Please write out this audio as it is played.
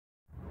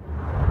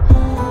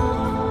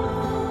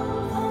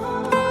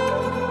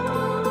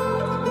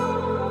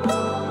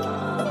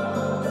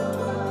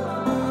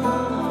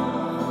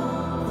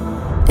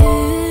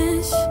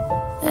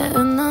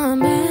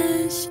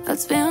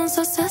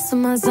das erste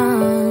Mal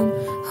sein.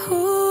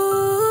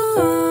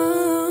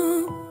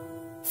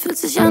 Fühlt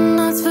sich an,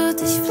 als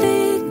würde ich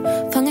fliegen.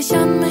 Fang ich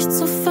an, mich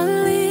zu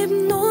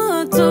verlieben,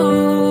 nur du.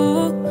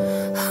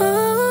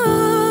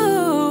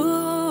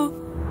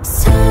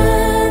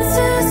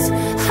 Senses,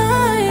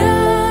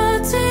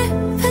 Hayati,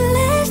 will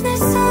ich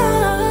nicht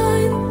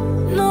sein,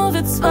 nur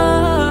wir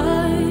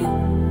zwei.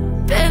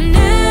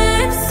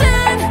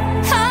 Benixen,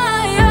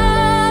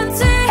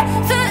 Hayati,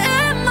 für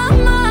immer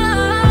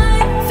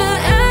mein, für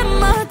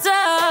immer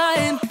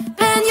dein.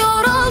 Ben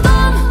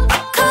yoruldum,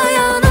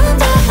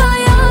 kayanında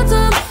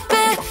hayatım.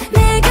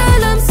 Beni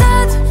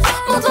gülümset,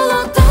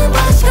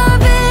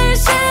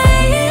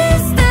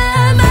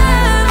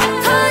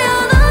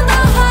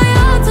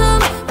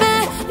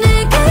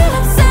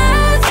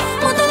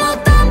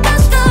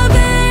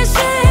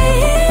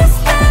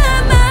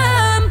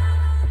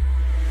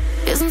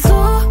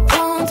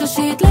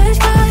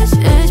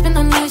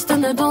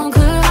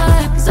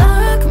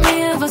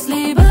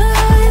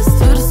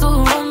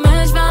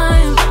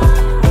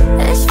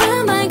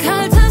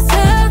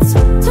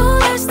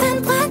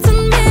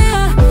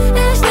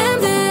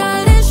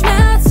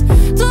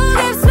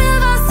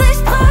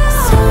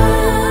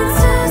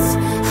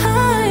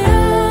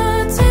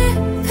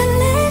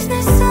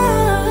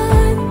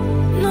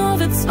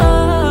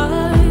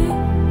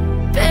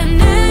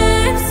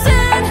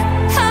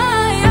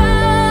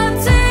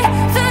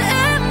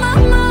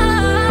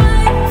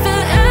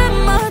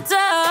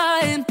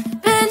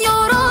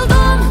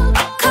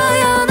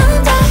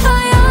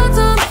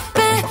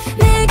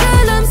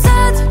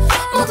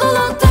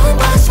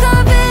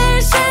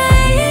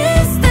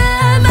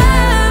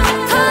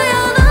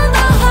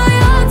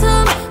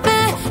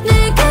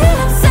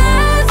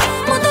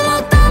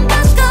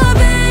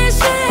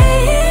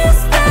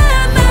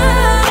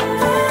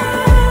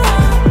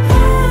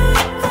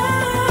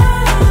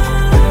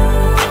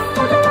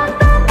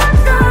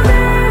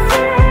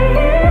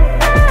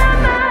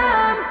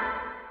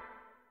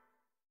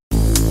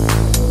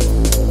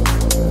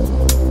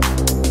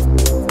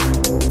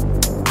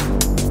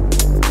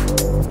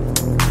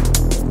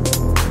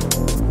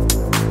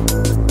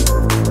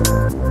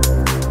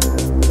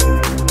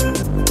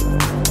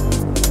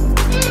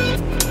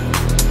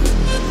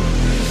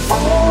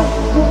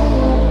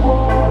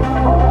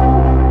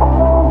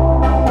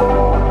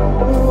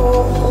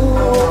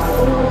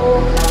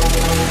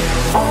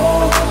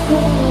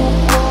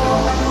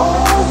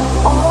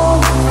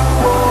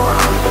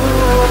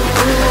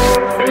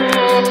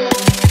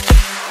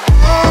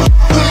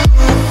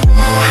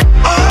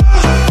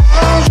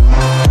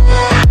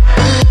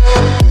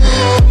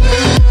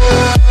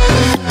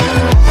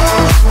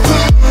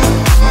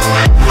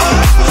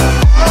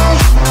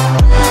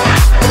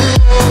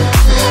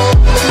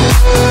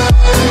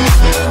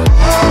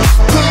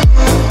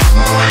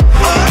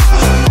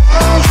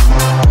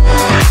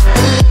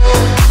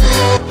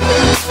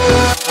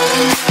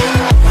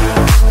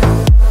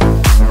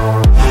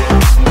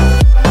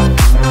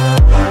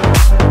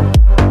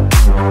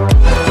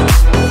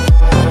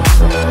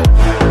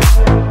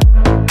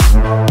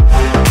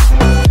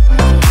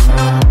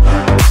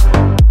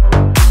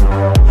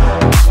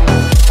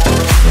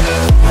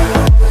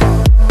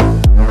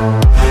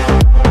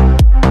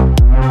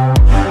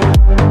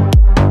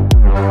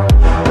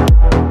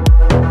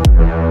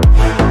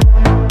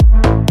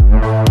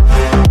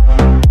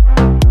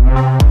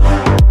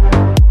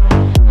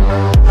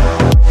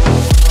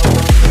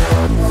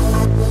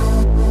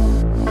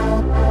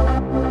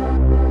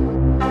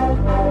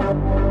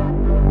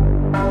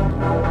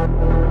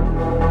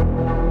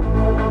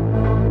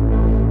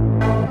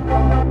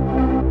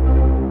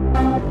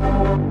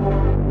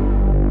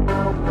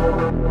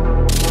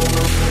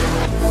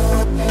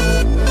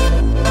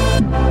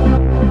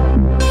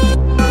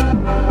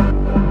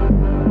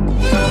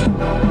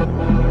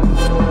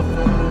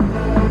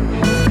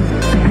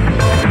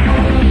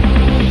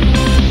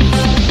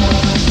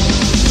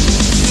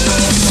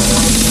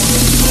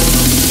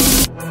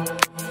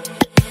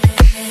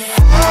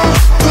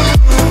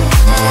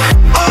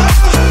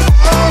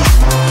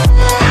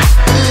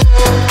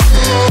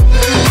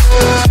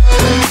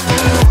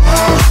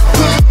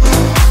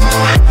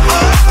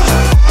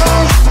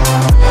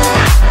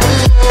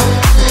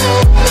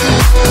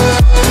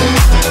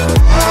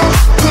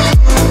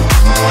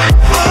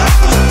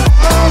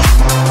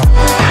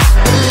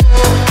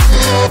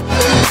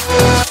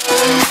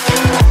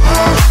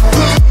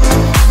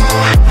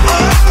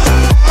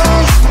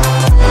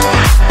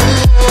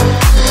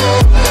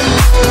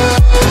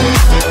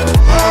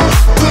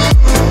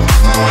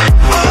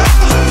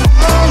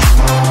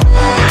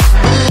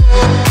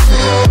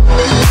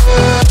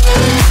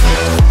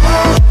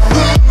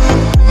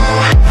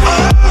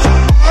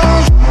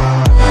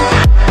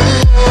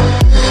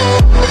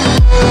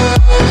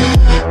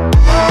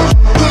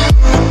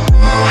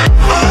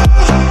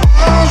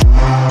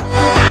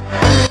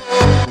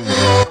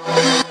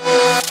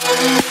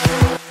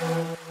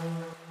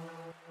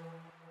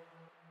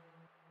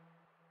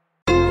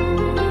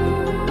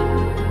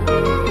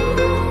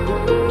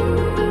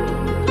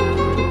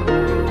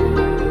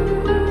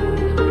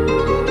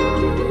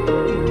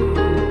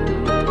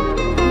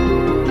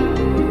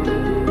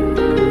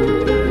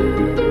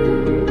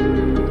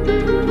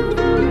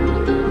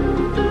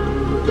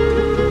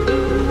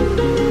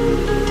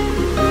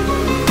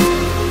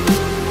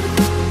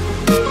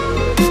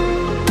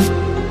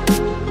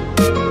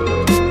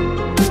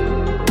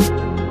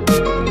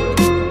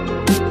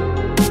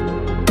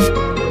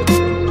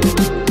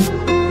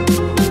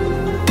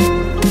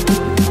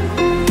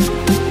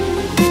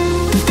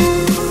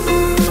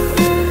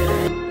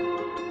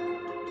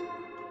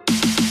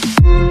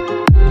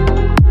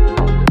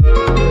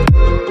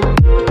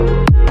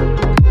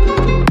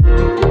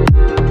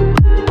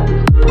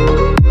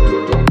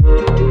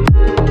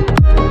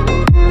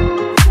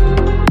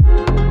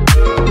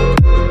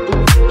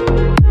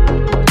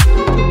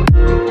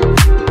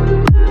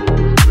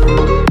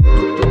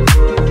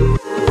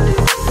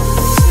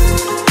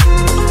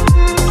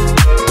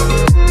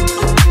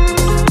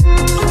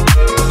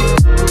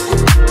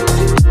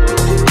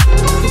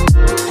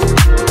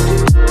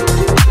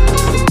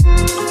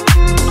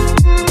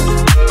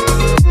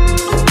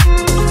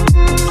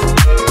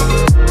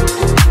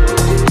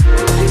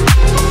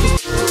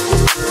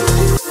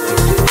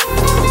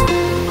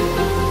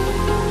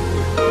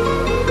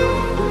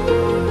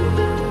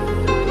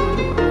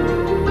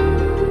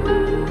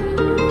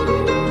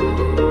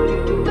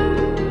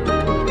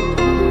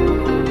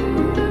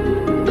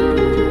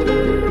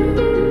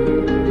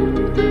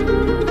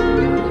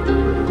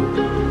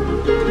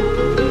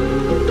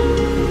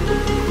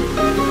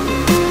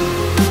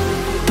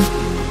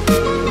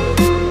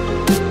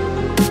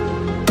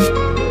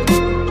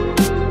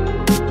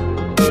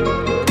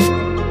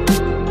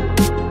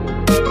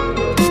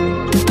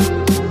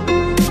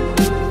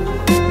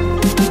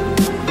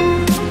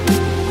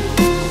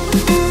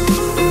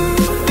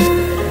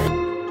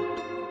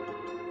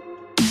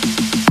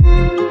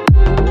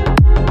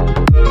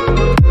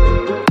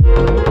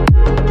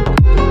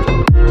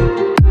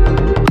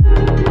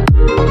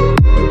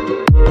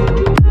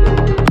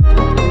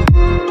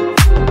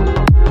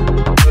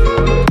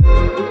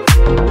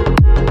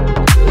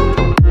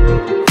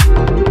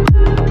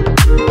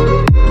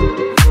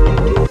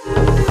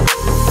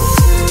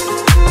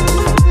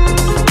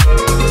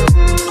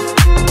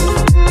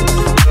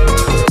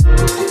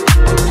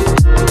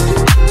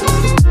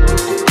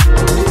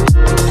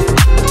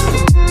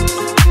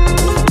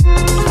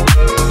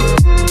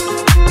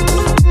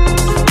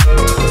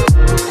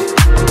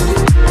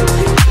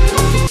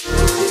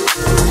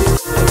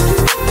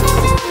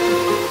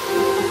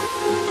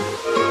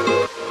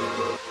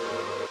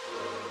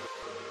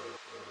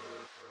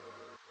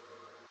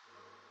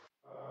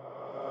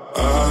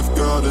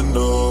 gotta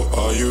know,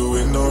 are you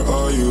in or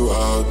are you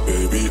out?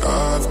 Baby,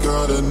 I've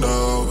gotta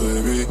know,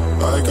 baby,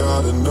 I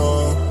gotta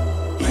know.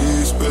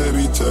 Please,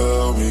 baby,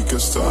 tell me,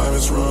 cause time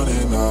is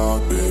running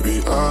out.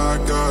 Baby, I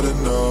gotta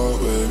know,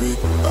 baby,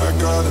 I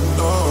gotta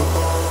know.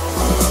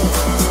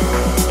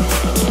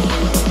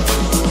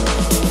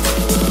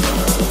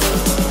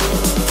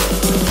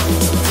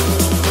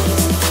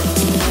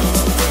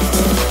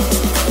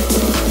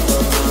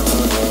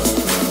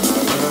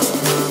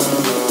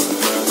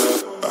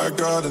 I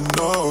gotta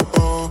know,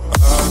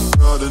 I've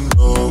gotta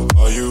know,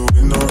 are you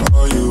in or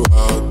are you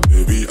out?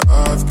 Baby,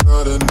 I've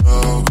gotta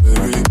know,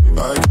 baby,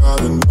 I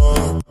gotta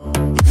know.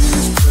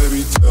 Please,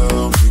 baby,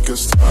 tell me,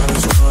 cause time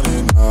is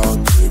running out.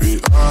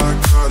 Baby, I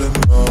gotta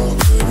know,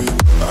 baby,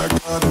 I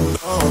gotta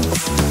know.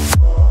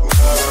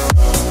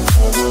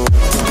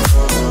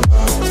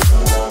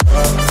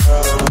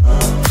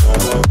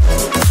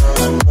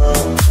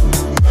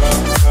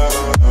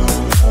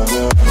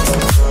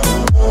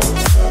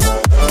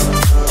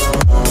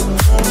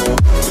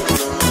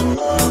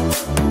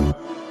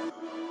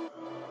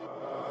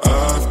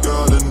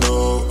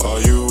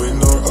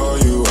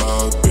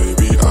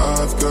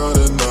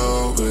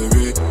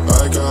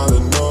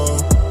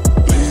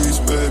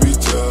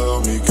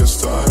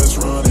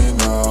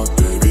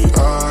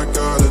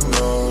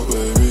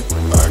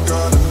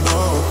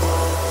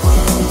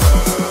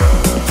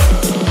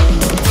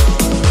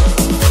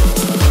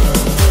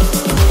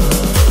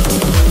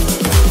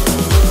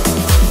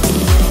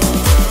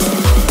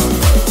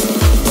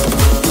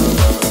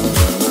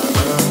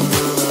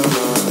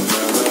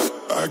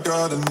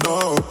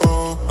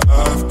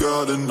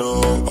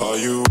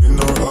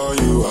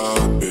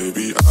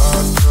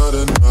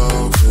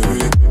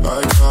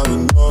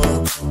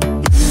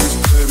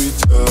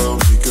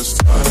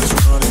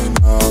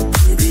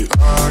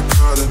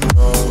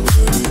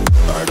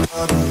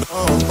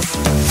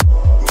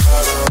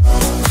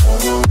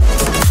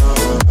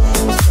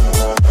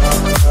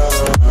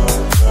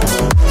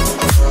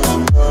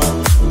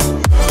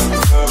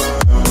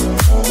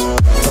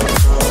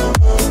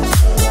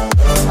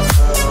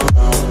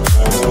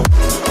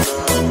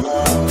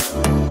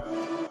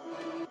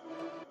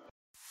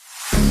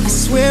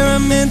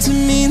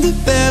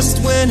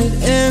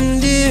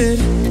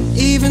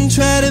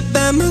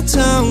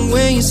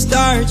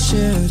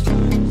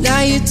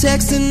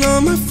 Texting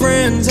all my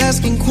friends,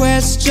 asking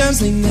questions.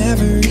 They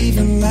never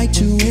even liked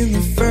you in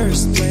the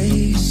first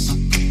place.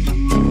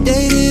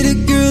 Dated a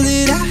girl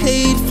that I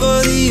hate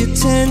for the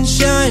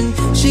attention.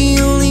 She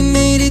only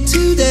made it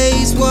 2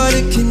 days, what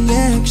a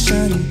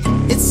connection.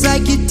 It's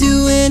like you'd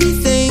do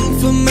anything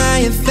for my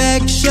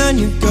affection.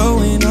 You're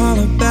going all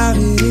about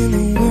it in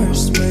the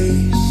worst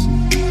ways.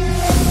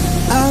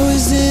 I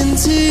was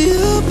into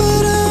you,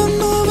 but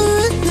I'm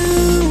over it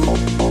now.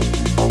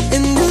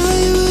 And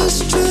I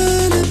was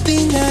trying to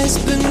be nice,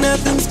 but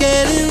nothing's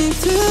getting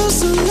through,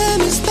 so let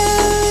me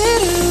spell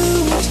it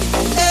out.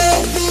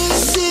 A, B,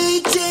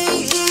 C, D,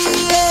 E,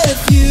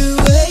 F, U,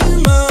 and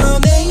your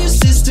mom, and your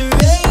sister,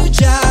 and your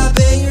job,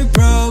 and your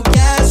broke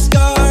ass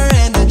car,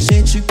 and that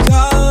shit you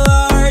call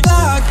art.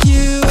 Fuck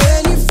you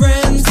and your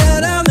friends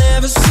that I'll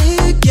never see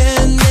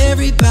again.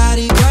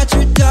 Everybody but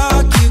your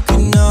dog, you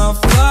can all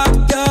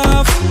fuck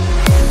off.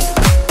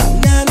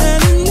 Na na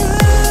na na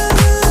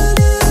na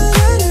na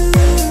na.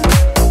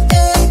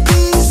 A, B,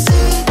 C,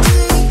 D,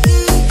 E,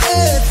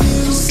 F,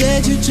 U.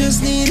 Said you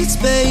just needed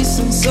space,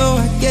 and so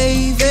I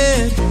gave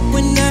it.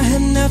 When I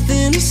had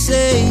nothing to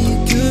say, you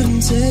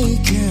couldn't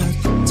take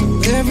it.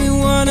 Told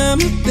everyone I'm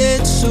a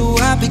bitch, so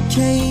I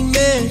became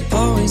it.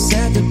 Always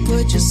had to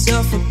put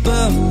yourself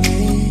above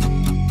me.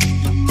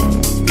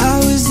 I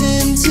was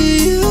into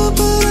you,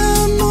 but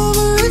I'm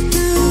over it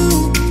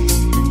now.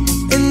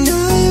 And I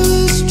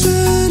was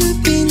trying to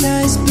be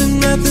nice, but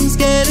nothing's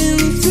getting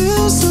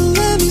through, so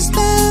let me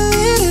spell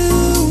it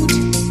out.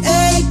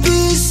 A, B,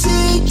 C,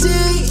 D,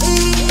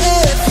 E,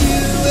 F, U,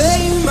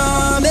 and your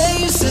mom, and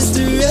your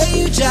sister, and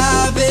your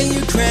job, and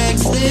your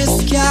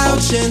Craigslist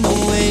couch, and the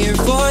way your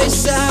voice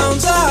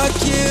sounds. Fuck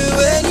you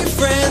and your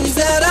friends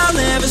that I'll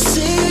never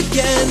see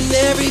again.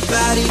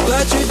 Everybody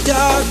but your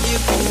dog, you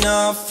can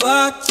all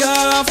fuck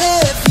off.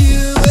 F,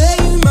 you and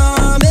your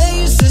mom, and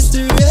your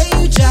sister, and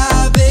your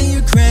job, and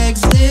your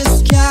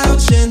Craigslist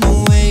couch, and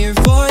the way your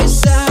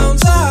voice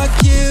sounds.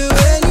 Fuck you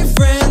and your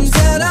friends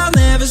that I'll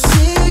never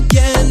see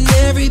again.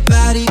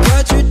 Everybody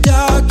but your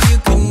dog, you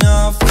can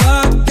all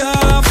fuck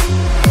off.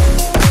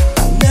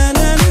 Na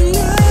na na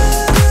na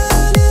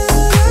na na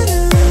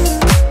na.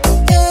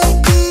 A,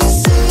 B,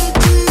 C,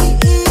 D,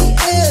 E,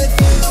 F,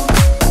 U.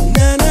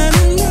 Na na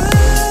na na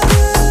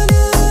na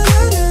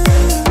na na.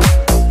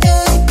 A,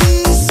 B,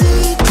 C,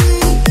 D,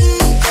 E,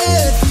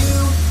 F, U.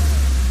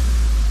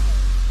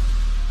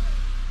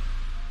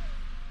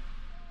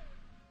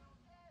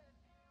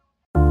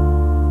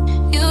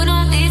 You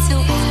don't need to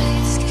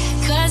ask,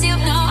 cause you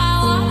know I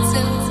want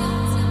to.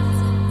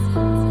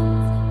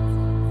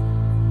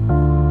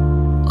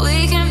 We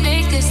can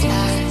make this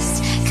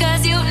last,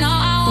 cause you know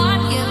I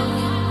want you.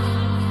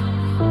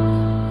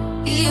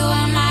 You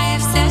are my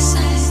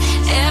obsession,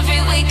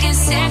 every waking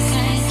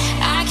second.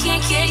 I can't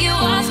get you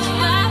off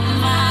my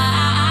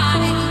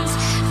mind.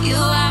 You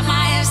are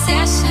my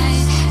obsession.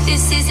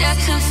 This is a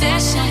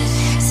confession.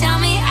 Tell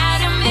me how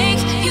to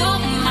make you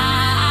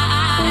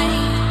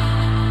mine.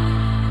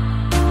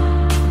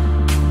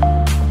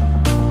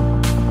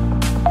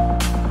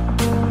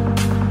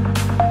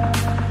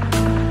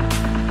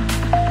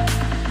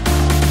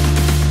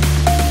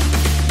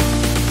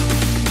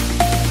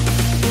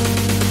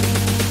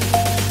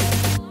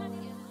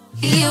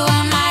 You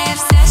are my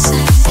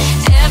obsession.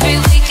 Every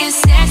week and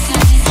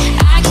second,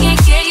 I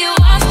can't get you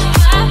off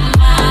my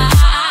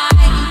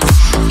mind.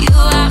 You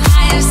are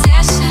my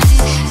obsession.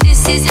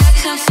 This is a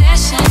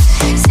confession.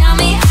 Tell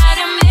me how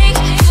to make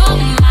you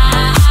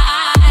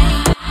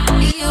mine.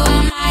 You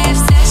are my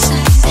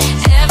obsession.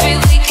 Every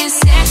week and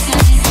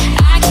second,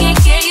 I can't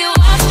get you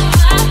off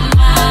my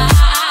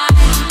mind.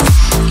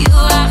 You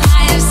are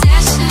my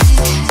obsession.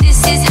 This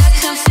is a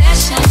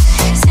confession.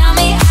 Tell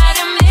me how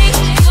to make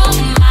you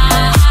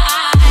mine.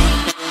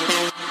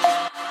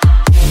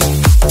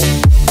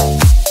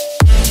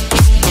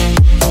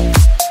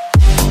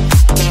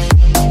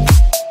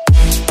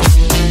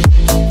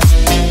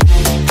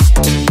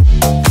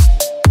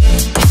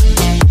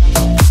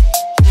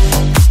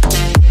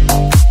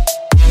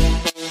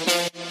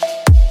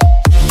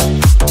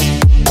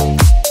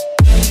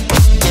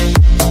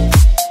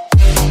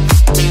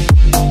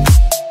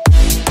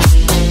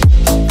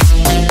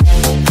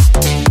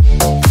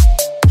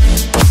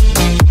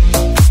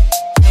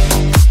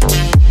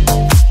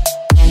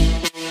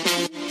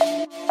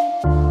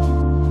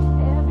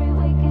 Every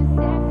week and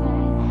second,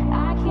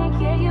 I can't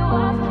get you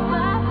off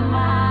my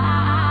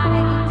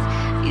mind.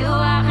 You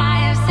are my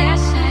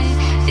obsession.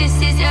 This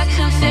is a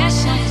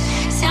confession.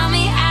 Tell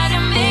me how to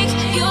make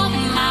you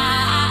mine.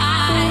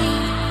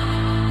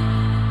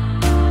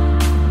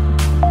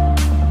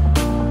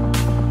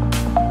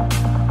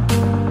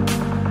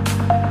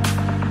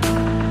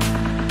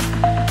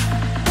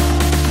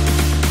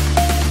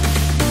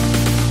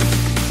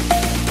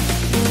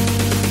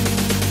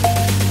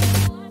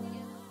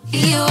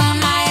 You are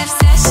my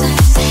obsession.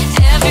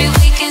 Every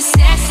week and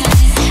second,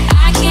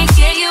 I can't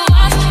get you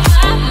off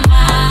my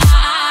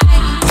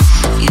mind.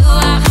 You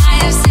are my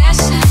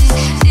obsession.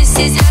 This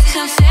is a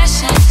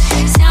confession.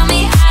 Tell me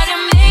how to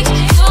make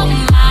you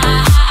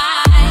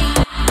mine.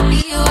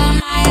 You are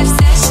my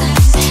obsession.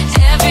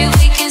 Every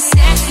week and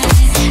second,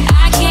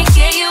 I can't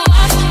get you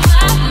off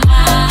my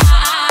mind.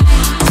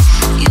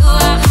 You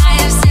are my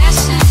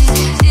obsession.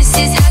 This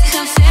is a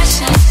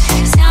confession.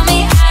 Tell me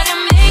how to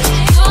make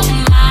you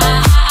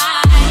mine.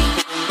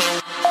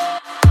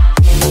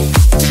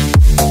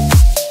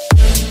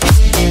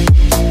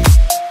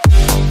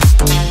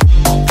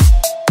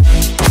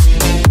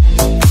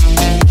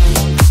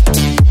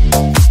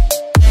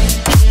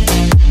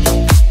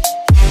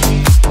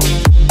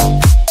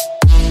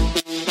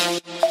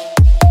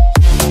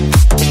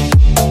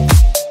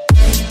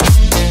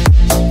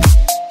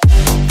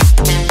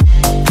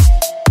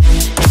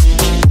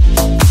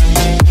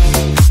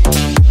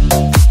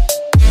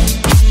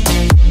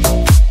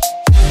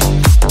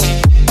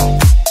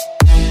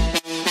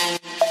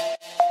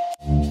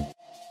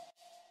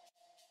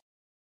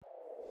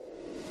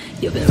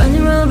 You've been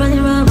running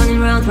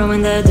around,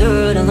 throwing that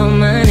dirt all on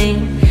my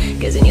name.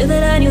 Cause you knew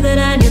that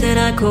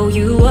I'd call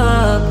you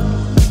up.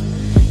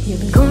 You've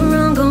been going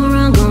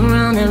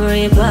around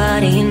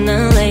everybody in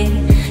LA.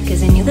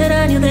 Cause you knew that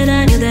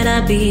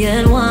I'd be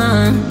at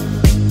one.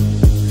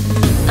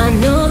 I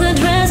know the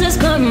dress is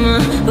karma,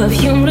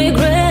 perfume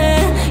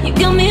regret. You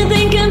got me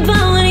thinking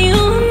about when you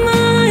were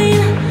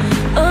mine.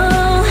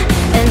 Oh,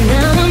 and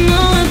now I'm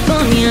all up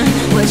on you,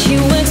 what you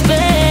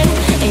expect.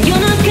 And you're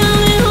not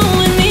coming home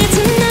with me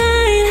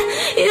tonight.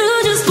 You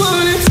just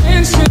want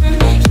attention,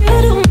 you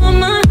don't want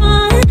my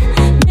heart.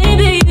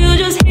 Maybe you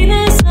just hate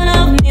the sight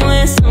of me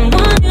with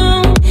someone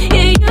new.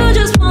 Yeah, you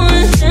just want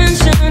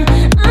attention,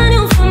 I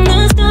knew from the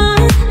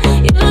start.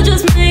 You're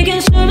just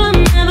making sure I'm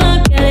never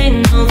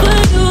getting over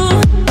you.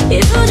 You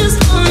just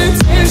want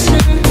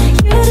attention,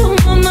 you don't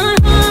want my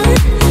heart.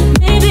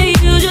 Maybe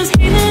you just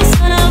hate the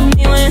sight of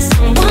me with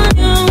someone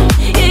new.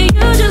 Yeah,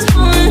 you just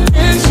want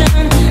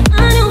attention, I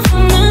knew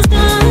from the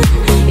start.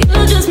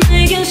 You're just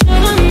making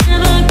sure I'm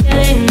never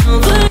getting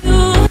over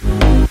you.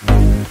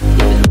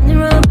 You've been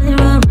running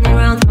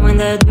around, throwing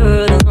that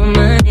dirt all on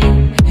my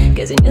name.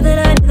 Cause you knew that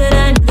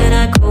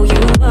I'd call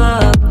you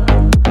up.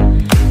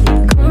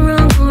 You've been going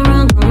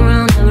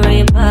around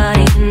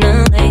everybody in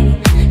LA.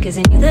 Cause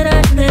you knew that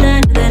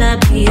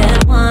I'd be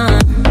at one.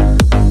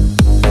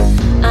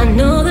 I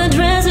know the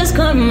dress is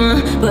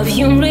karma,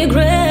 perfume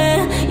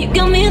regret. You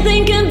got me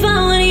thinking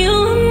about when you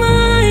were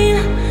mine.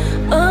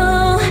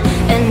 Oh,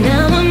 and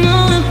now I'm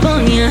all up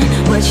on you,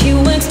 what you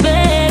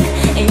expect.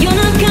 And you're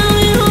not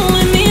coming home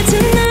with me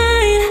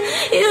tonight.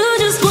 You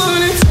just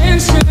want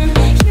attention,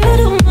 you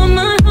don't want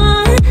my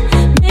heart.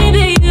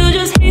 Maybe you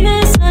just hate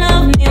the sight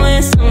of me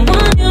with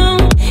someone new.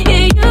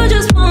 Yeah, you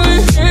just want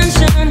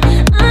attention,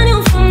 I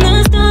knew from the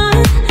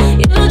start.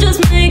 You're just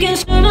making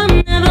sure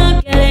I'm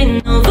never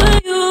getting over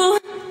you.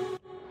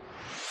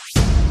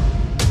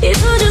 You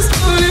just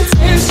want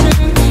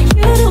attention,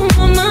 you don't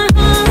want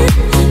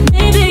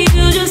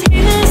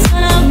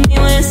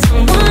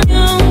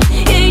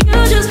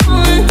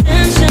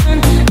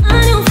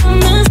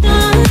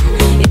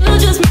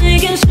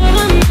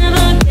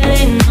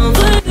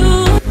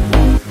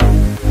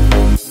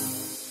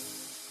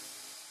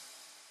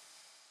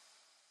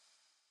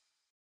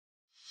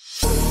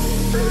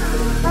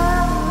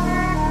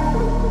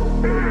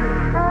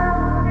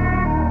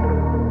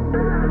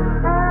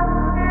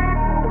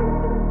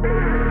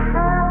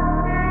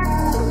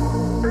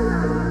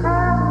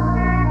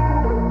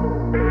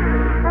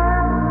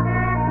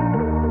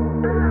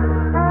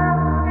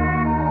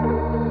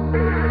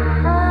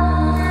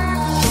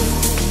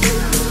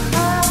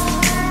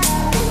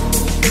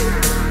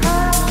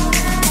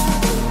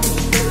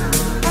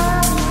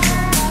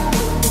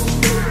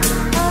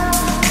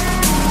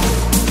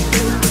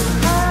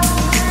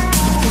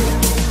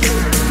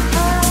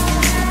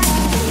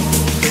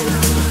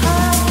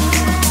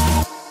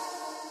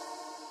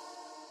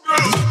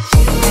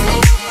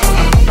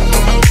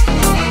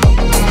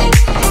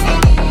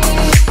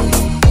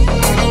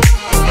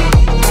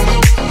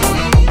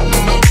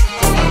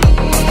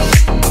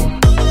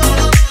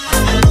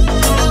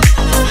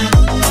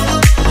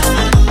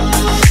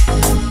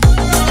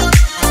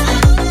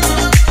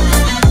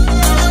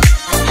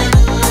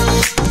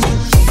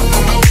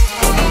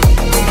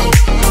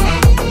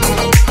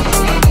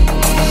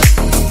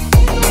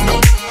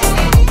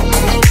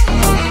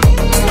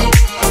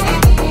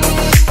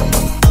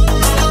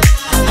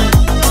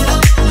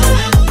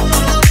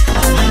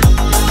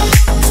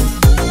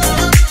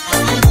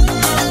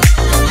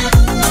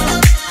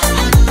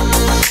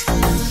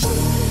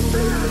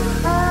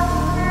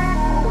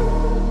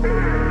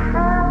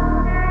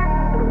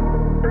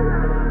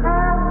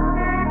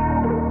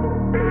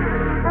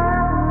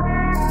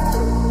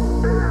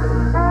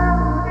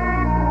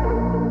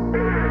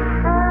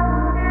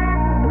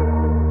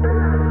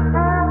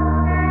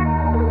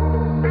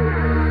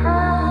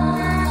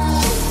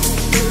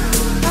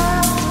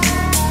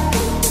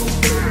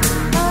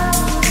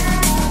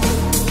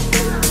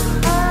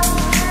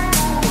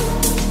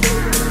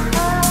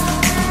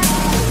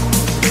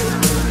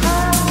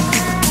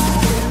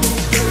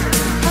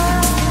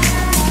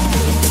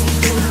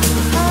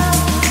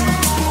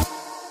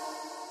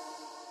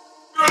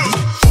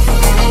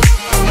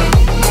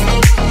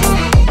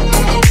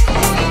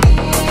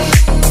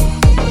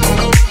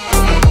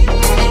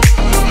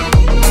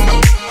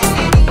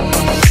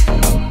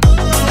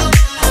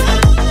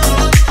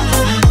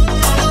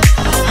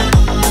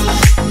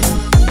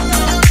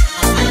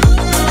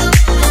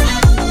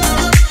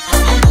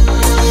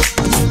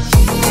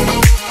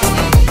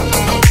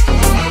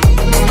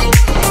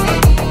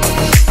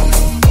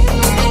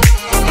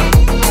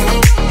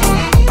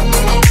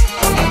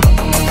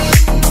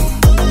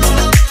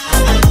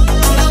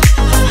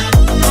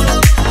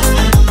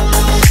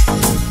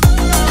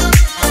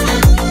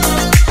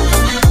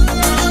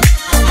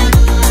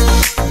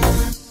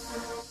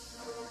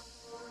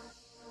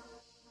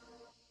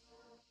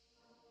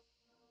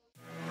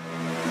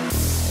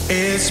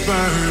It's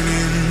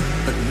burning,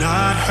 but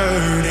not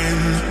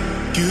hurting.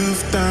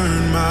 You've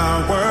turned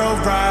my world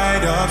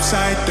right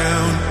upside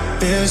down.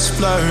 This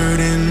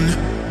flirting,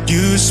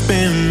 you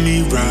spin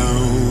me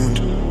round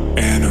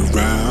and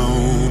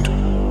around.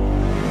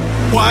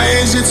 Why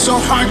is it so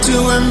hard to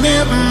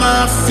admit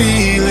my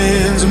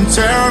feelings? I'm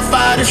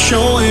terrified of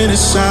showing a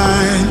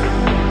sign.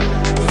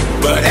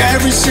 But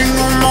every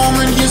single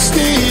moment you're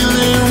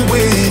stealing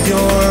with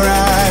your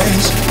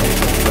eyes.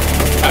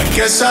 I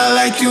guess I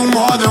like you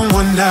more than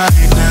one night.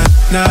 Na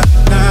na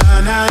na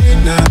na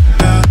na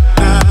na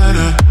na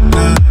na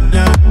na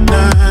na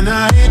na na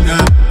na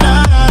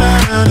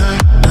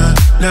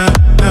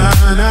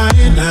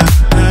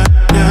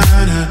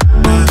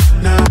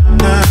na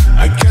na.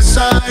 I guess I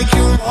like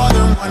you more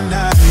than one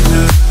night.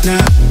 Na na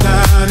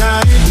na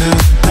na na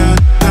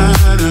na na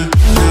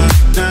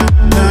na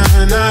na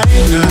na na.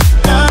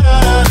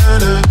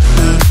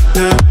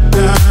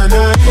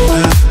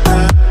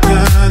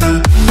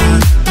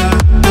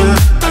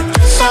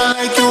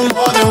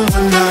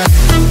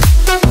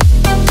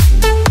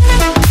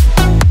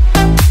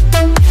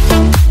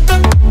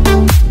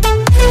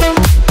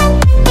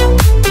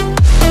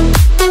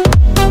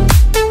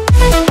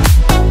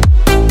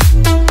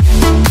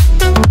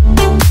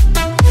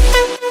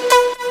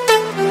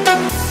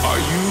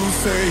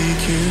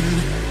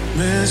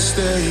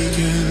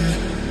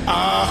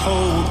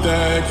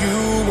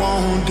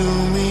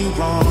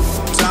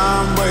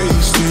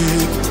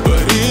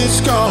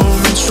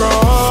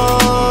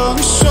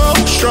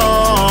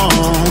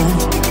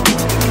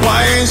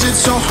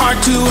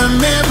 To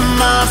admit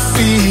my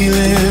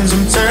feelings,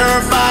 I'm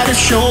terrified of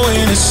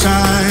showing a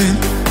sign.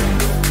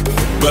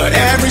 But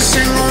every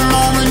single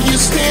moment you're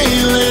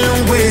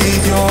stealing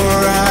with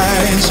your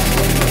eyes.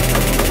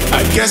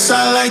 I guess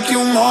I like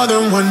you more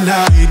than one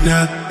night.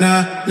 Na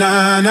na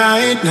na na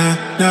na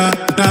na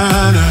na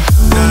na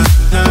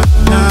na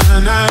na na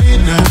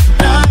na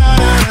na na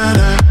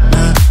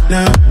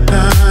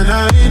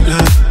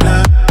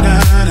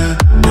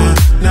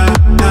na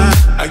na.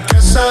 I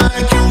guess I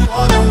like you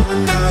more than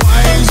one night.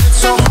 Why is it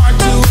so hard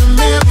to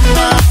admit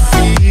my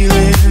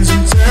feelings?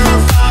 I'm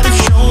terrified of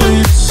showing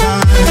a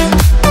sign.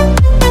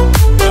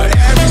 But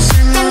every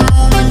single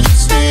moment you're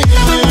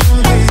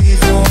stealing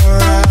with your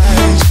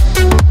eyes.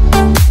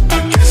 I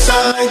guess I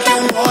like you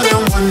more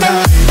than one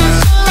night.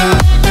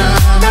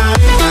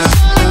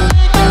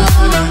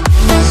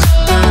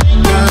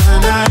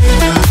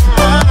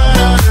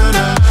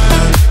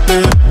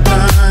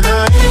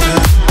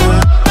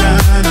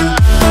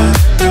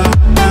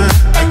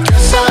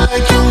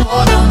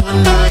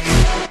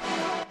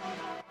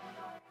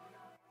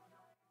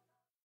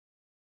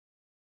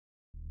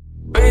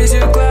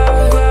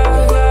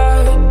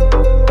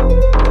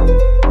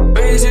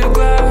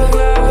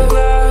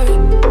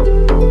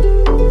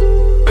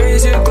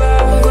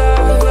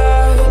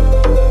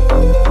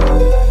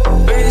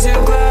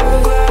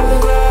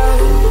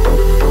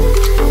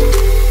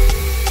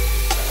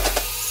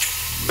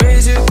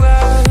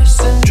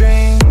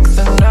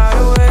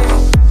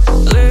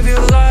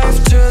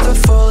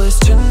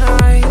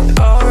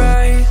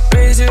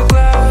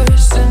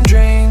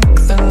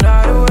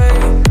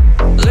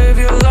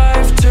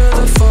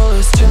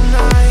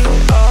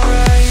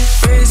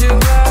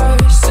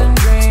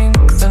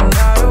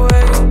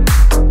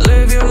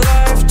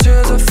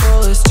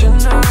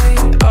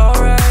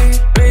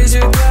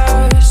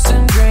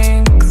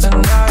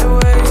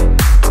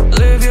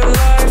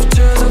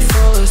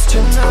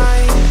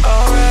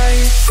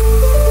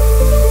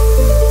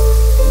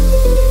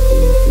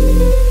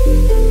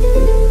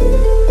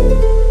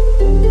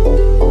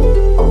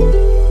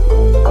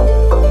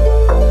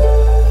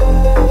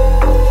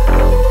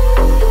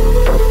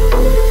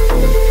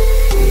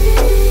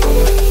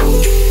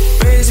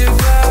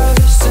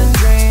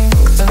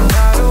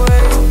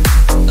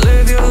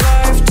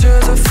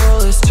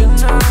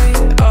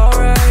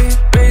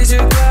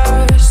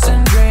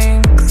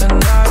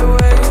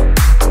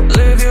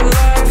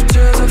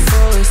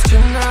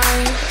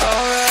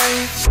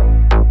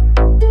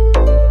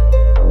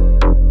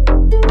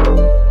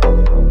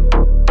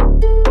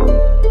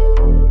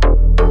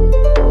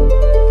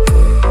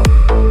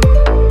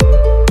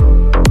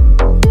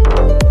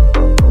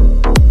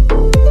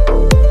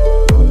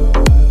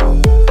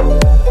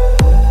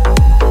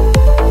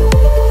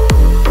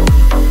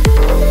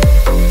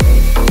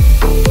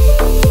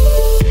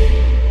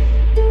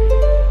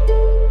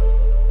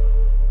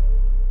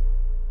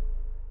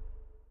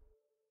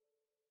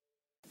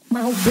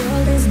 My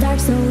world is dark,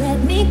 so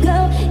let me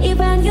go.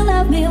 Even you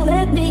love me,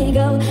 let me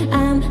go.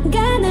 I'm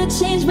gonna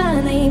change my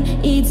name.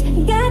 It's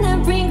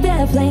gonna bring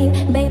the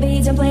flame.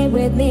 Baby, don't play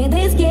with me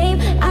this game.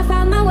 I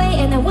found my way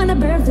and I wanna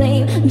burn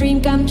flame.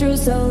 Dream come true,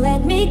 so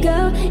let me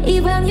go.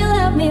 Even you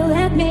love me,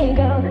 let me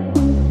go.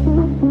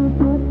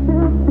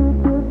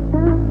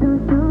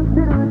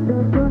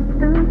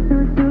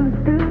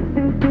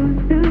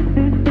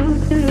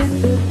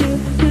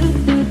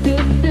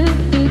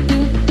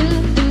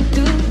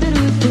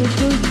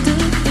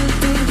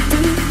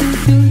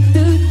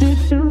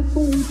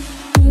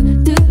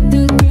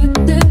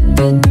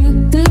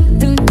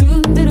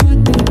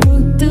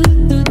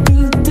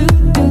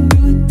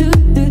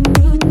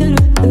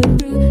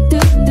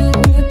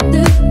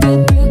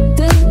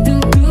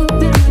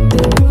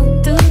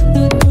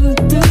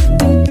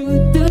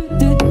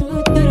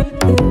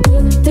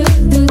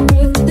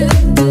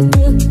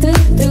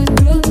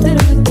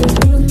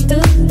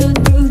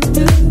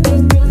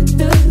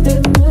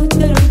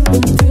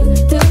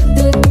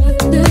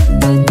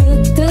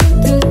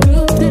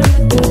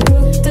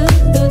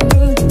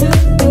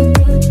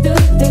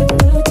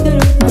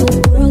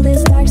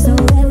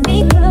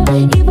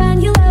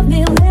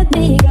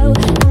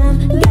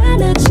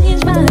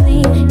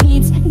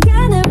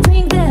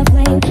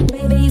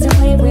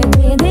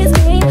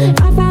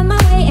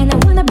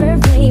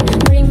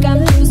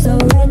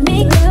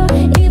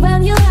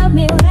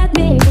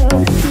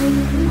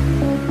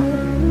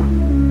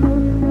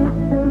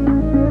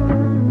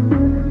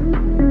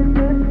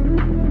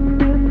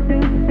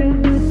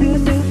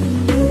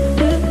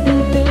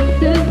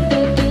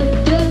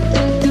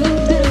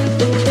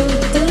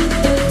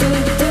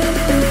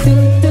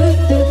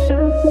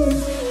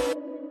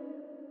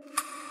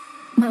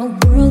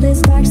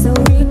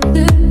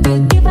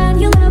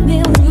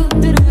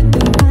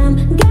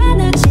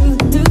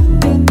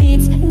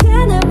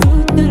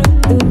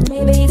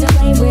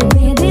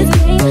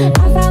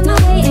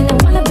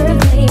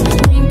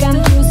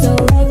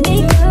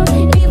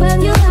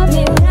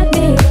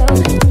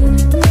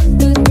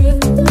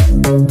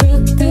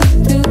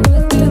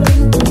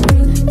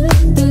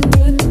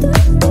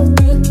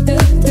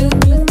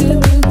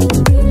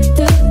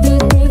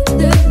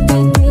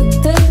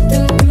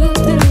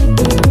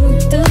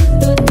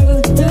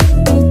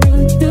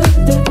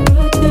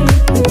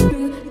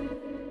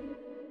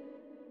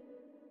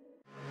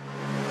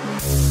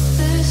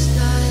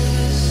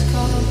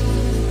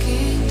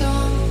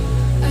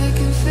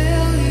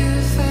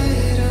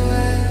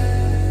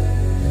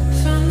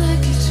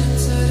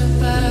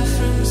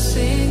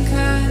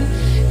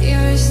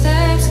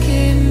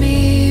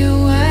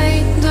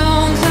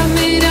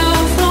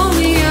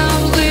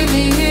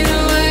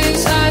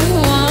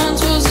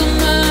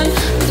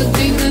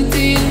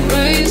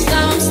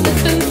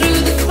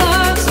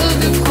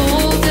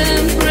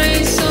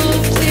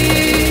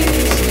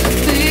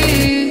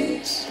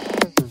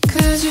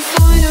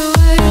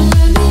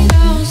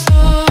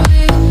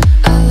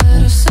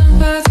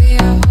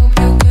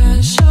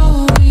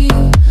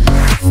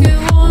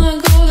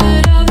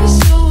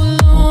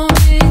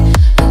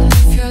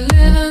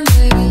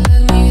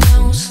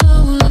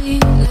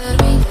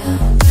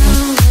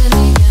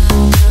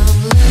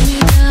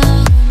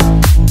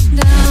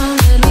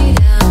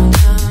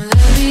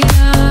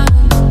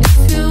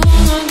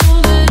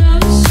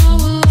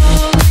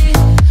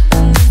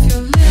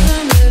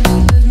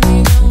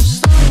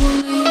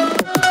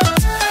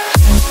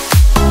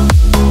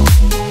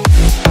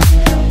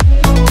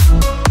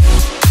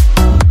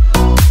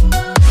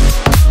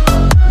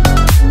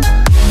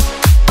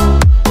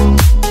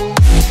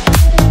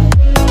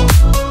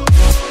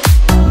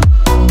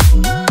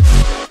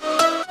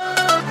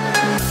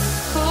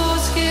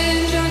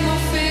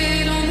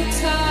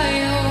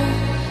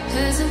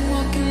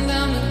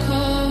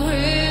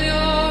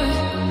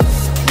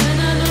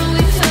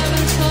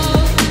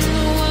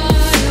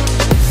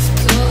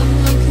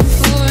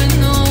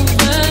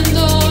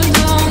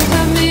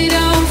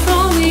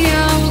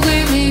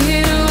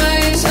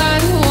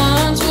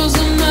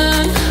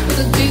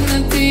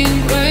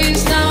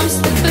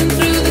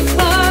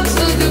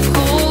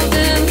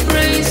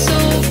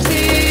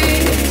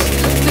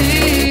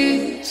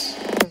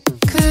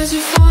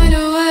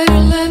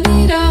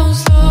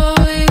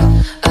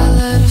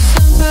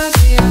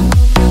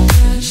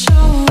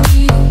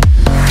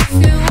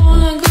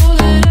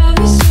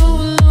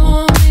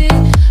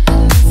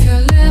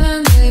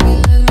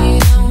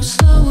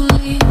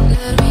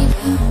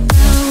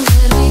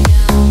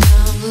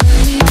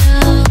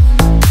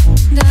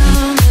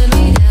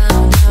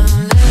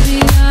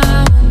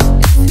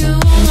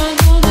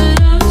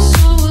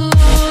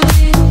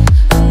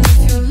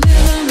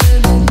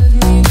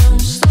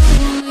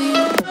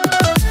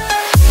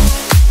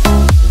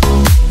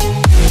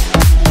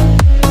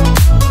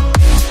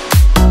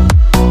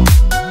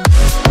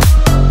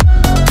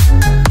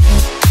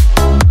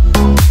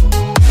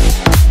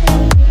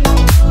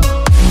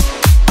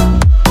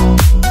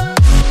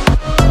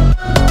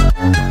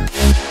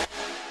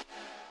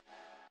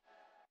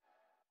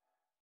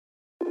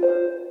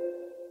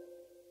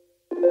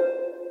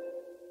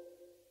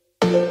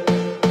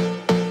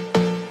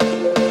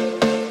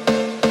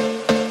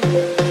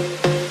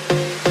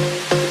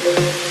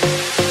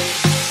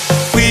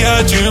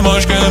 had too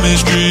much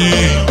chemistry,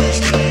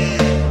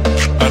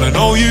 and I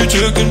know you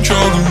took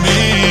control of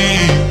me,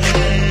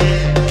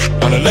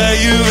 and I let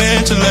you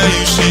in to let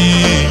you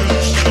see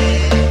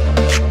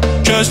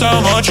just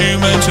how much you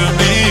meant to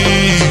me.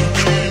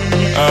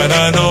 And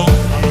I know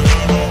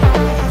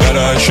that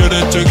I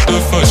should've took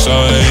the first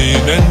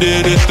sign and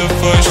did it the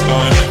first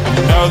time,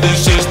 and now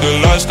this is the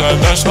last time,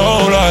 that's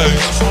no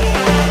lies,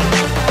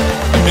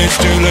 and it's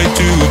too late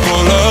to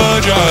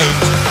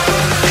apologize.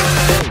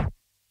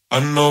 I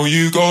know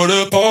you got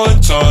a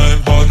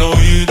part-time, I know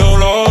you don't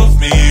love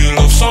me, you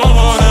love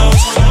someone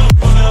else.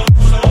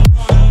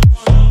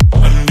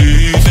 And do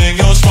you think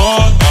you're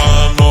smart?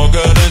 I'm not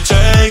gonna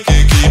take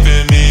it,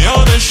 keeping me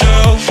on the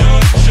shelf.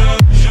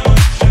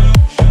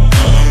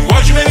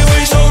 Why'd you make me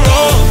wait so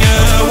long,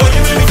 yeah? Why'd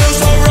you make me feel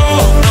so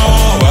wrong? No,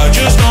 I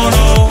just don't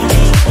know.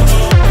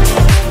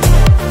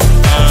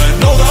 I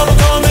know that I'm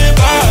coming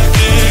back,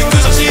 yeah,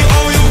 'cause I see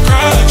all your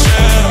cracks,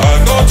 yeah. I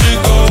got to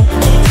go.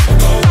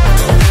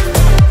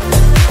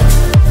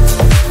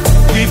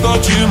 We've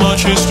got too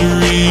much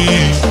history,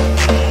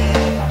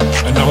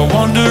 and now I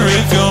wonder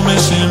if you're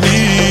missing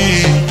me.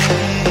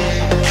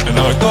 And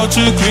now I got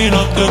to clean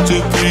up the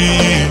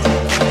debris,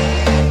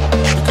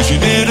 because you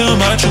need a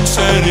match and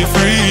set it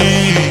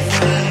free.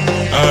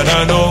 And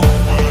I know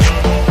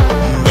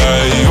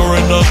that you're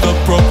another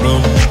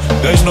problem,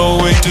 there's no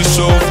way to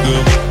solve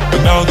them,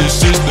 but now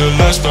this is the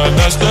last time,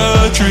 that's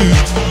the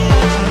truth,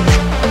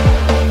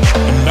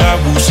 and I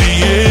will see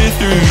it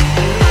through.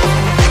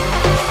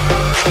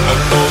 I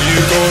know you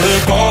got a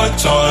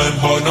part-time,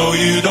 I know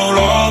you don't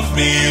love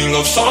me, you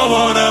love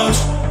someone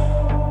else.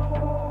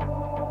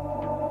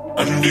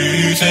 And do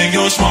you think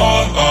you're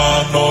smart?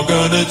 I'm not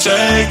gonna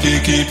take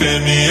it,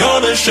 keeping me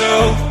on the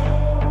shelf.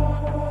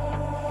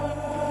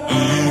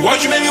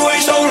 Why'd you make me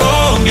wait so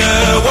long,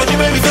 yeah? Why'd you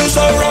make me feel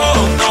so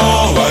wrong? No,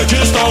 I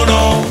just don't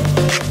know.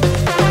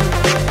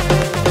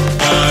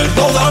 I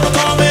know that I'm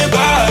coming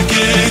back,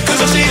 yeah,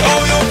 'cause I see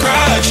all your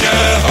cracks,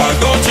 yeah. I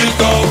got to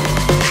go.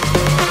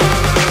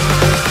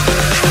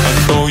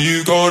 Know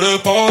you got a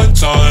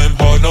part-time,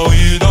 I know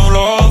you don't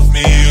love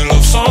me, you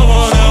love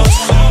someone else.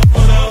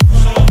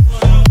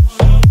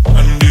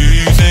 And do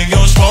you think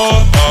you're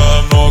smart?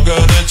 I'm not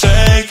gonna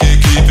take it,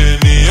 keeping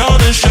me on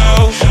the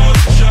shelf.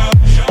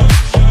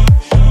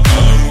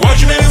 Why'd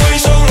you make me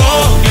wait so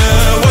long,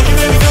 yeah? Why'd you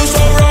make me feel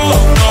so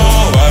wrong? No,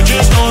 I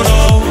just don't know.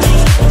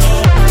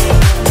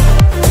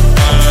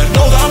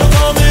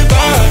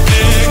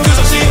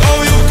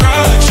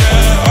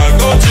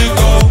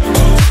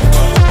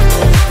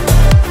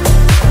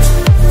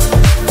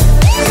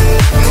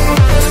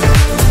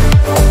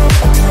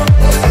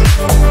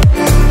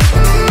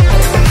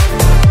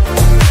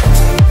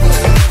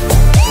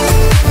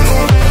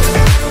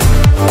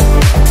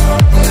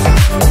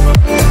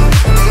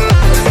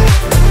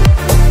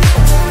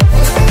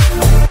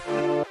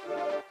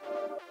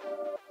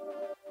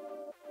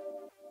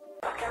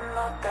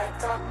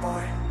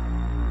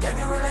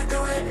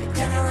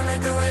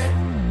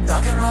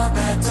 rock and roll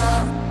that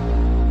top.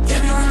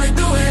 Can you really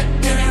do it?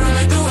 Can you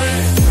really do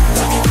it?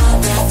 Rock and roll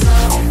that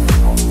top.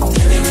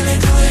 Can you really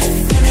do it?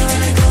 Can you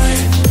really do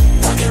it?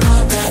 Rock and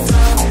roll that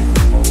top.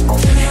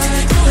 Can you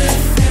really do it?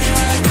 Can you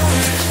really do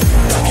it?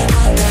 Rock and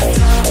roll that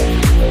top.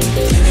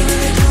 Can you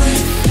really do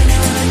it? Can you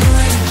really do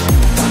it?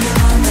 Rock and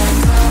roll that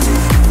top.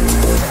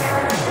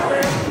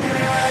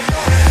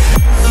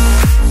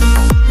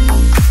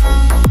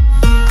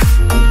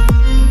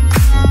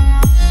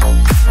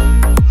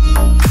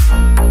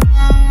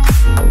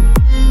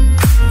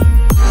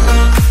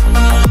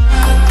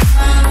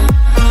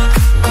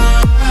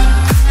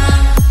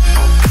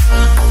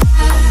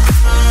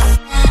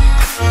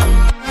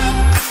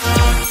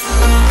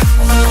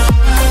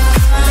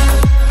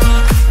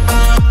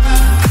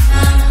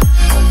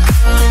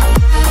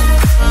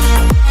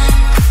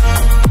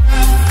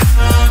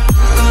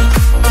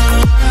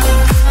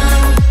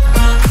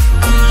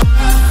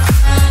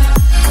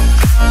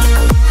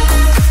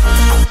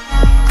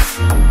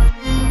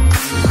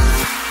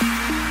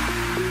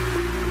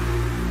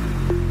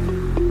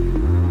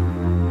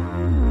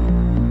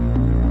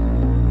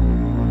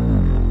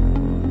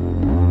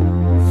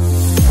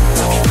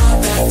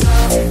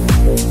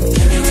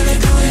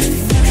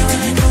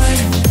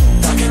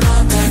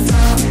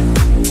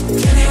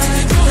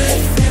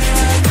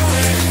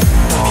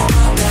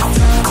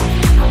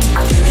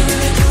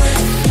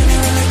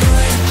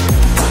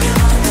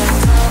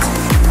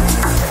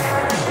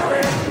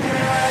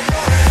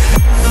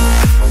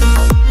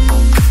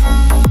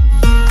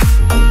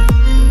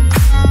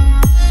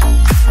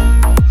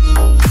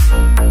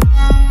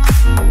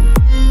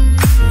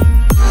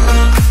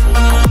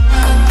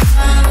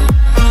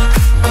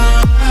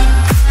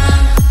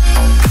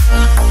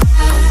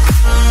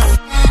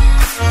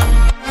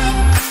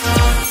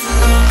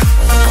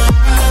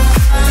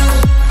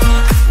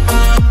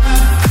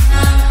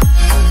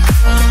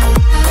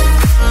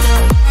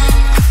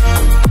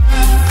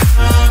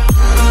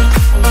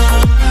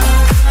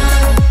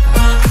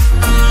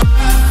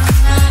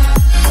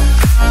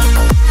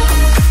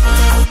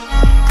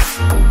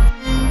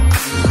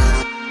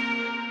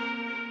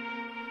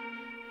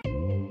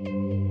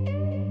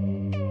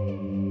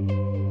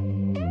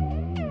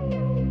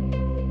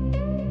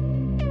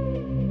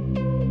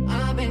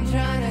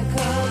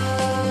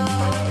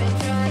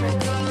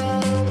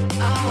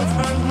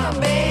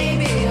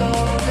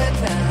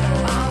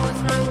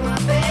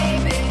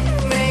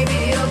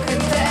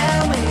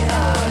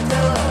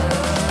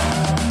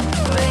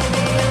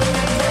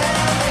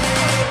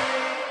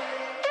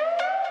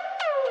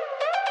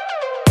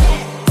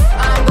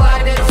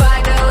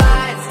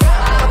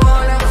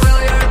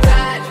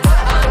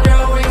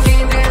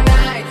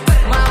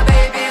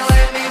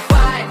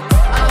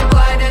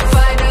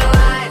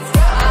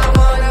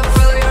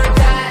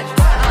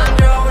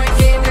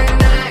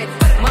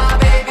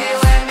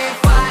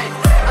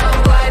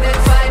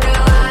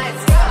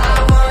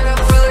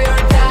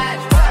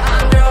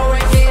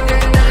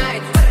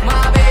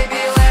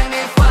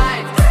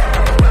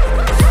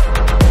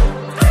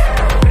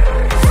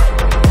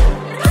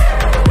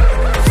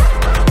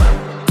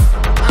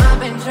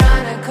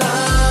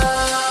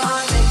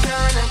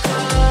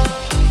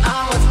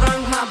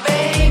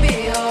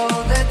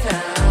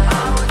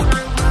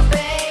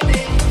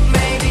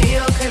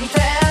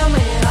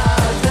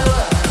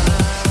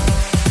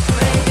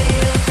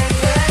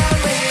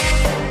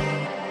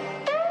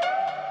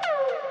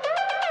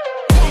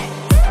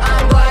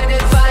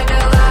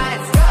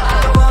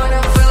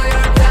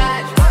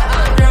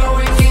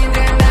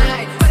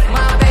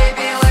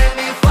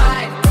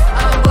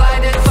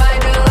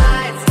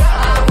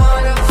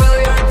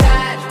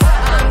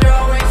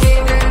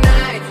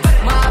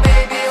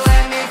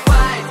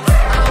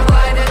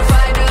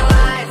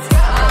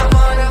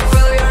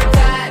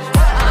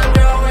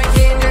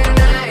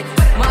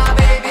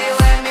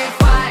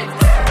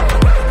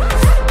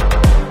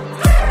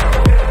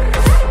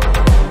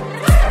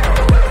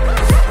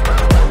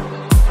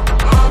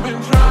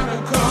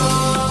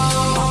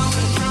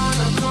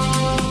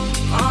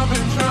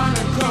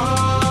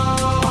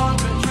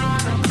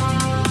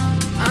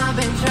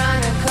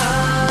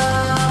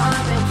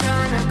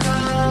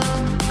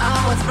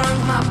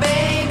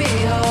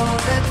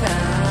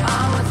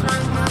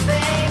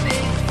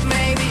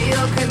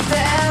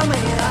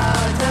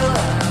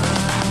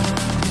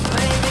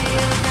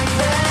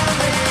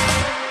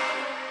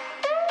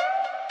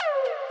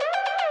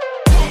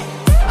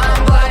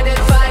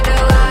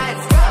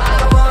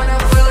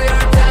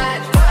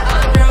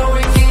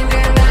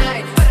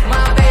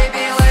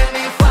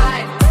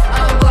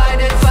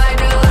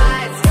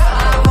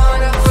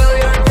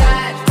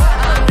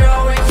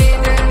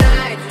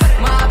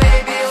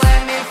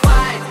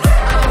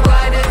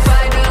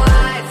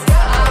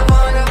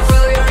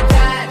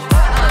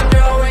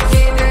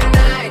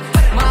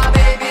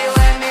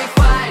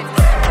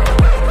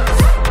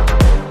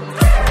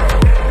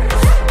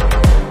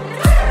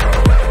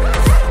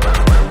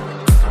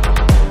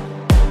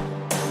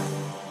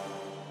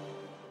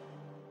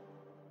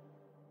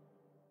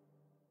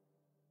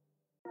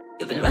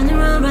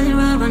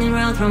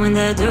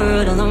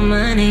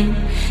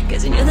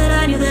 Cause you knew that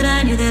I knew that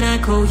I knew that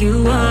I'd call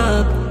you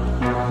up.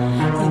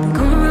 You've been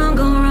going around,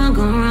 going around,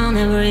 going around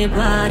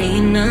everybody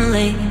in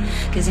LA.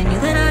 Cause you knew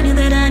that I knew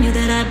that I knew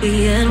that I'd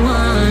be at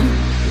one.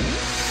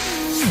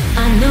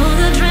 I know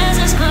the dress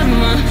is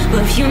karma,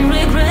 perfume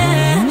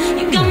regret.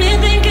 You got me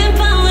thinking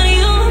about when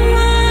you were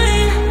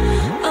mine.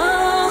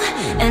 Oh,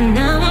 and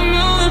now I'm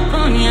all up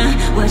on ya.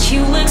 What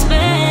you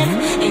expect?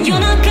 And you're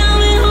not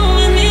coming home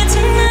with me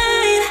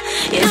tonight.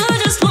 You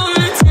just want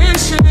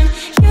attention.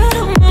 You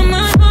don't want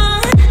my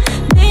heart.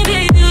 Maybe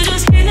you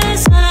just hear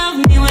this out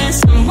of me with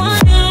someone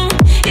new.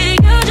 Yeah,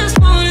 you just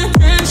want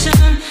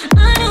attention.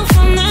 I know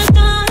from the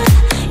start.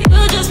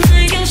 You're just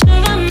making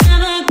sure I'm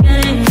never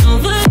getting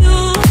over you.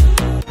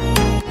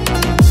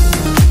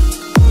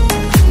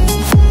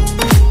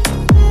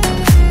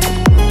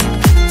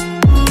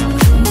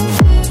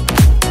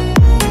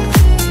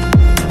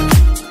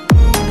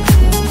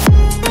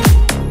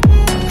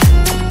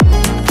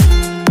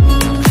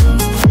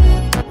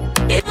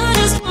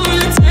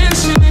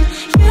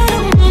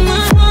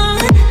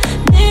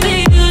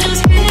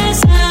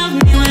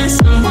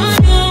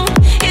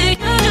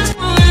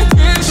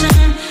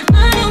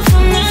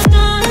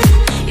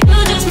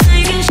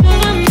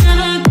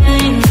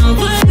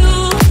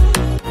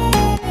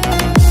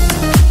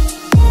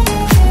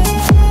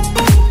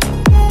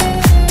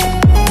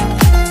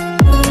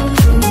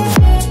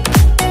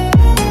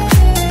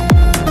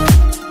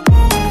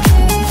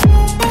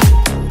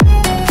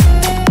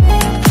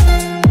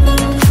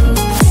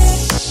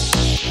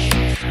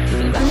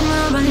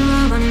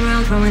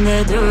 Throwing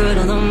that dirt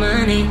all on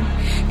my name.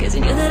 Cause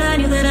you knew that I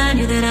knew that I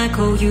knew that I'd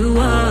call you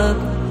up.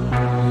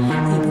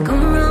 You've been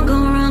going around,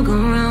 going around,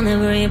 going around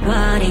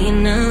everybody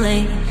in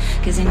LA.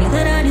 Cause you knew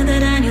that I knew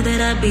that I knew that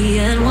I'd be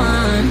at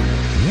one.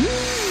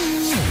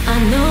 I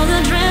know the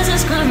dress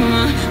is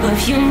karma,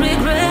 perfume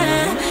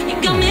regret. You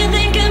got me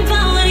thinking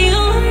about when you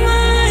were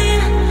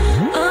mine.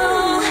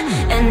 Oh,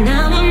 and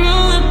now I'm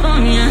all up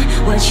on ya.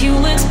 What you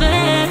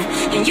expect?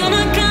 And you're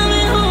not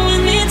coming home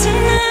with me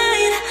tonight.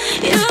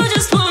 You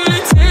just want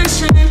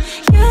attention.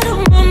 You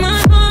don't want my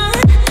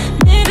heart.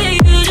 Maybe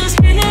you just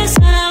hear this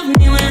out of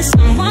me with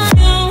someone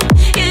new.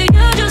 Yeah,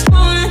 you just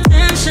want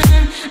attention.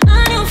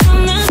 I know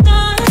from the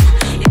start.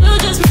 You're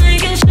just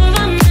making sure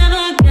I'm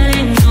never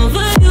getting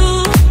over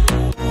you.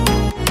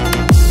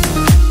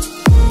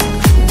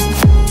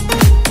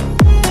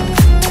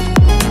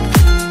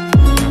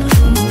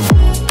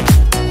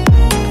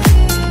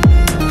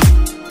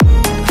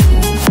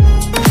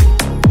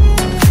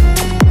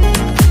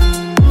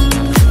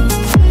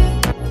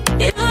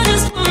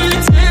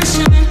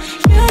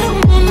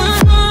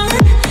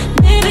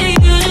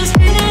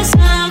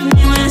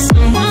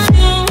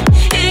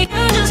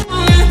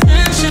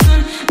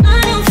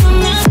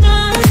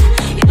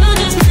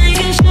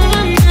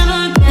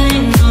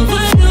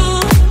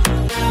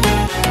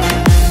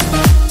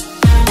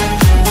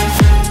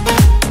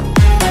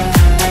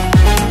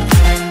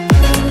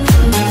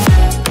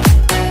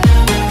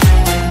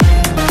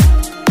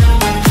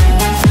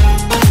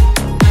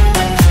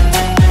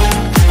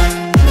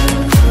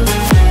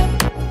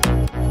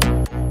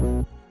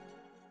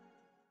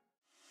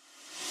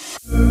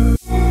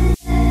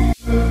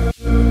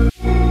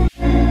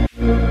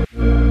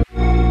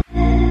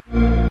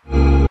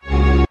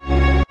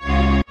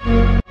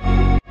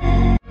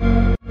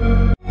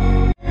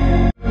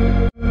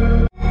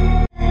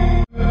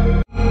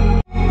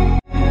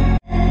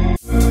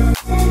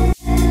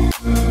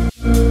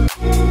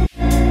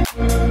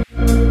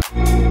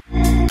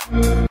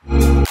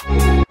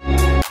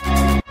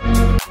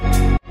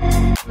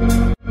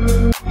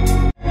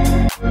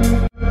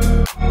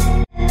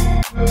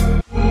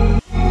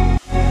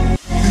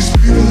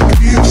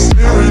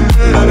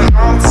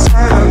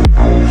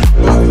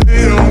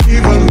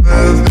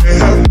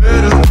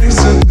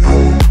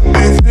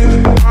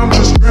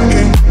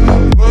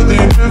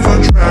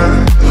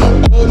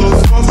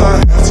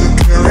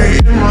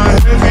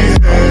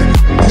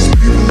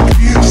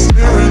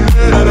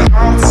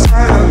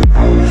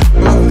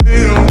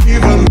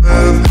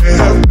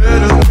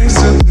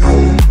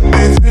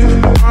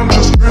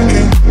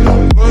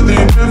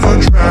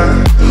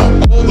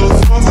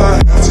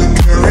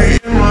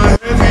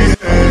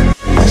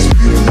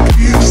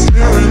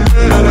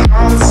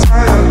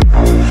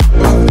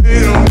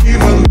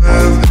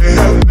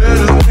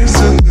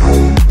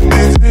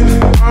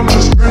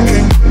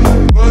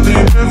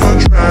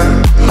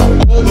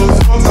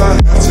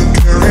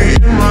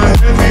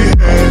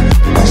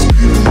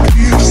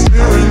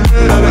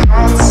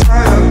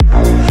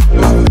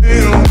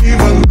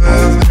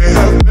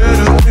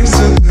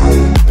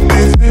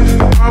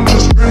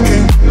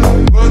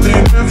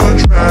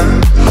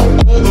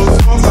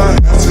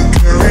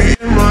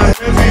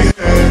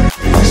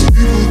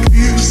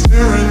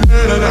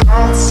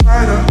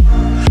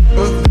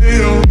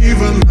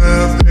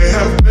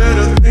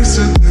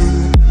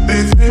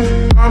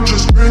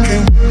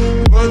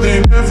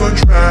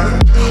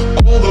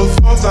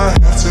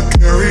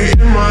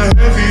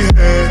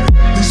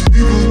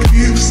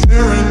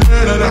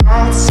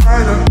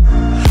 outsider,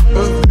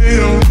 but they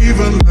don't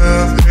even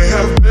laugh. They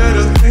have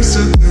better things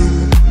to do.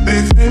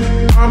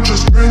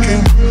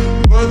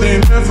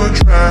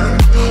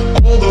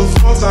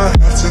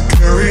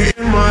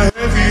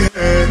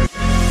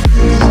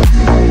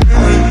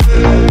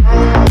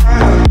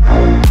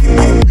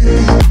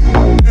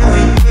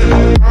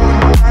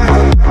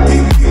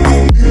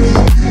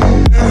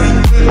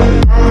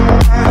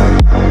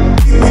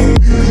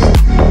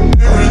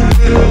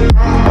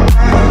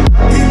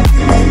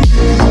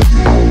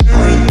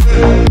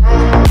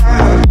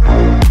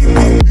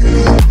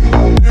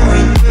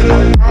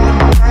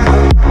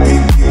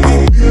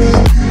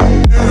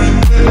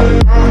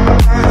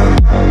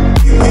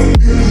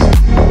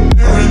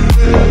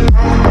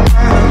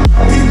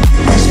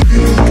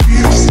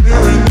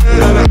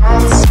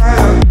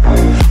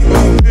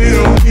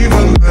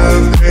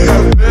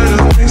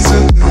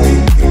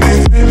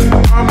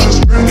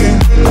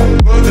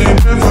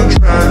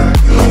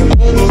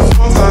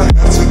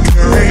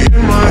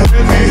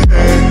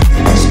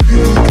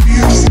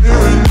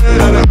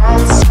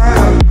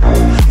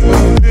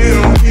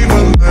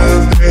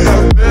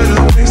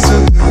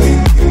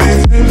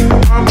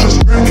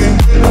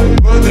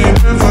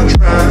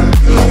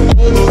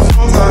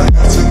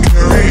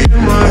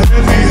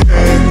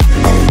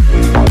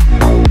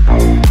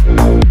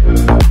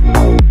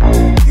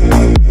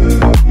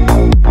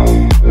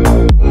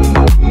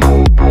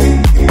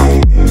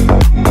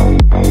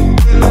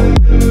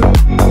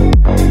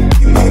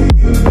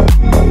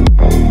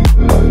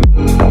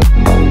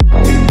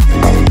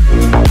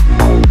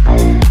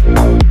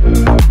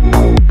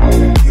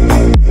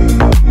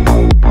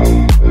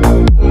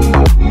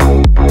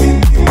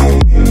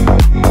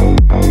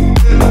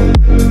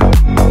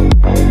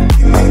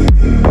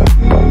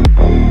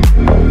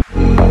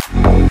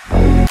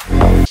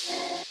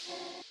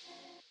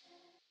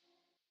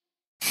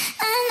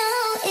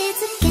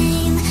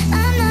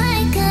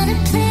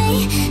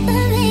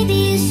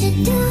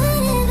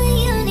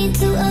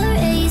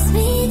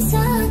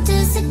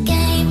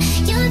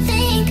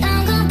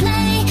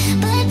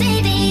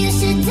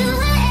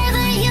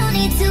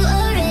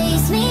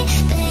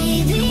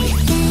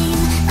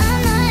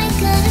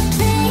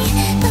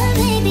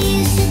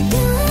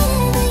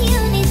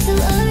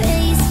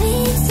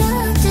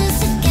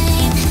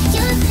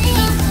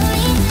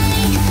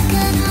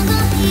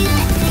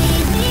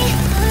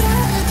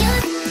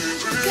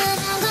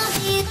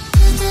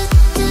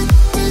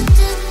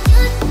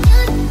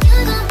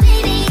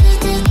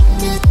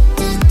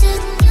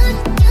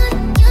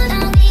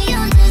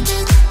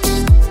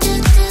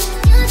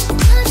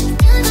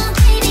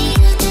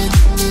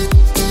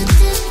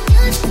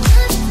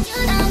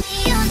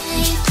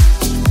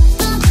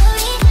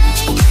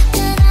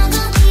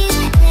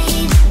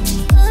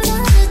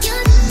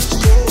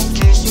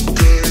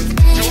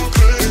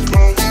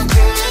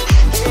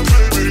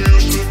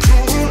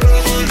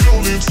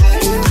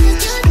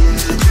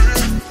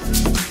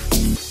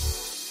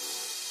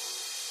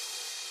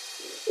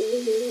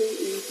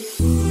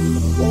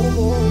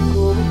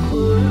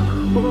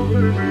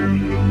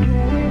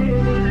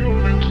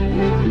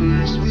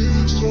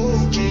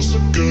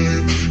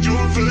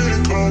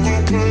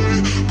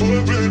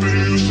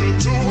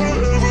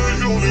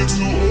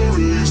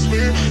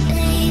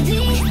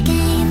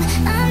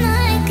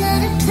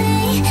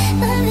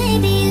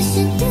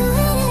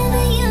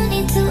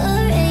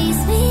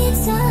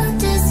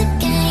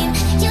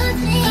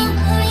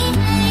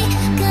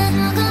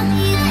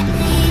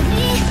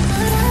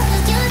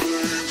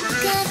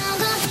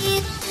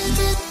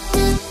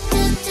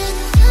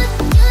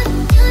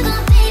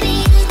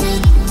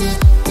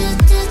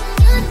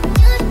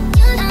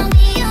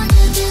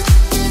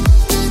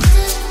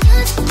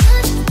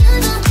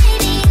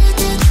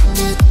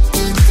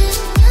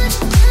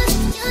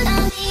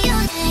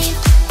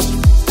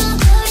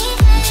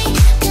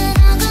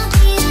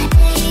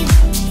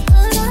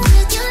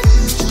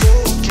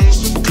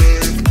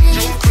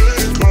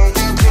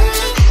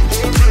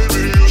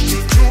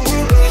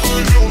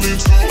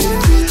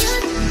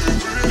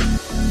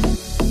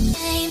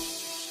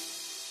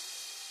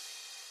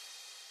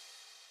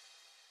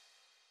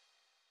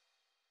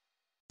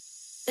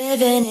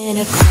 Living in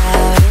a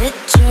crowded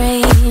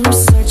dream,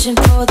 searching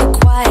for the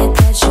quiet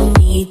that you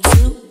need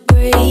to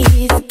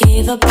breathe.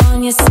 Gave up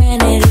on your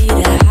sanity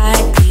to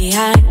hide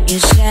behind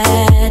your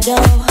shadow,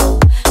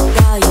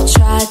 while you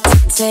tried to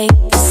take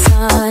the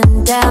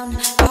sun down.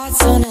 Hearts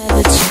don't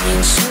ever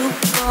change, too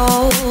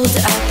bold,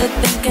 out there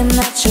thinking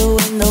that you're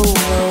in the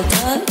world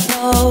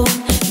alone.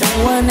 No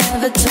one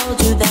ever told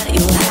you that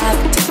you'll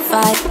have to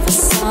fight for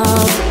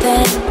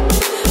something,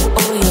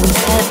 or you'll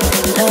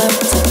never learn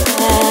to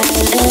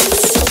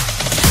balance.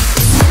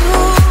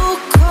 Too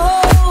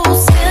cold,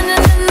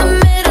 standing in the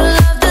middle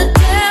of the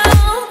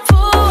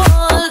downpour,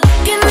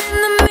 looking in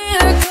the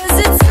mirror 'cause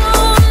it's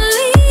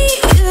only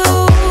you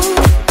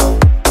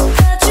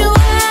that you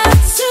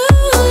have to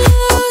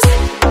lose.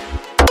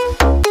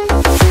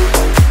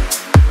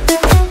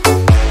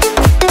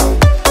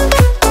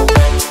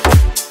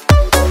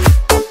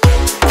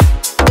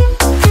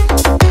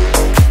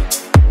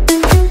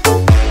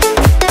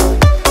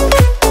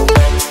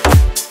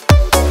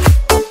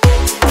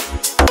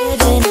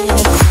 Living in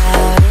a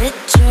crowded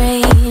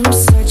dream,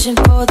 searching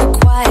for the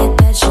quiet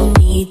that you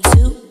need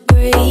to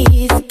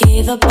breathe.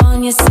 Gave up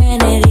on your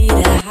sanity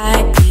to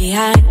hide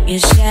behind your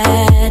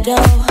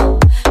shadow,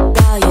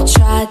 while you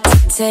tried to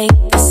take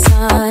the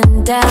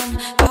sun down.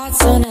 Hearts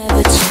don't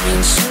ever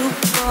change, too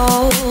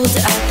bold,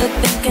 out there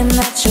thinking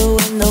that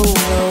you're in the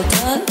world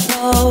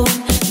alone.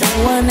 No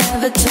one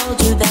ever told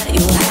you that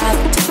you'll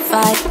have to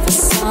fight for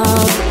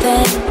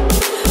something,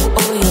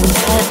 or you'll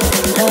never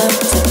learn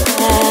to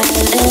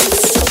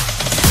balance.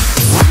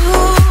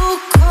 Too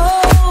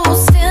cold,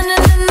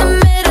 standing in the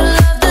middle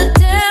of the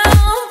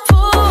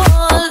downpour,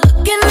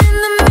 looking in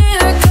the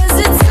mirror 'cause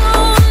it's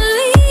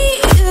only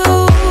you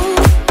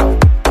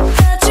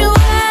that you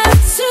have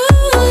to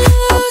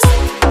lose.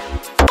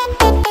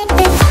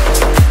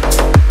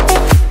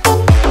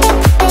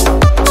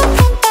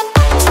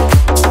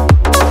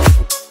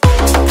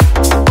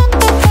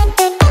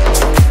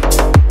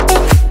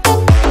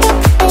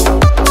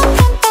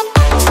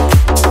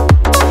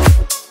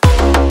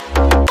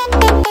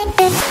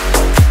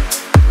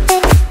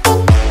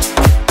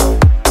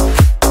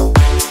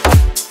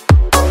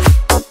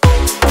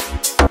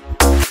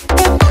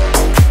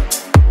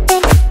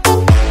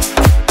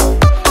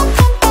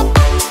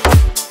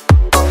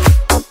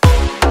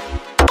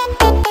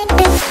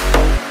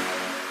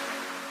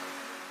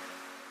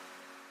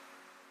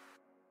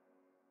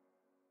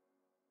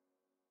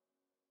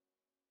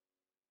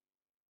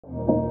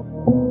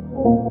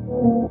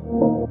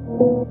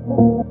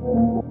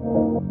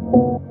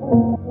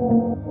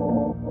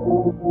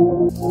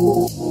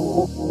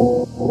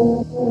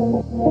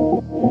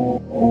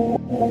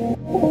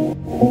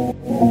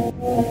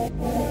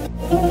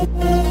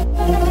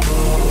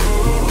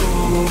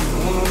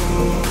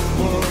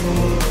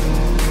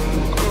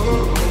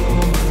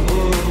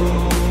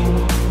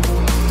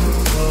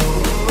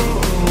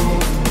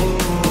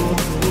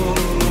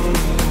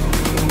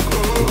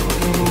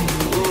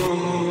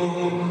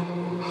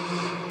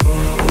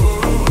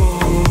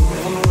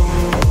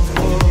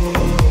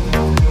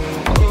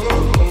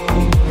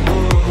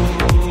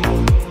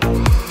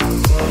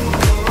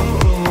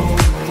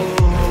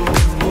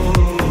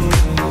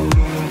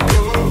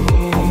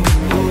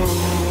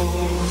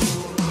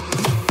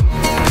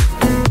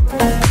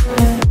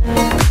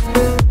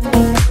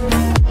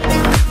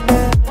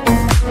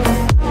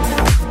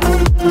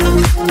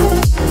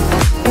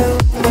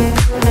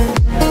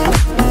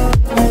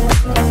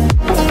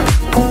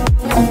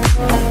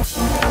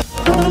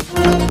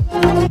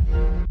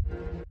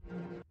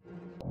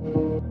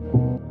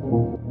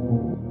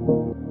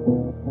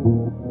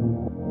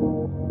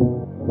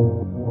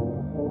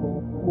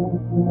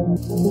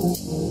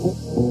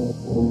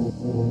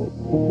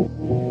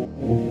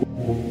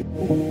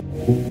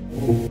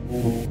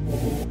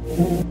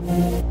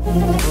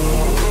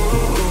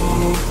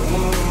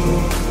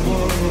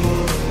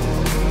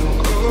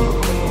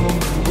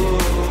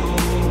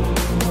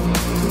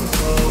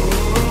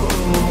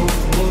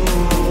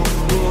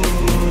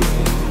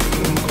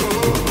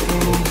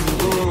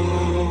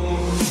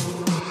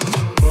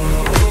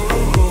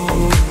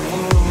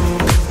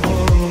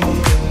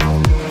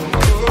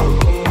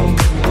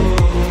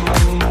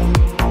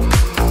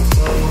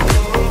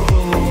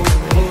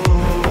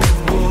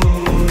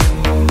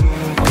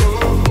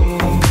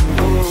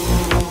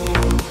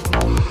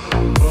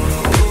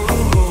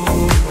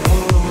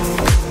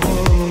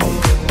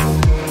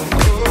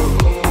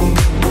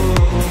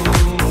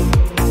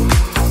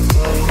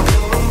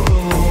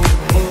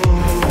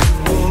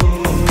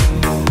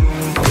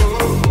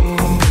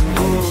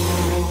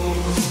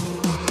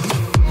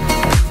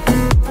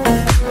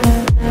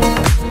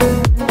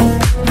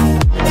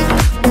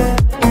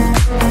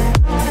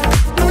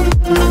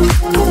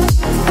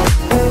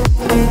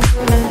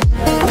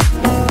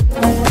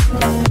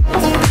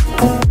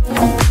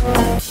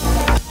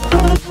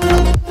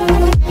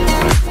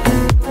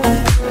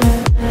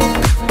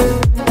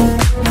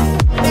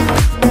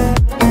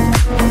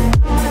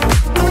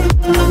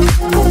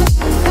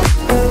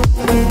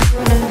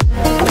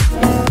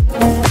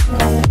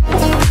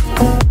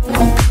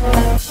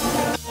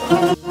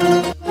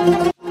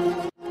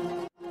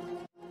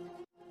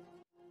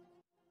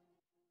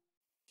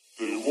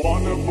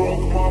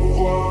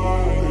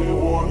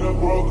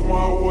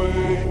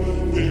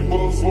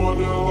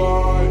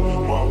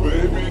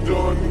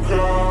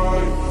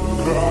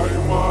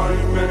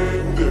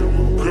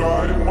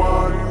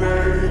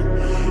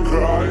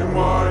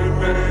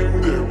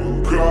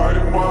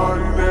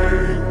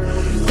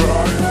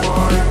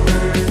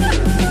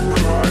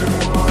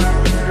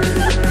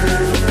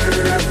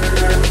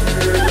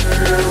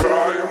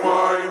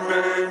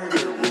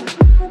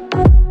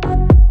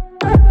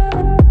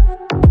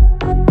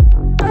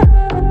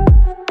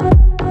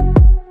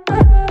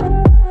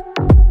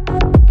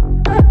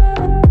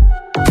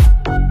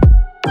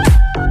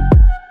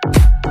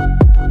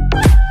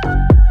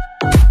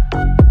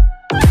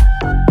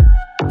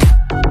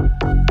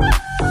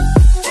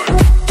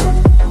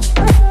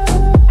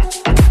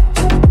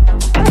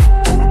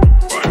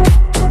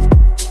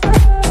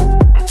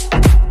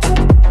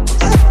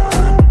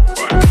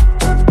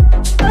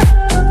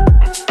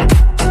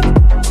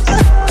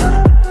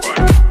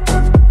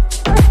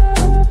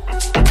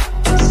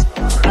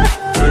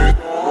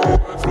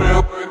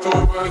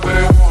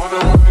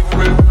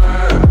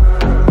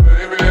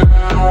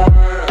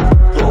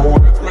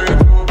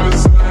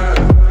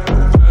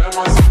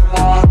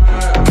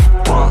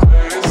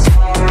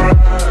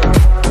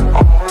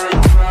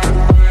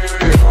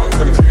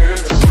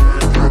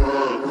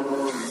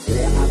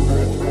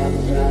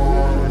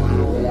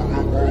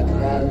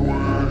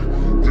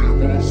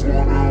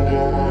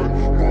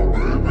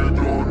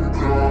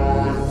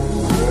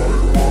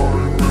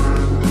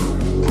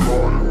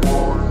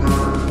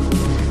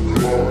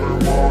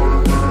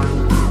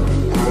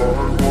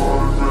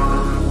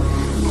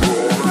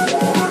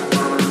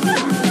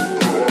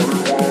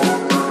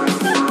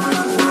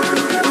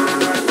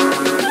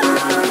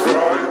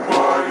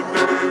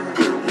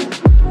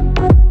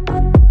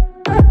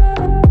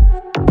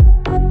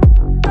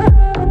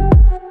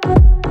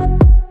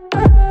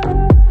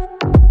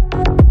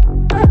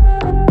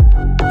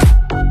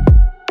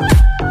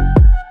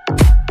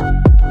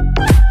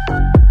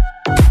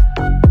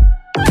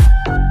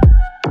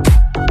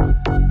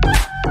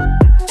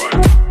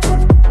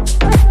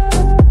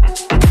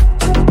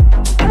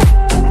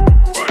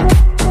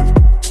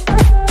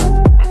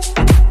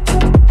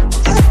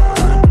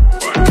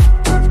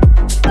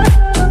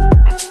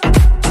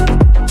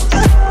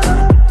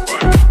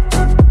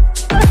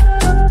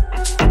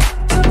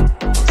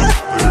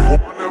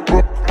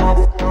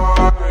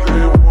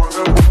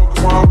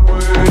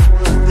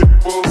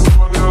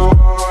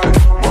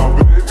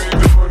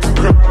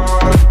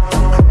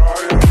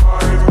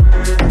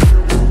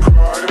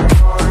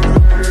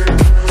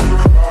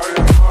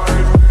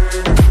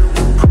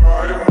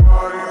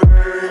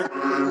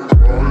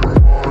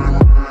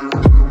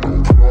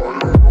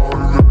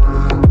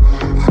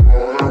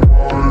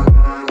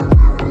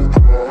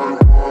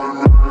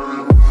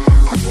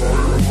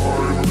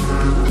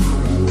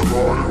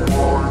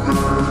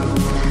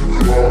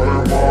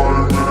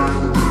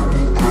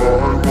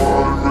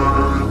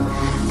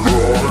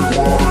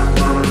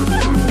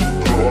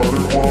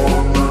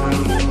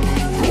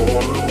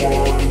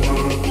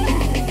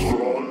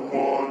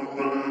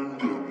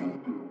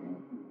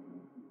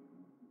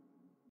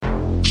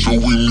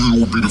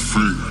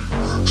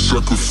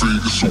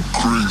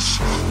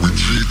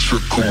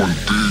 check on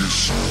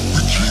this. We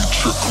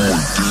G-check on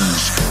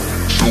this.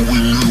 So we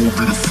knew we'd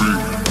be the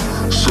fit.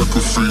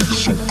 Second fate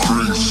is so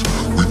crazy.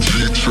 We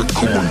G-check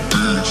on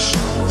this.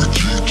 We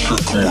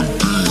G-check on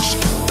this.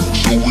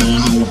 So we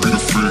knew we'd be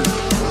the fit.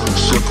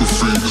 Second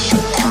fate is so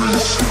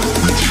crazy.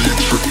 We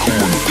G-check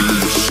on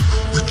this.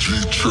 We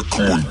G-check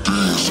on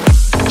this.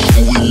 So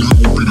we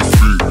knew we'd be the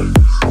fit.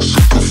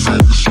 Second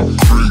fate is so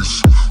crazy.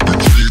 We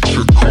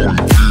G-check on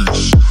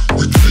this.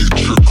 We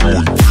G-check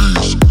on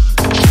this.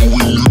 So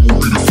we knew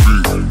we'd be the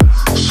fit.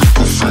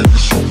 Second fate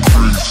is so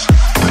crazy.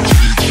 We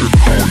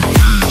G-check on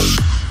this.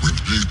 We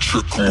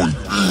G-check on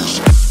this.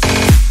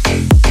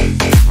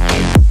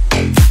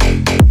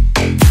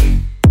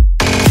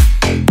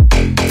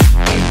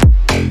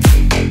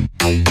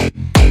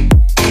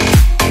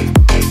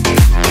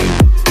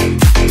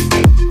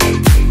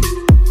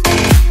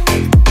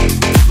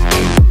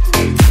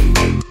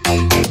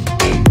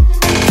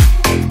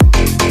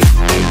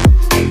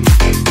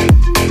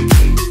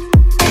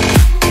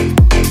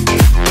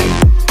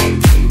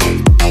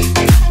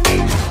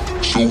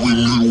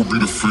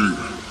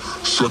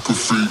 Second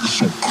fate is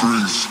so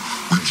crazy.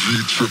 We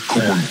G-check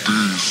on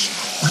this.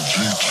 We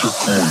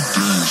G-check on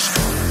this.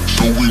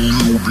 So we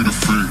knew we'd be the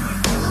fate.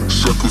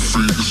 Second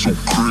fate is so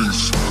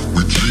crazy.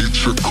 We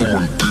G-check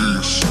on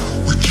this.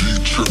 We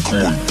G-check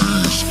on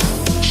this.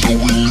 So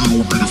we knew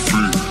we'd be the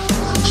fate.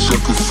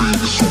 Second fate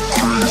is so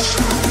crazy.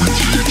 We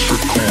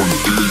G-check on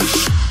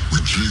this. We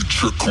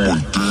G-check on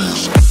this.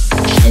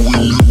 So we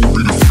knew we'd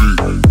be the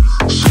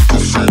fate.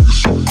 Second fate is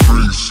so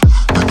crazy.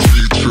 We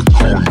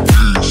G-check on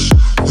this.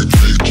 We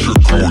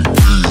G-check on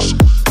this.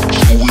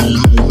 So we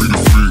knew we'd be the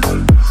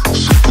fit.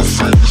 Second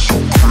fate is so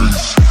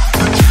crazy.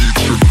 We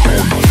G-check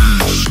on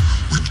this.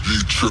 We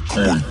G-check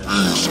on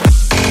this.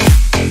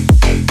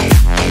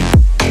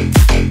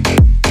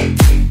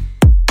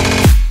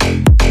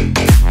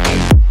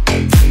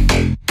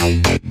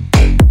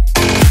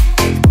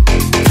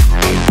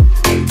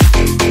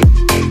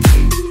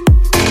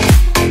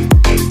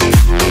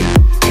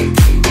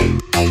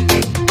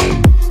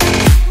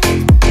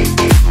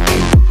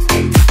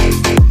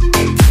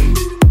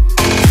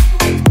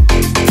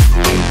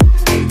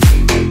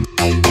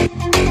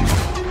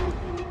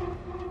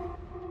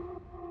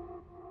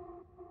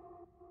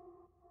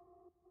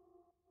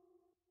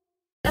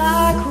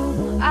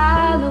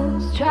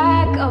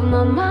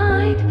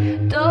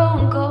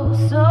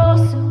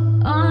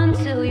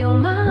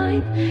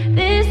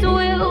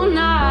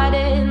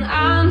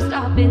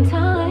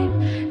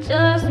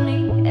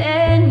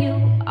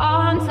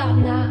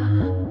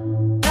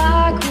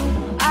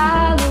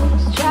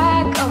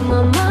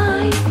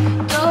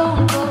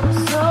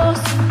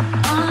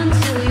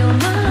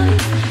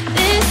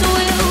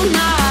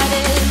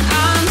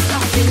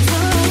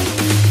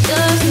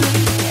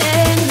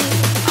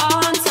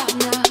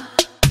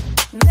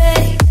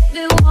 Make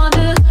me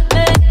wonder,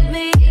 make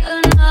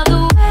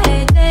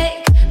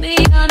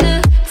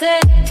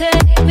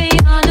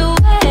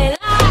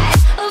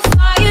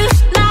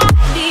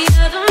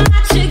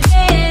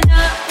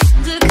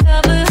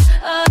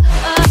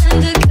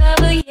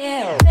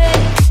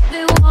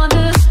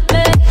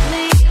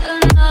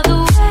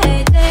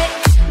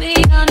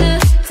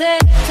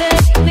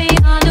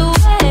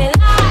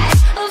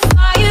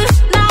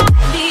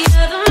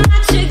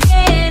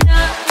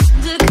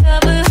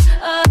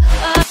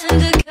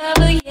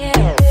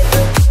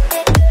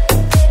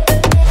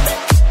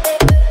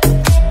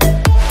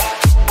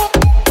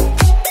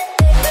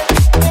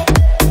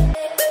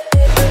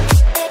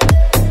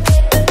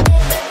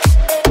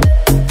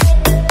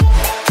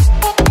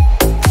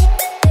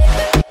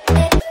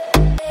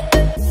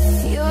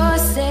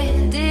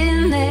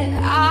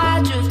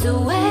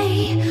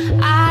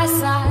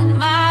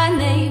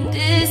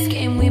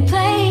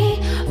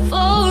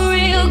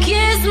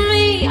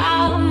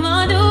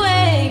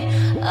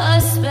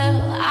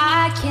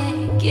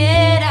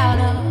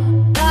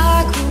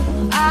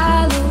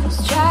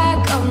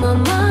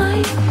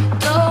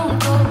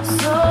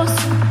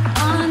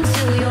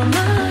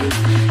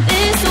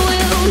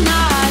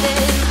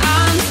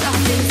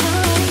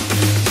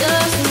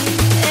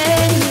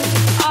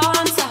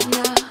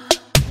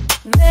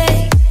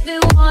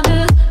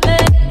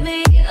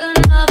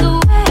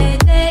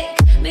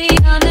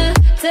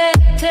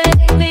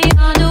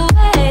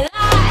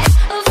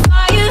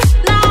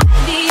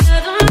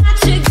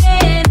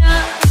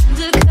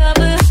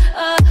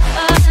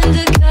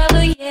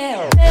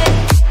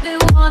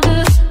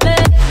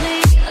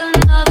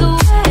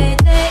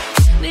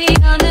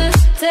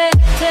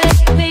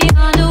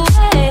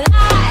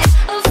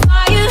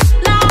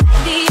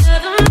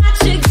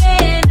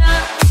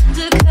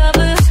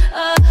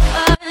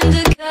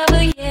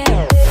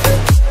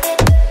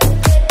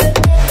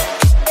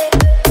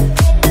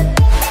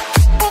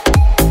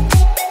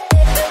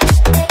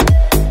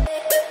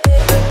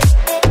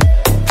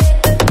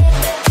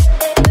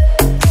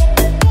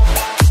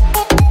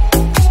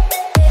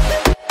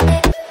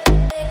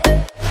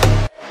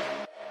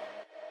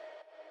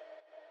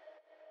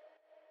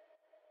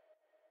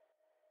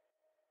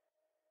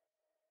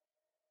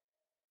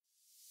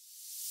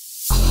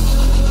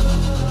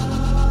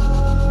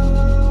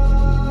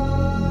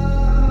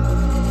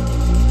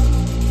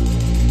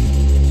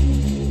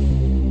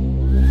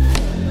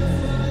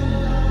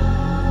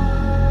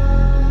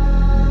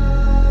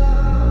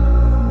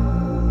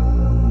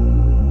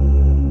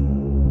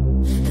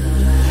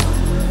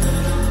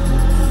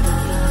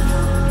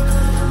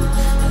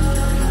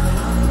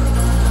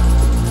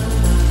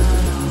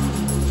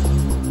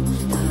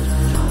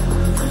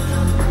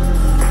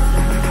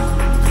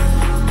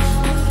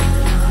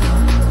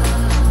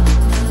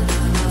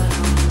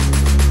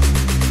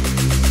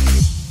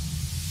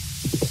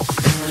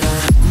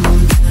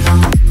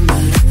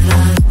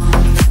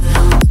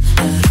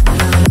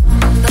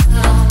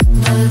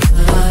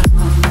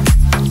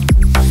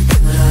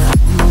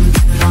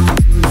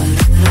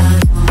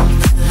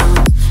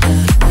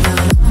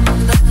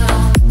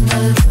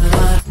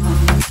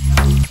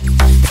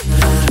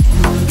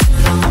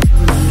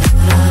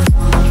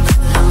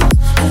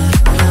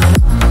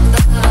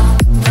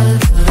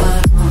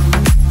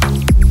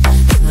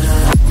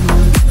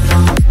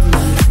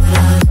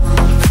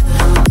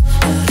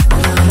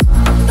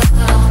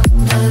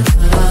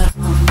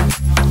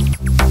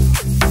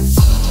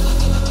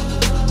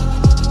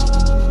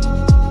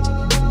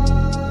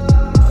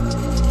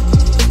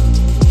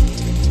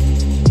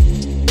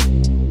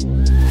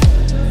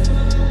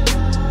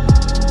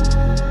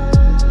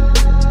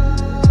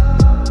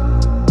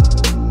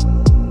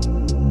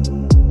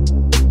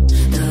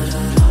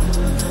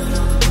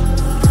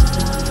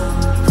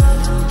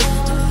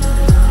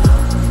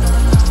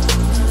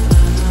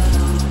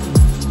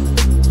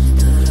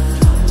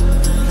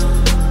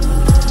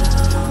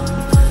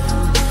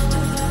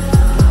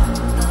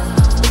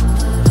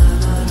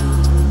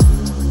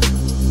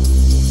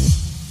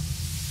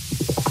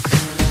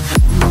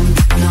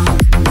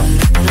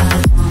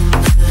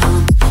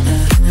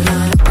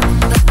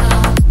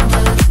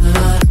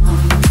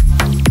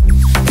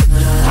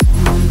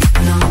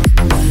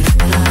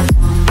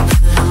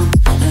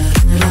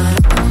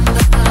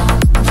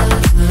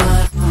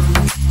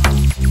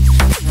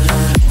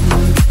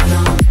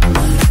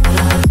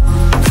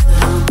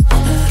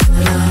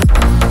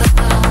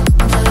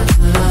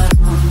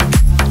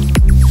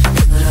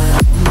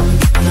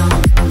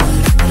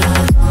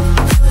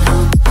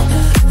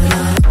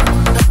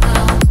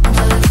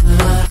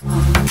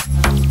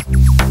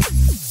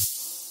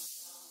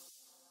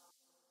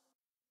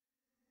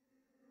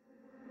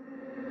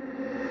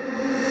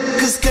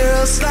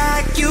girls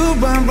like you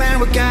run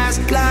around with guys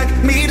like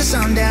me to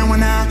sundown.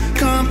 When I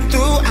come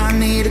through, I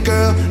need a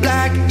girl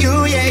like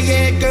you, yeah,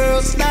 yeah.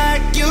 Girls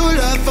like you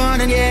love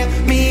fun, and yeah,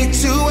 me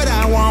too. What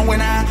I want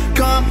when I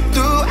come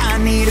through, I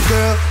need a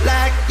girl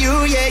like you,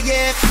 yeah,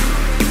 yeah.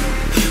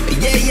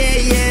 Yeah, yeah,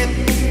 yeah.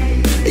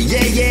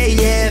 Yeah, yeah,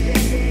 yeah.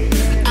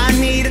 I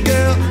need a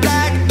girl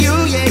like you,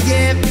 yeah,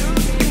 yeah.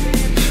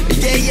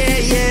 Yeah, yeah,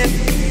 yeah.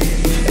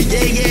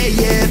 Yeah, yeah,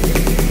 yeah.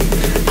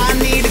 I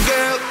need a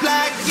girl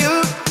like you,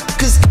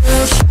 'cause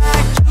girls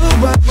like you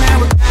run around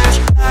with guys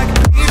like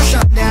me to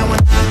sundown.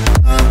 When I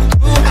come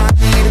through, I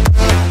need a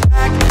girl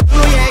like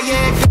you, yeah,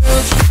 yeah.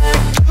 Girls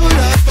like you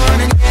love fun,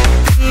 and yeah,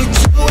 me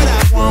too. What I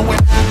want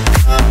when I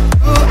come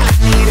through, I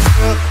need a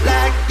girl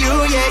like you,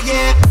 yeah,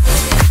 yeah.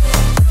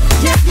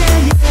 Yeah, yeah,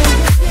 yeah.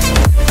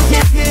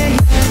 Yeah, yeah,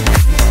 yeah.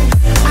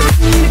 I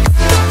need a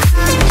girl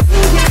like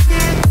you, yeah,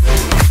 yeah.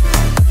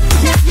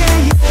 Yeah, yeah,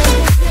 yeah.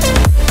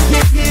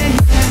 Yeah, yeah,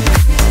 yeah.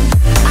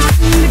 I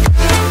need a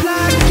girl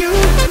like you,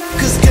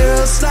 'cause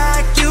girls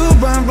like you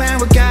run around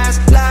with guys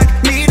like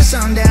me to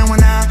sundown.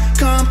 When I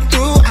come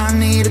through, I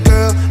need a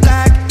girl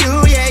like you,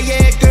 yeah,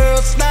 yeah.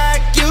 Girls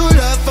like you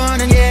love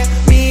fun, and yeah,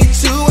 me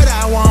too. What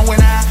I want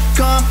when I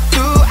come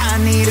through, I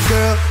need a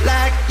girl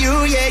like you,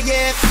 yeah,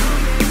 yeah.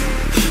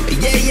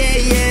 Yeah, yeah,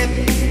 yeah.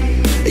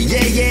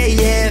 Yeah, yeah,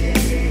 yeah.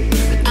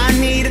 I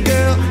need a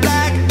girl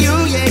like you,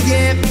 yeah,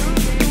 yeah.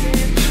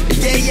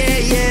 Yeah, yeah,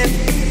 yeah.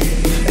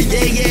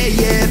 Yeah, yeah,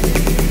 yeah.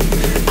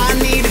 I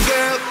need a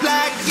girl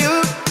like you,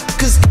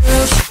 'cause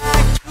girls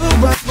like you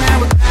run around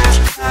with guys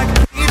like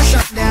me to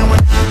sundown.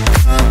 When I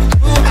come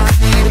through, I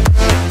need a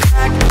girl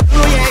like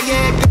you, yeah,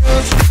 yeah.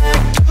 Girls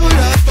like you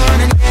love fun,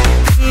 and yeah,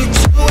 me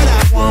too. What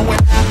I want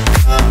when I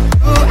come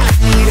through, I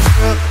need a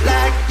girl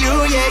like you,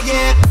 yeah,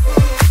 yeah.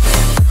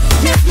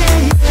 Yeah, yeah,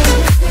 yeah.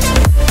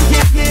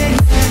 Yeah, yeah,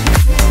 yeah.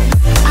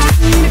 I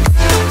need a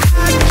girl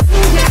like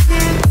you, yeah,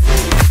 yeah.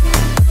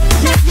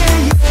 Yeah, yeah,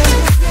 yeah.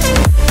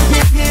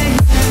 Yeah, yeah,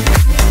 yeah.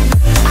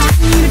 I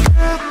need a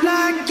girl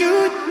like you.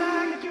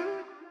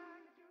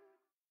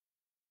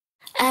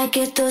 I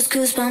get those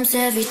goosebumps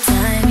every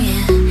time,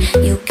 yeah.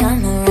 You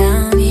come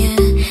around, yeah.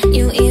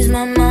 You ease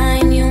my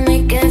mind, you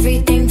make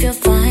everything feel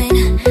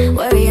fine.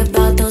 Worry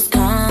about those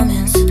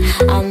comments,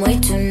 I'm way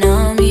too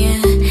numb,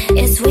 yeah.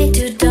 It's way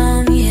too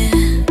dumb, yeah.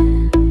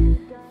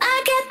 I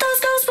get those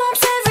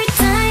goosebumps every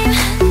time.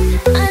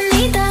 I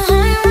need the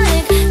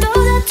highlight, throw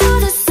that to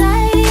the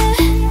side, yeah.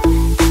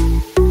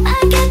 I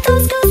get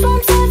those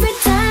goosebumps every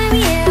time,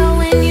 yeah.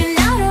 When you're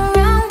not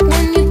around,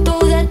 when you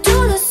throw that to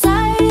the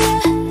side,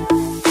 yeah.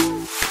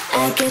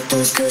 I get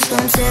those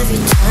goosebumps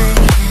every time,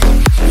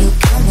 yeah. You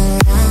come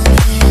around,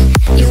 yeah.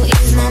 You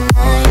ease my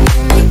mind,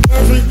 you make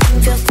everything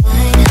feel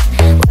fine.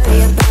 Worry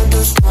about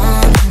those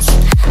comments,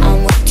 I'm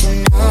way too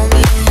numb,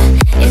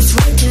 yeah. It's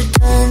way too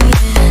dumb,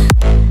 yeah.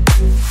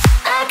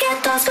 I get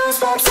those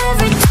goosebumps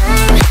every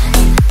time.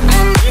 I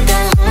need the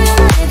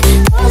highlight,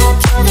 throw that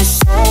to the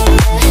side,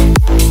 yeah.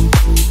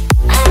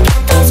 I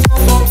get those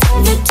goosebumps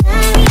every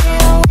time,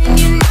 yeah. When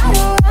you're not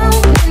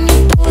around, when you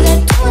throw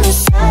that to the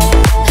side,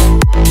 yeah.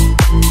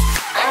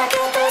 I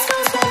get those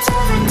goosebumps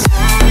every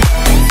time,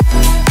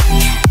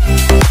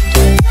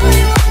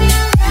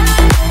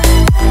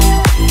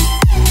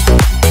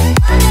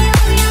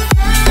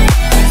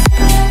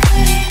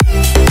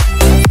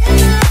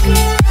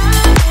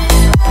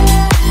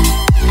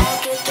 I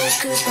get those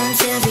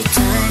goosebumps every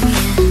time,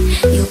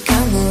 yeah. You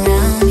come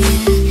around,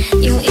 yeah.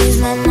 You ease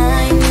my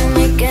mind, you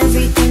make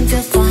everything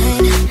feel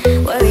fine.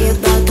 Worry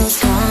about those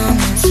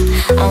comments,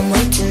 I'm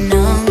way too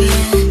numb,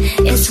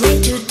 yeah. It's way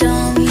too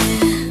dumb,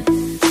 yeah.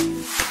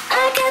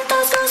 I get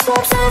those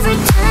goosebumps every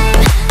time.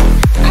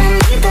 I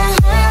need the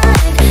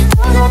highlight,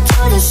 throw that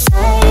to the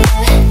side,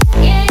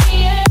 yeah,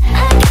 yeah.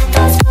 I get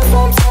those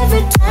goosebumps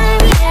every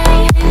time, yeah.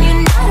 When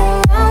you're not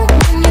around,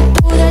 when you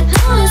throw that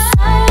to the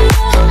side,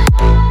 yeah.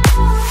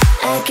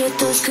 I get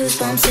those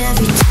goosebumps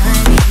every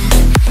time,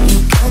 yeah. You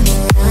come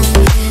around,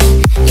 yeah.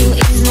 You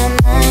ease my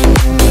mind,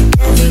 you make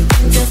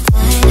everything feel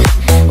fine.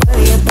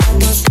 Worry about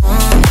those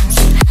comments,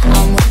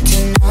 I'm way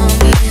too numb,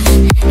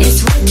 yeah. It's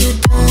way too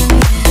dumb,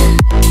 yeah.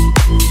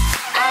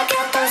 I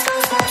get those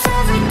goosebumps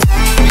every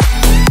time.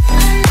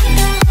 I need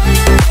the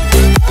highlight,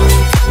 throw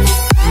that to the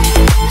side,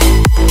 yeah.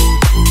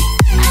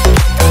 I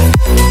get those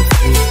goosebumps every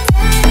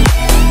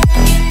time, yeah.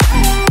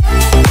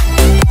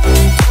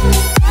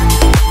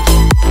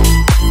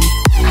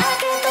 I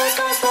get those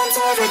goosebumps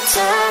every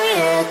time,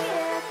 yeah.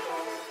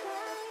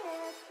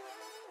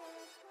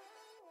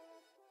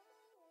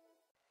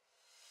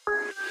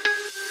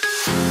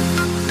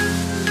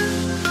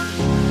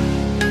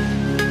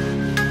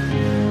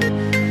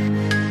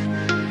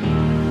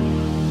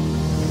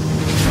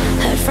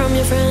 Heard from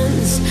your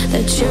friends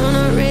that you're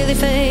not really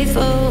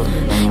faithful.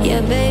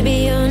 Yeah, baby,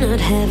 you're not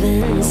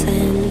heaven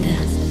sent.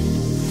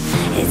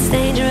 It's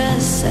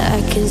dangerous,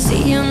 I can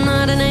see you're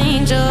not an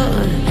angel.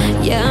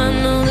 Yeah, I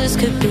know this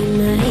could be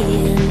my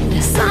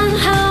end.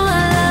 Somehow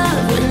I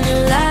love when you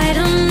lie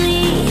to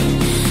me.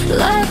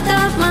 Locked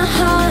up my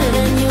heart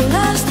and you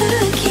lost the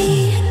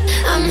key.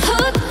 I'm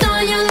hooked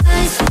on your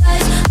lies,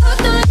 lies,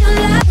 hooked on your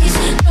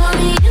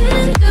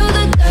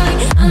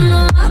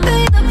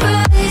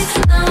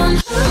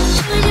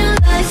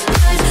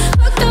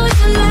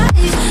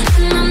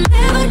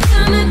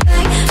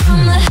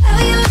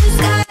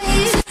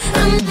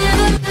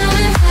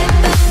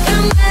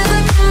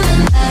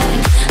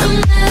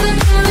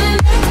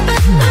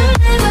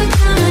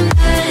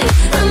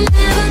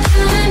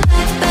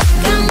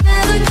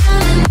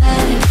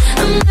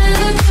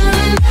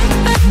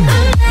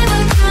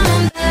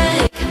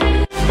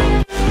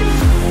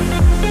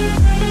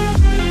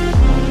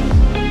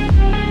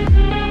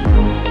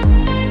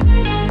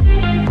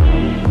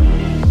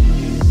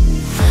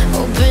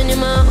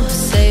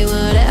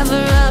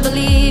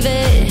believe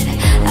it.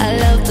 I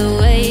love the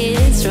way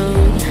it's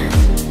thrown.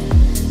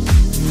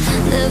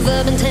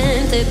 Never been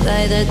tempted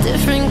by that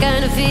different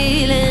kind of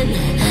feeling,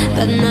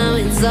 but now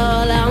it's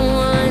all I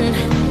want.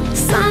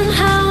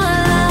 Somehow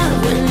I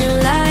love when you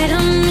lie to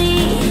me.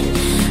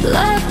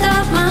 Locked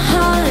up my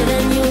heart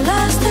and you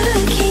lost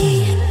the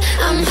key.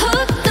 I'm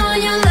hooked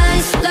on your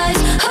lies, lies,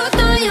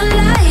 hooked on your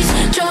lies.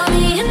 Draw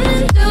me in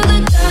into the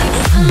dark,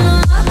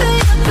 I'ma pay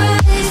the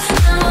price.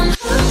 Now I'm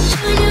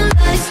hooked on your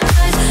lies,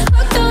 lies,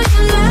 hooked on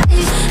your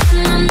lies.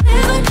 And I'm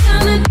never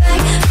coming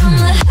back from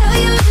the hell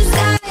you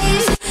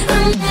disguise.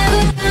 I'm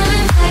never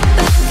coming back,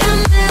 I'm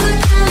never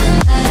coming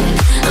back.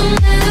 I'm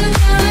never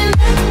coming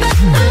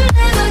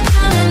back, I'm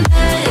never coming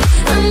back.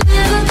 I'm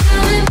never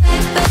coming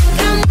back, I'm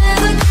never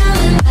coming back.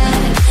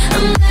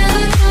 I'm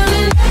never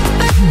coming back,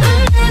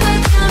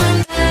 I'm never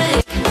coming back.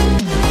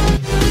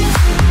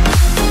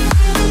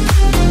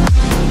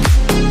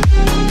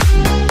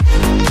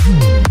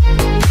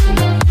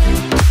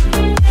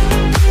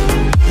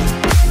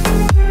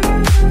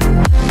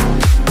 Got a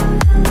murder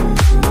weapon I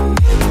planned to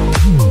use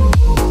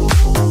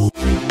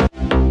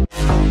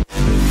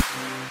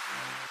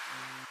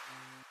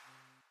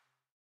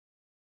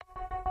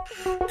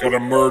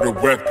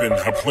when I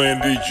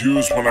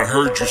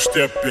heard you step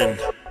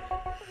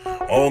in.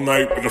 All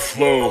night with the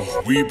flow,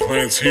 weed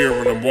plants here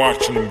and I'm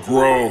watching them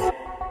grow.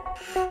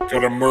 Got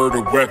a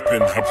murder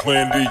weapon I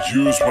planned to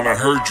use when I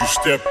heard you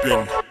step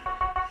in.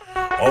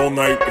 All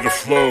night with the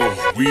flow,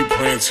 weed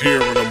plants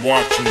here and I'm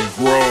watching them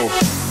grow.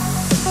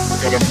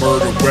 Got a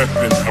murder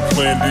weapon I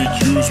planned to use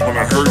when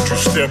I heard you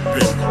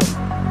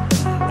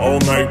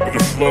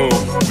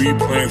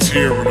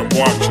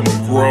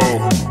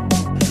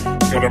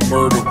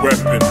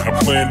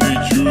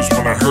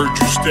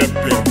step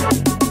in.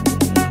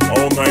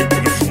 All night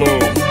with the flow,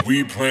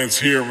 weed plants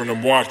here and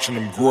I'm watching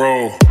them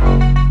grow.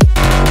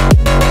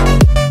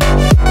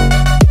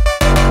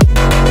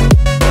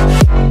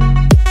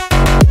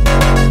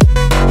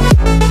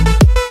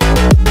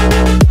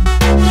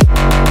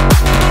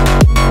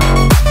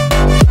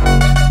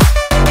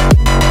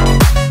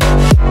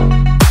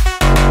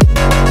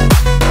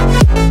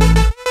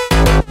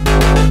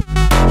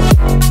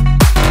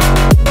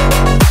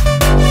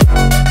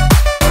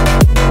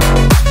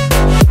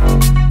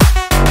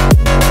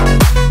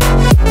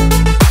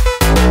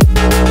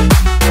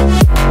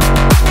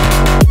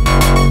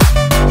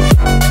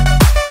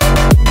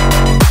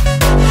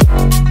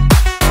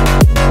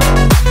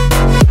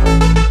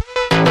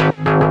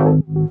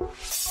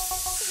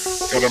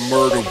 Got a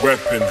murder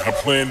weapon I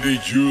planned to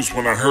use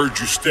when I heard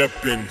you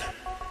step in.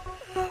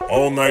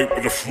 All night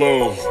with the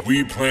flow,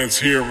 weed plants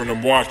here and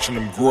I'm watching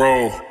them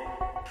grow.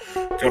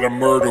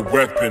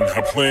 Weapon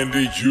I planned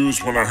to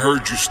use when I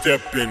heard you step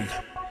in.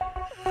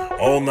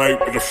 All night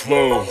with the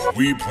flow,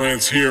 weed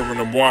plants here and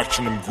I'm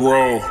watching them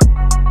grow.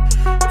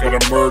 Got a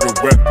murder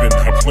weapon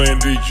I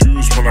planned to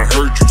use when I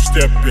heard you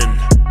step in.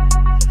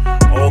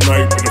 All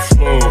night with the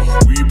flow,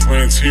 weed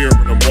plants here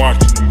and I'm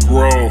watching them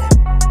grow. Got a murder weapon I planned to use when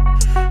I heard you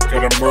step in. All night with the flow, weed plants here and I'm watching them grow.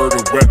 Got a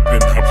murder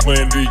weapon I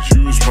planned to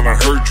use when I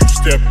heard you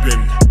step in.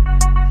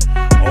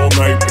 All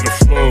night with the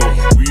flow,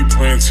 weed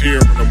plants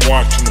here and I'm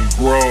watching them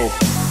grow.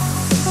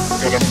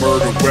 Got a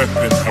murder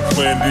weapon I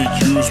planned to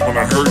use when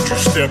I heard you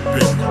step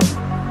in.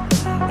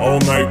 All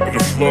night with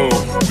the flow,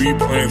 weed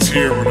plants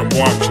here and I'm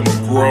watching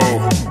them grow.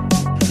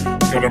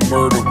 Got a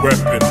murder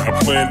weapon I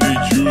planned to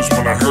use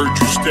when I heard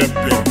you step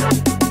in.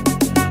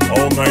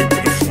 All night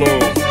with the flow,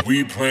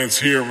 weed plants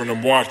here and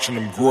I'm watching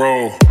them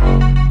grow.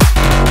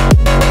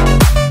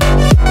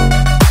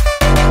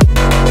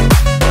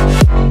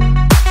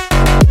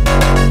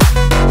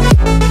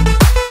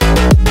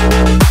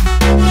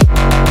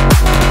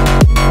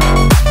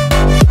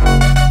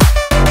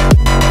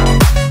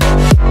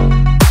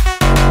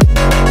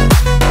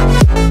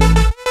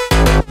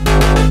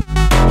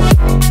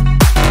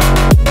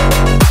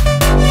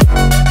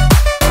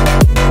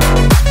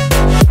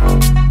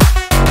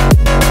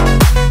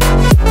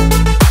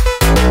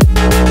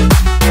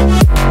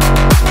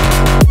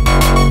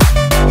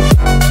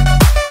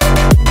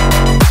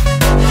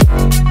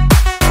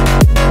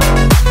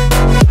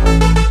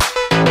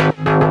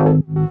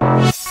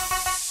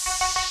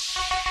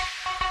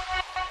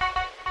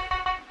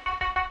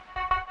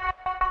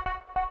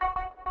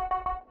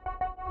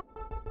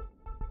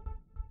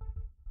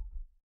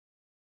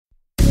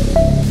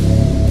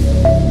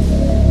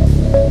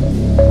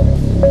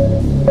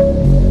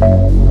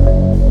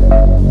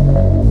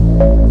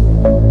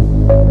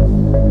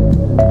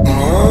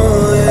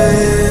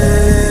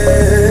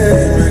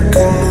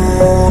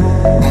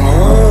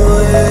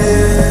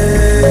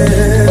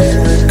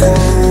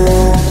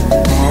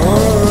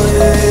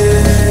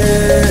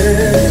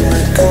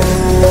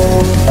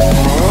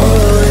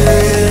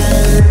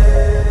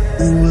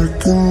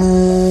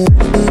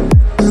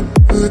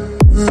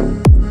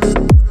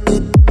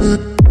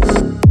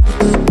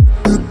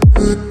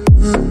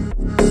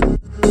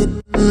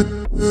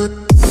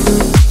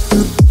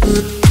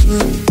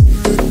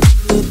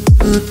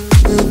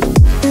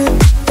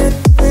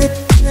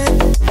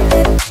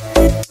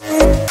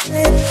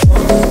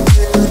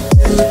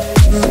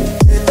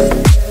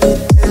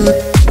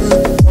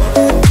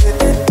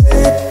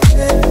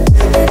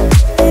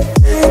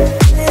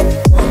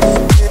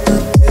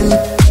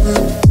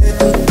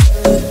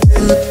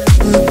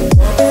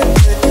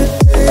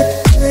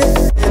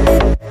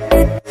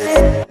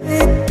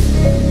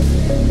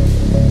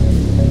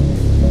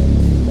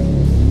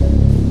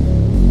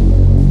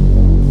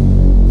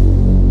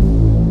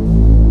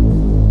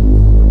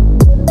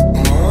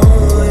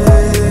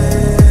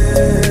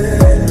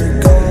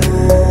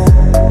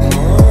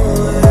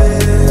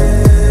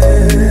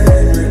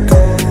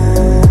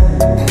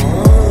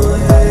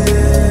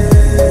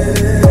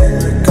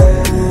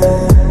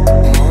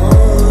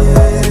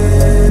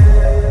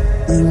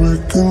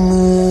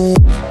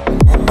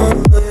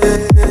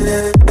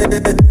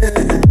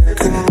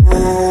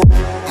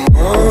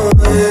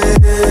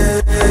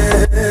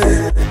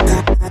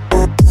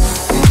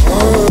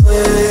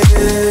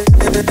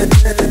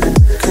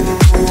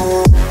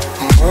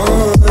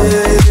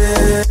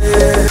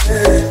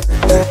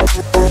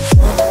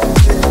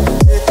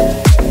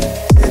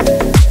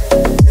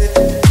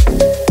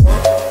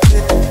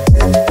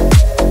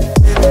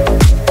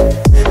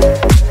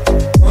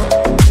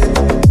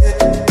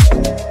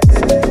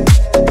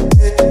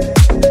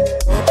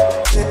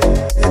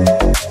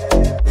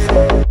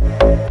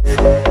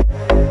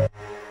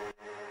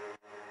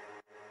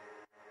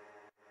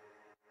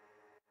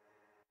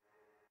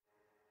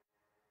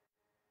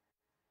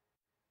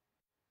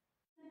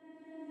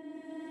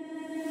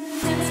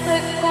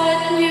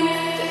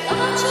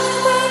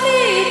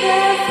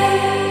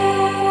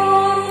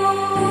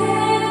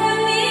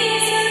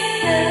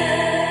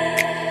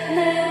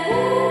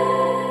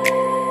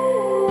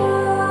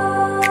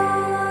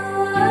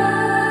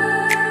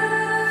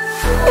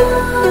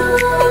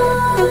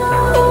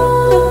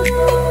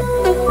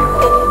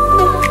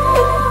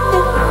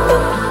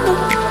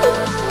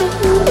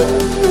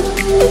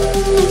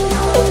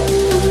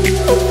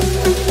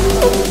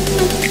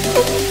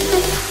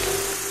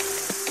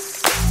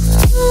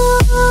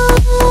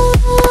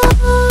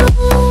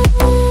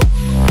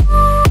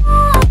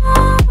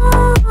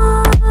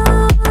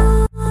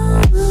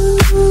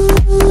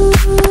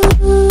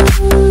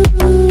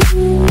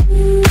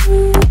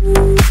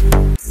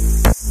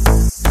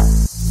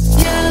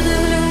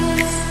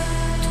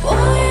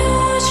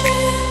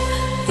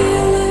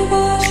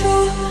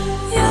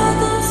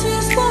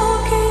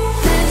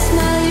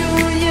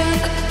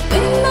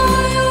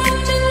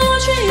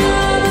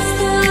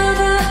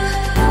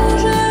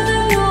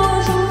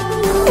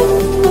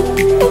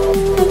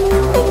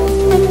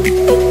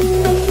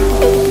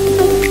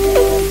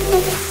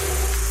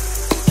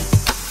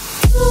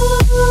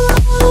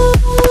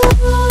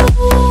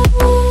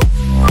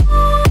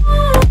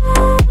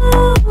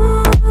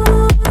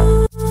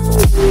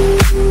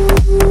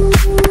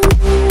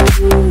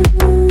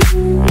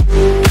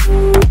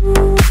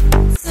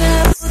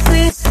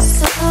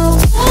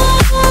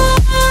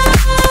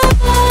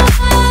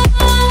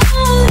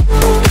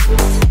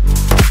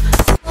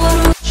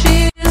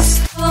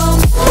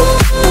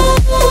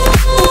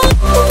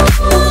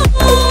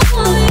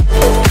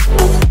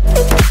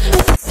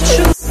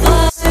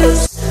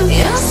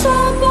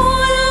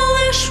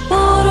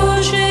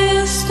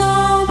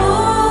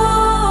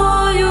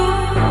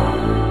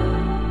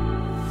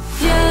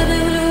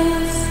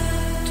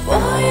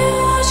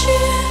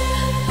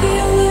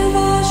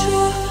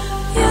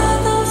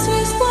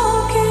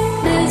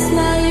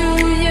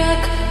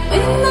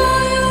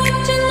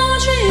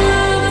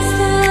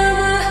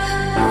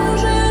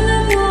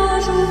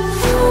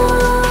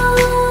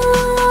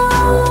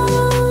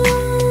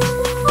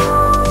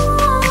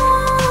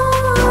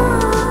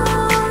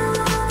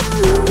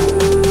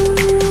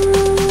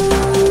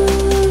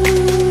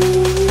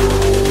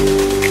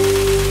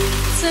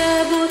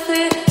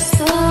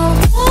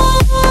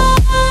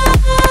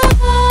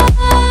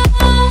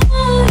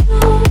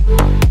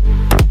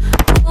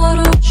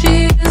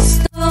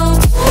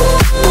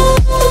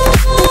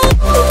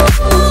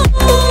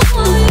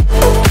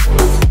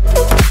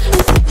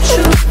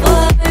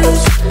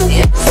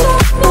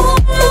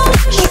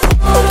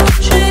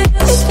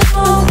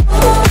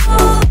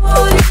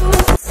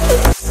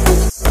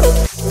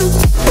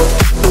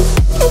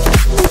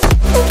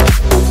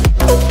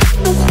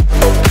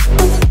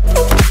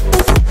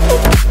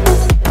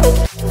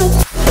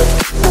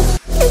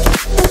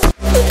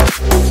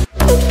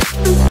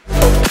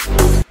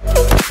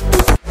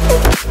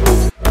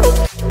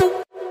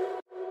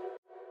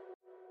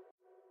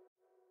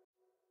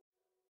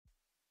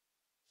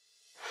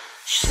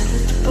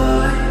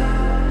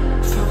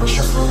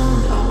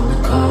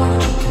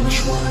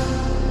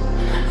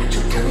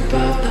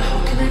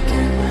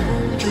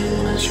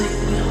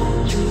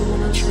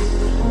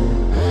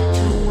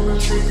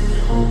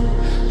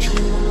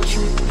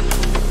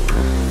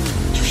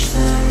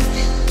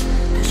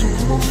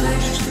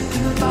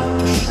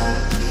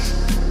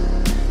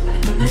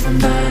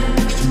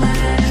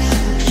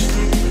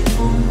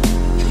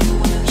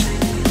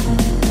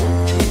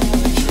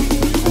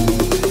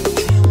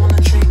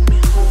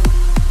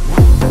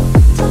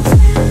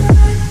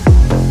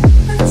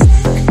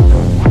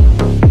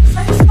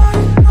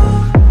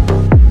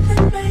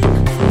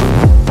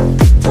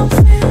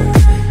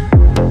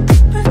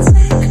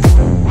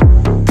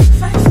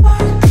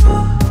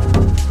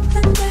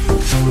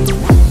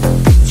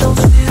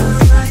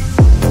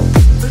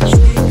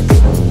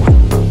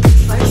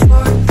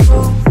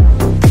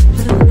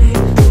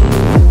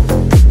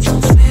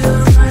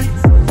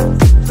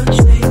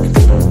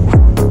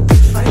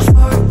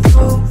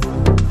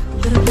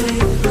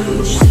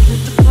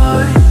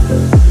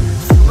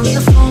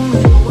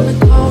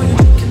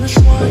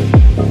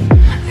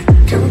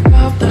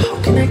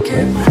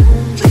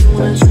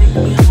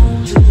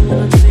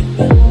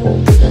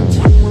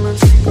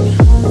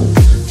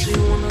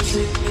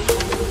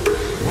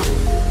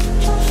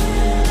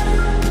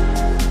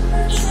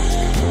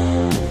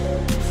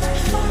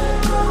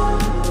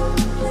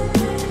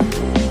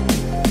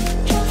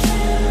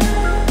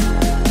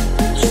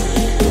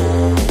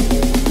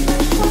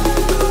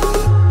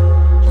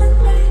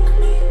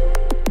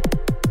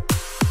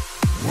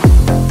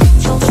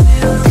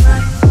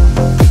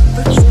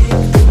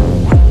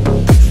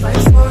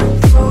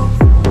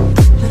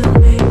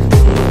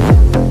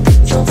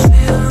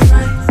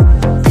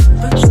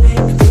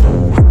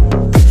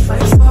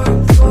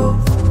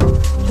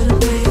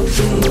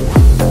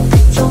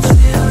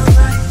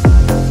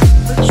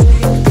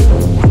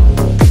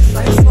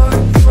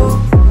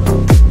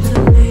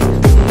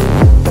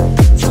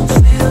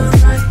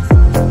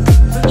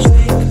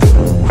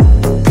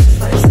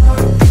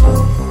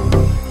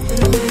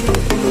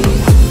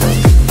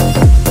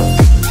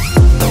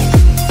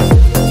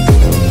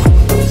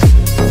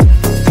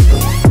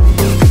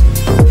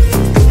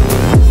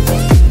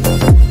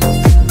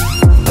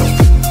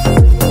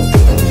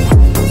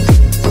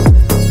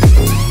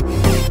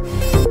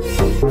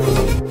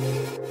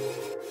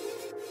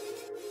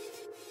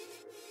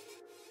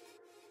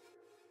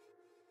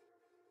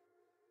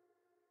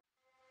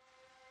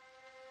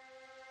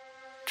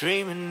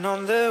 Dreaming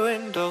on the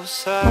window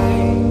side,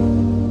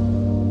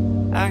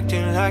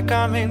 acting like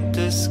I'm in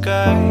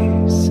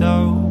disguise,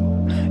 so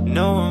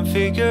no one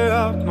figure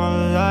out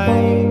my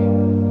life.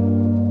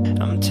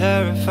 I'm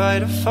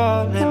terrified of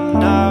falling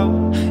now.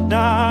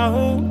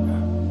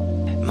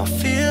 My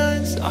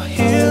feelings are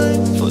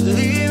healing for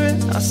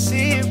leaving. I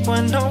see it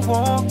when I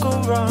walk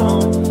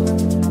around.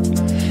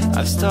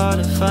 I've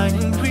started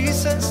finding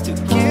reasons to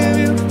give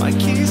you my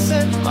keys,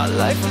 and my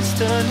life is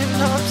turning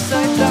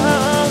upside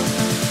down.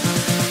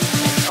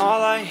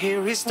 All I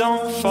hear is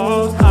don't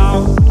fall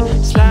out,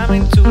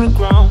 slamming to the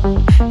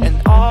ground,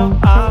 and all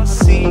I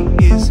see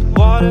is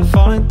water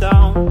falling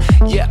down.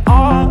 Yeah,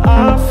 all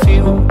I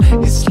feel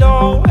is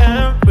slow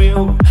and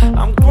real.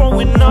 I'm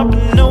growing up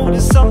and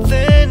notice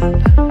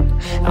something.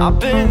 I've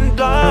been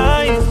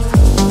blind.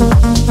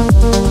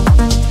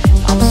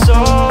 I'm so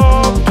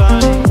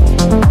blind.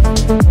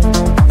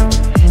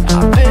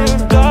 I've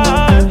been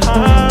blind.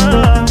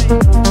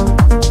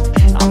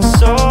 I'm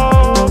so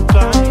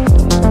blind.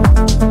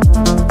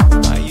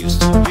 I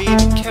used to be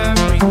the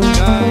caring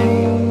guy,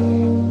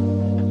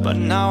 but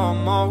now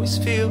I'm always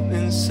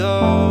feeling so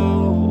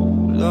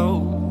low.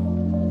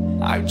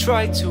 I've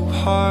tried too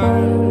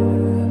hard,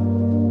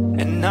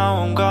 and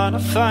now I'm gonna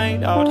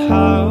find out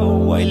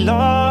how I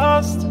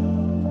lost.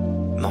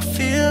 My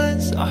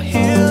feelings are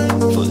healing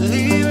for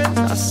leaving.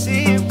 I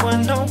see it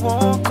when I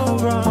walk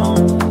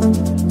around.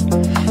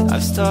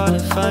 I've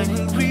started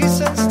finding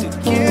reasons to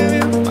give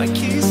you my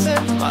keys,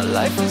 and my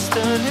life is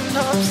turning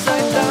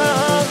upside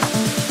down.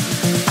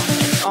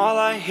 All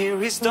I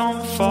hear is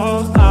don't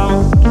fall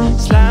out,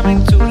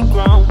 slamming to the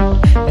ground,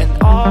 and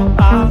all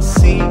I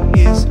see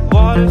is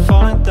water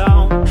falling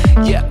down.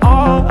 Yeah,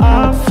 all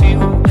I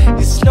feel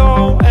is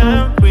slow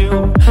and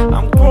real.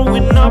 I'm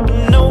growing up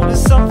and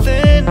notice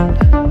something.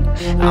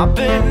 I've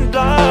been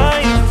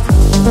blind.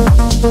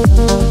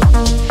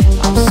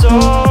 I'm so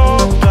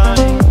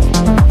blind.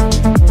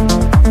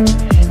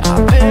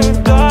 I've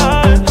been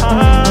blind.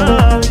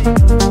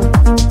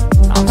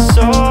 I'm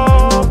so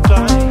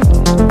blind.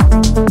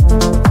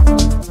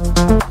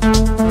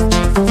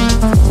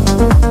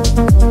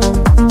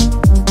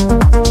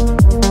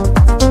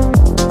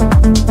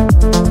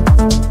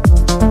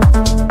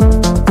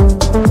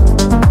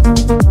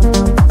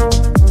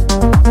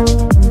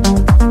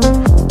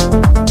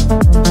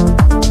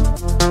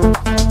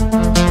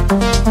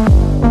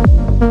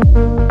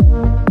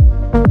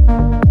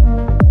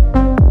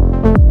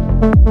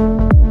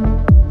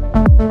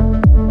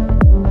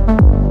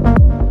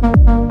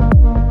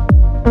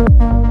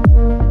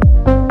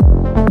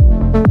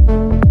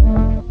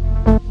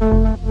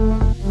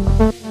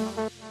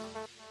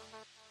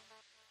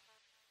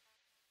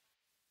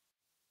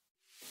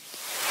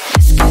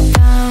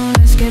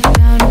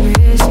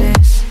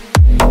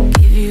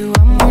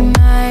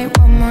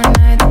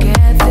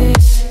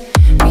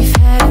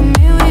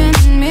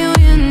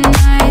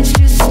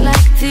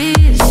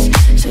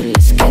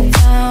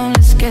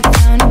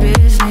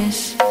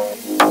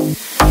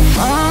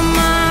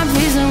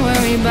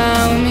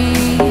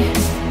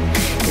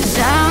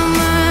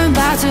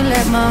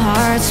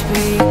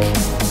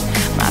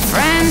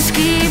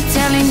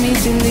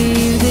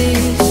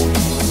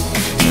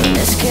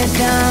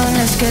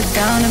 get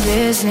down to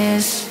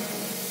business.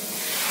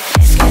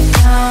 Let's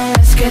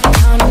get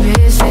down to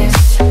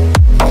business.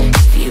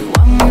 If you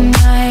want one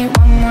night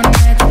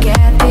to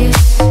get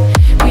this.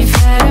 We've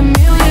had a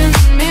million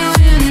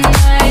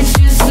nights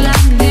just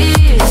like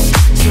this.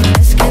 So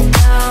let's get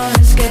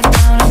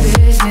down to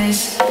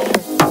business.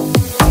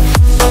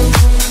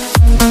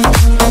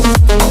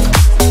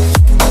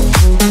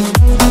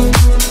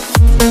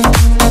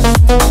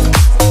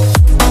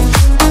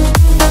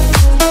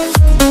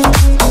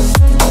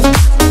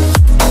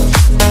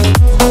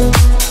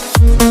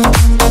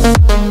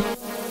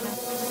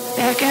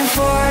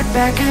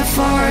 Back and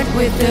forth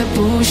with the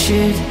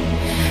bullshit.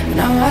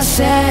 Now I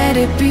said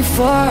it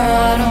before,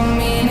 I don't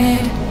mean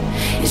it.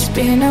 It's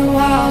been a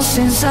while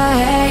since I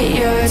had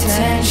your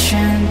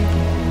attention,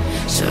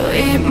 so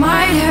it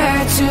might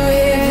hurt to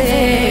hear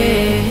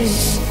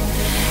this.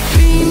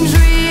 Dreams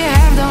we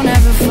have don't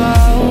ever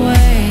fall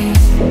away.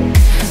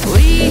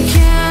 We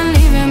can't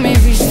leave them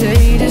if we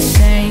stay the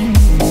same.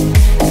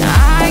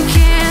 I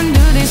can't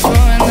do this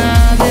for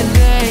another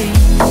day.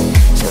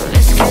 So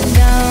let's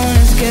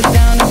get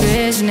down to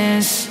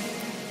business.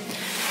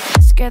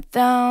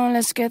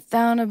 Let's get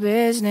down to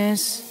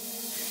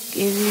business.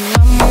 Give you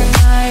one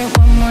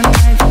more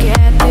night to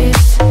get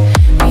this.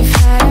 We've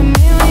had a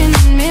million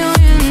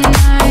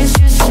nights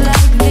just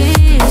like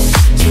this.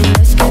 So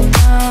let's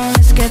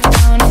get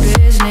down to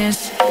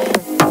business.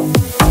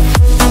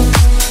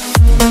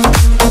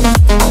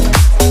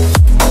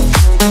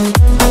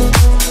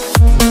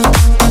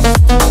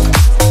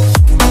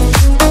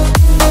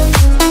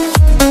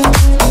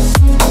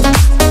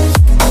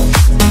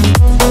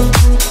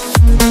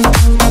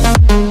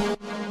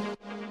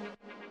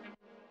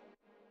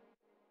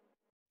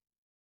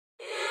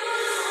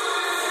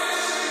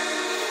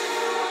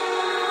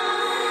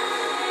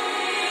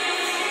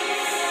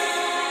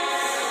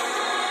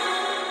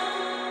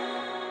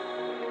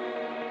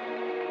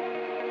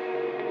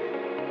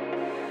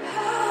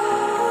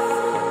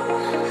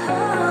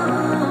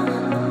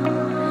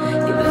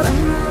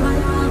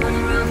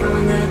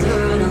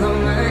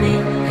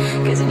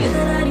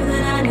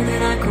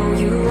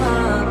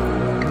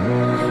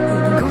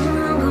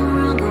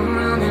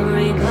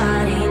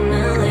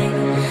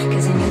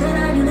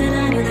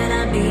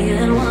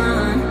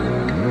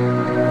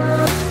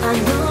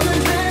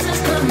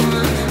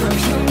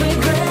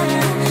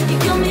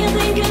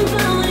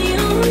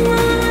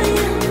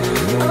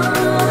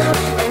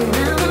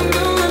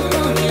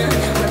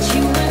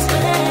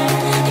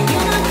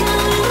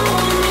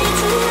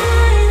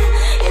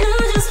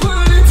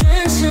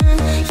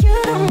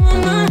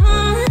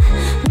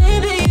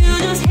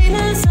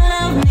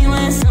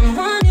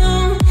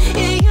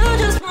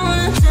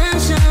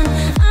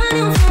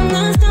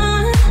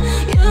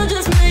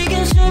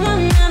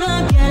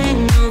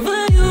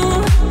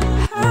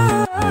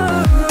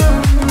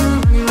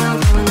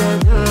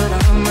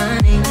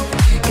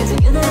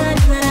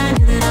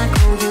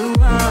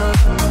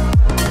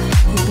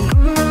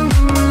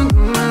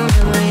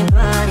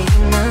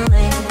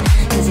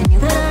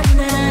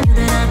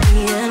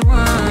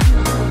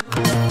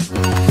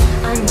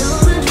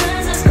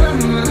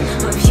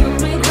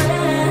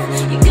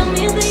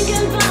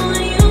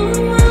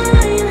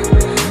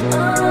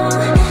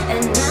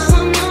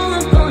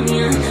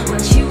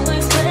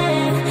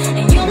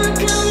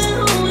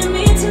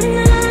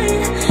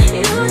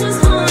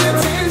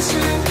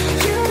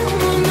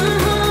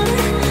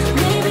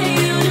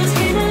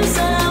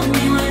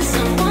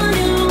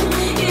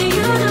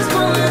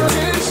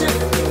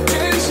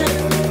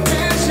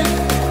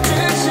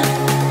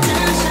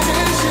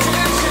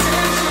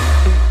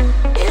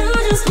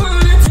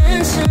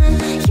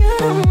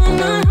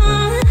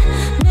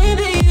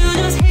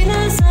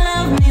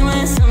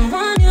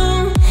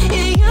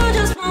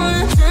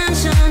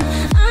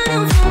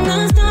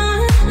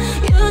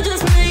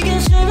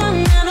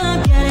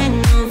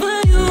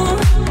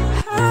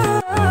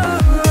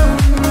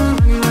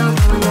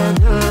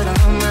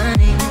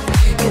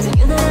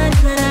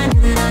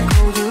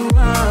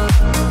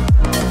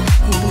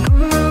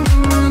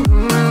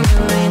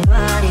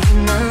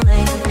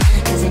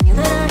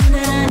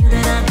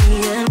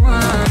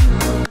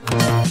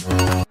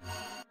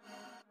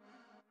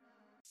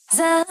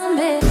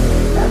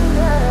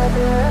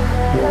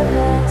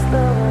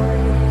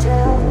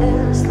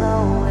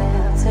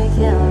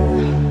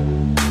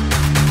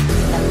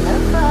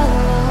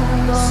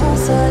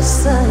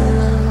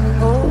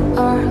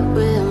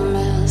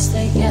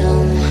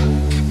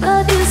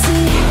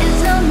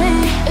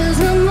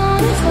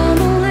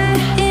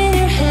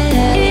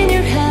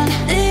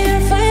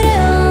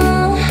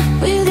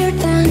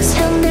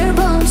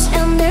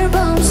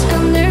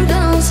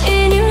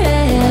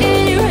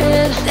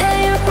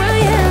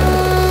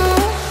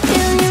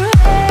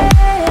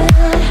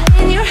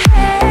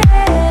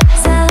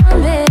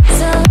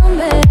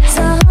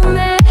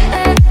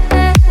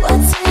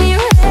 What's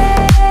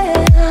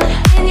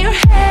in your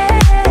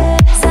head?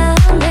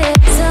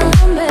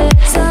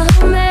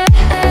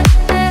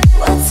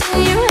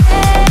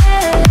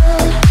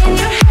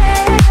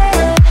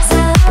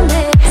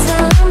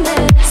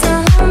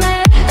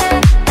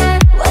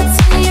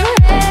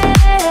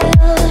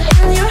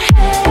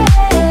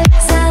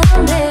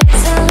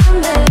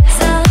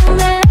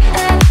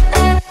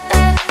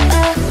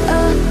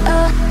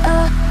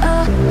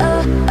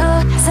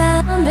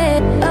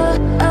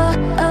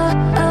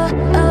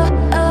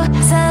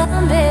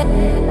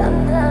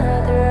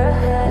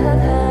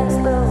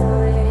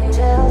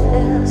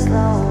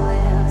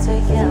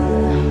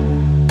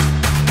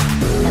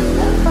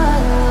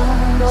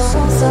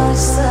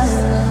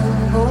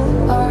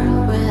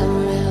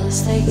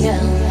 was taken.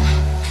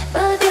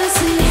 But you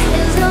see,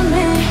 it's not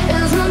me,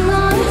 it's not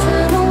mine.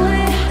 Fade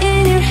away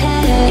in your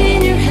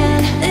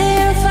head, they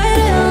are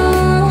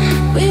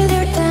fighting with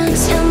their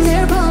tanks and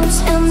their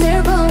bombs and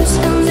their bombs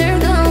and their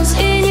guns.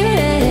 In your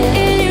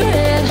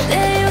head,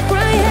 they are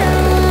crying.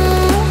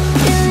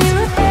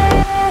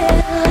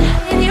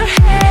 In your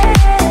head,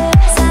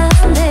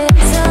 someday,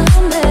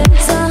 someday,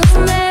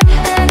 someday.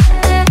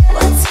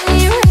 What's in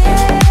your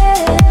head?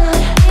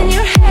 In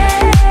your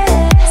head,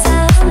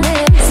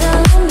 someday,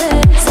 someday,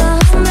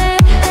 someday.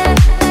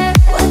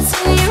 What's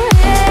in your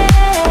head?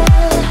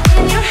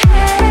 In your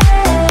head,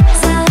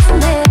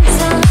 someday,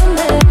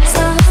 someday,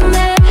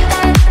 someday.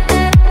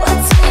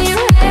 What's in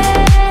your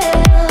head?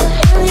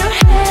 In your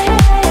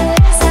head,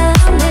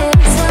 someday,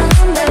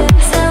 someday,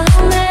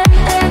 someday.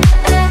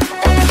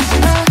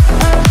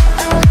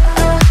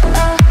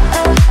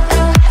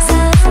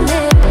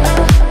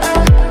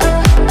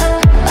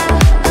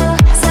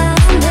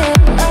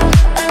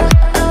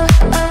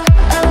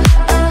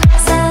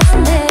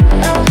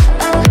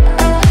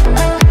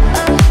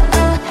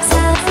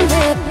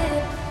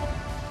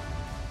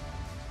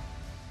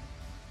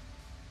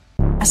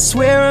 I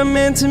swear I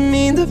meant to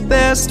mean the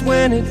best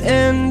when it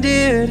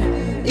ended.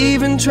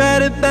 Even tried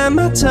to bite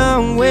my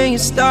tongue when you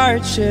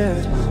start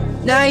shit.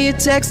 Now you're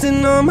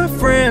texting all my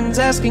friends,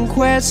 asking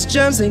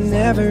questions. They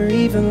never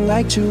even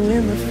liked you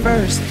in the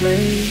first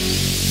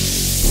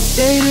place.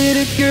 Dated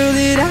a girl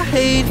that I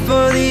hate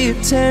for the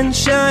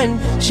attention.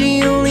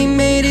 She only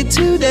made it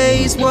 2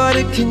 days, what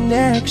a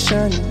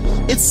connection.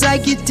 It's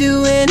like you'd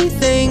do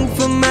anything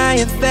for my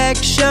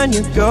affection.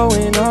 You're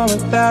going all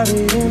about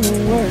it in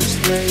the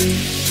worst way.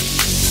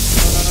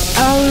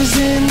 I was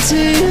into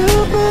you,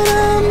 but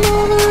I'm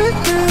over it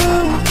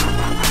now.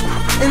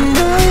 And I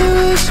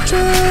was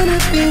trying to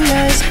be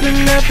nice, but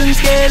nothing's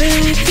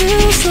getting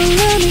through. So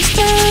let me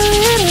spell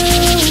it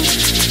out.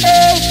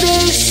 A, B,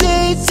 C,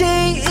 D,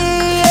 E,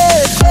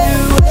 F,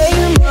 U. Hey,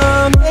 your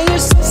mom, hey, your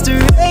sister,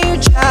 hey,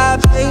 your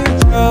job, hey, your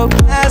broke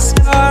ass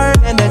car,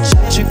 and that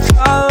shit you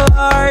call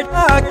art.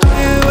 Fuck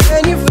you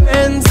and your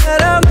friends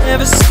that I'll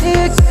never see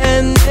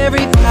again.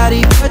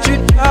 Everybody but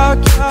your dog,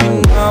 you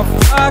can all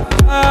fuck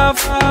off.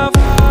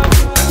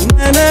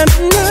 Na na na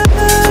na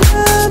na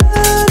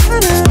na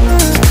na.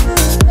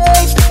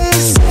 A, B,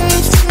 C,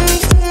 D,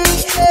 E,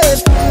 F,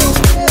 U.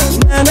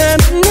 Na na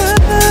na na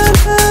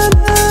na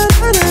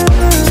na na.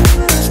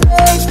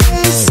 A, B,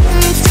 C,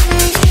 D,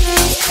 E,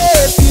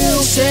 F, U.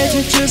 Said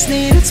you just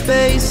needed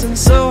space, and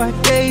so I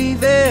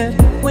gave it.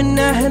 When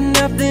I had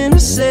nothing to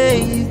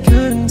say, you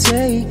couldn't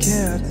take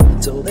it.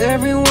 Told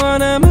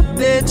everyone I'm a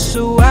bitch,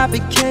 so I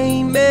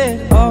became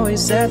it.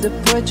 Always had to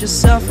put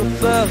yourself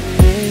above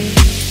me.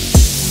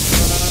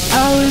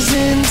 I was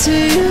into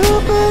you,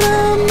 but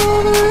I'm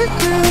over it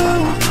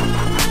now.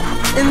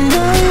 And I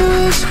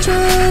was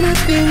trying to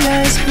be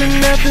nice, but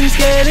nothing's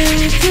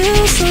getting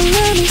through. So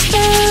let me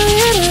spell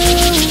it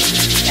out.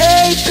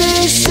 A,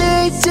 B, C,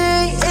 D,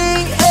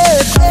 E,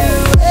 F, U.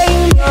 Hey,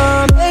 your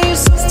mom, hey, your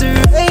sister,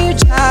 hey, your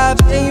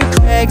job, hey, your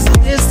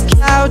Craigslist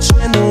couch,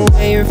 and the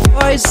way your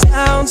voice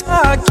sounds.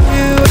 Fuck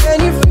you and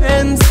your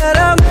friends that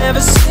I'll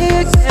never see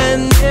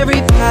again.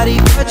 Everybody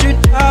but your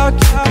dog, you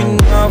can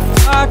all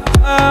fuck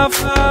off.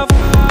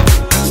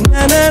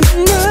 Na na na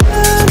na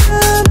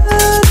na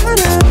na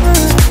na.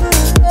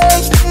 A,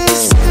 B,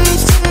 C,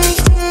 D,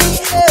 E,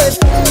 F,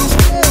 U.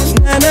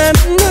 Na na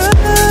na na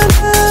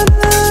na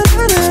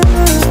na na.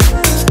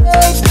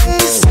 A, B,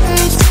 C,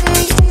 D,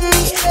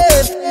 E,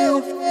 F, U.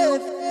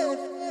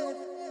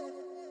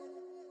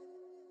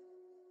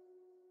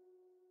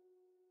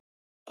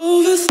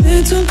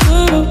 Overthink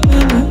tomorrow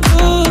when we're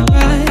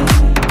alright.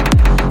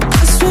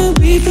 That's when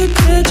we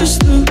forget your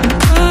stupid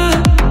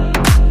pride.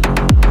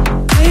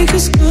 Make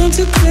us come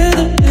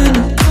together and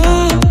it's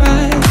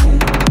alright.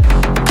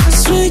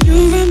 That's when you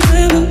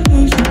remember who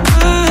you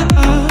are.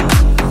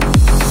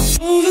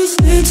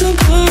 Overthink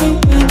tomorrow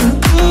when we're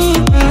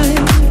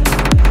alright.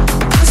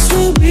 That's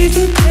when we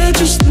forget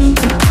your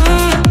stupid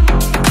pride.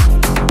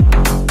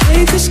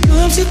 Make us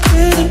come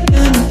together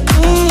and it's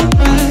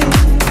alright.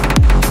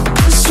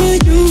 That's when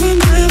you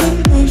remember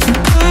who you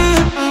are.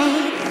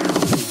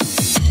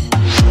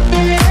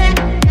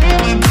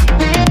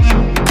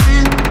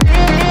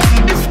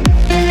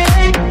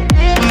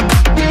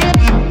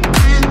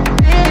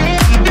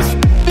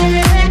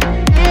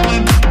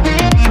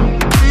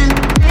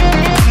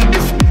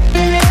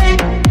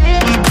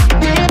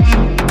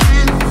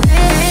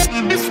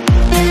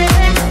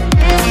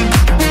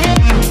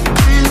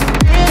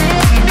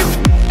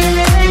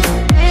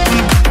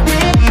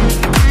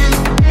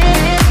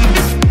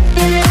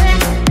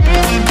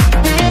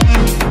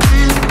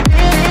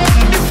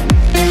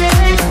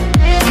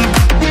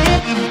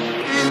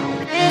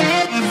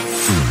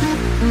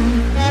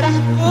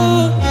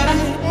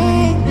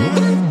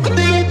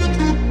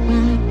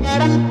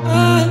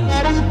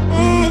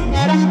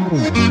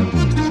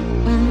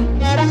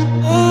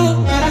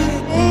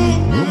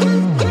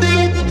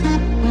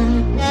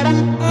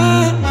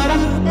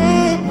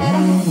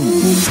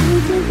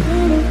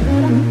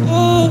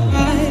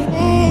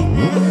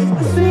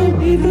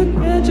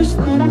 forget just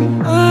who we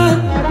are.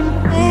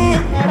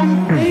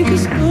 Make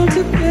us come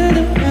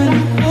together and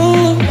it's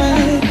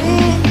alright.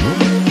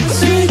 I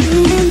swear you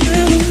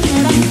remember who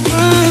you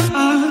are.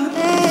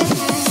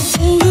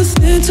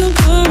 Overthink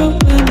tomorrow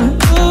when we're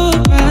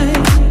alright.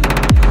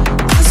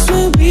 I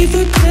swear we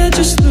forget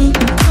just who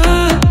we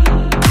are.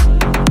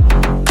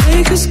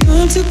 Make us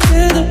come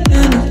together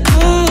and it's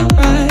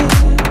alright.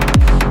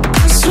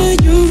 I swear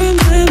you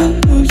remember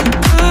who you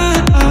are.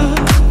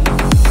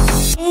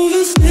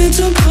 Overthink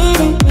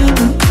tomorrow when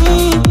we're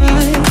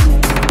alright.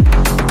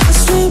 I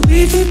swear we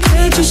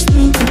forget just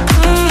who we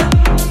are.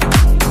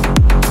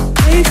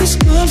 Make us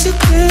come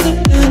together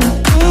and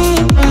it's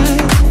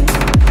alright.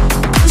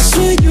 I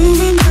swear you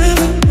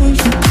remember who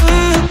you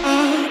are.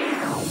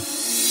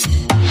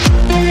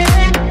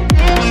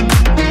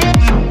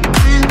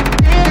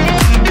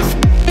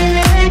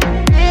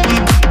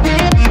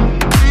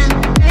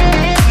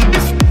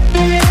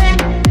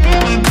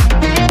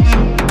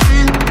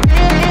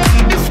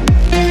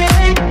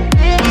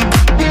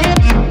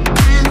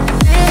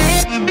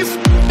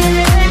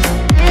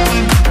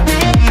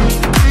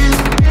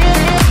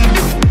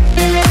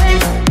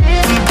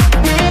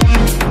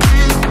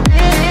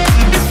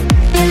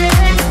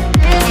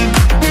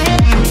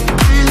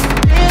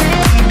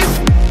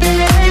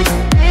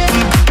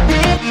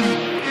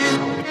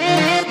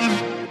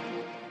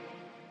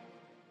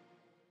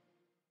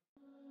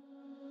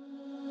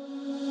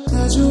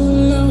 Said you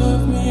would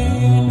love me,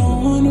 no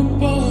one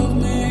above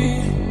me.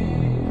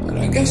 But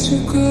I guess you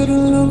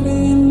couldn't love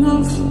me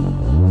enough.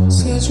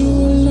 Said you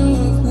would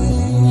love me,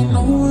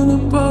 no one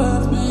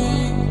above me.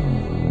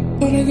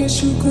 But I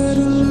guess you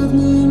couldn't love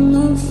me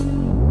enough.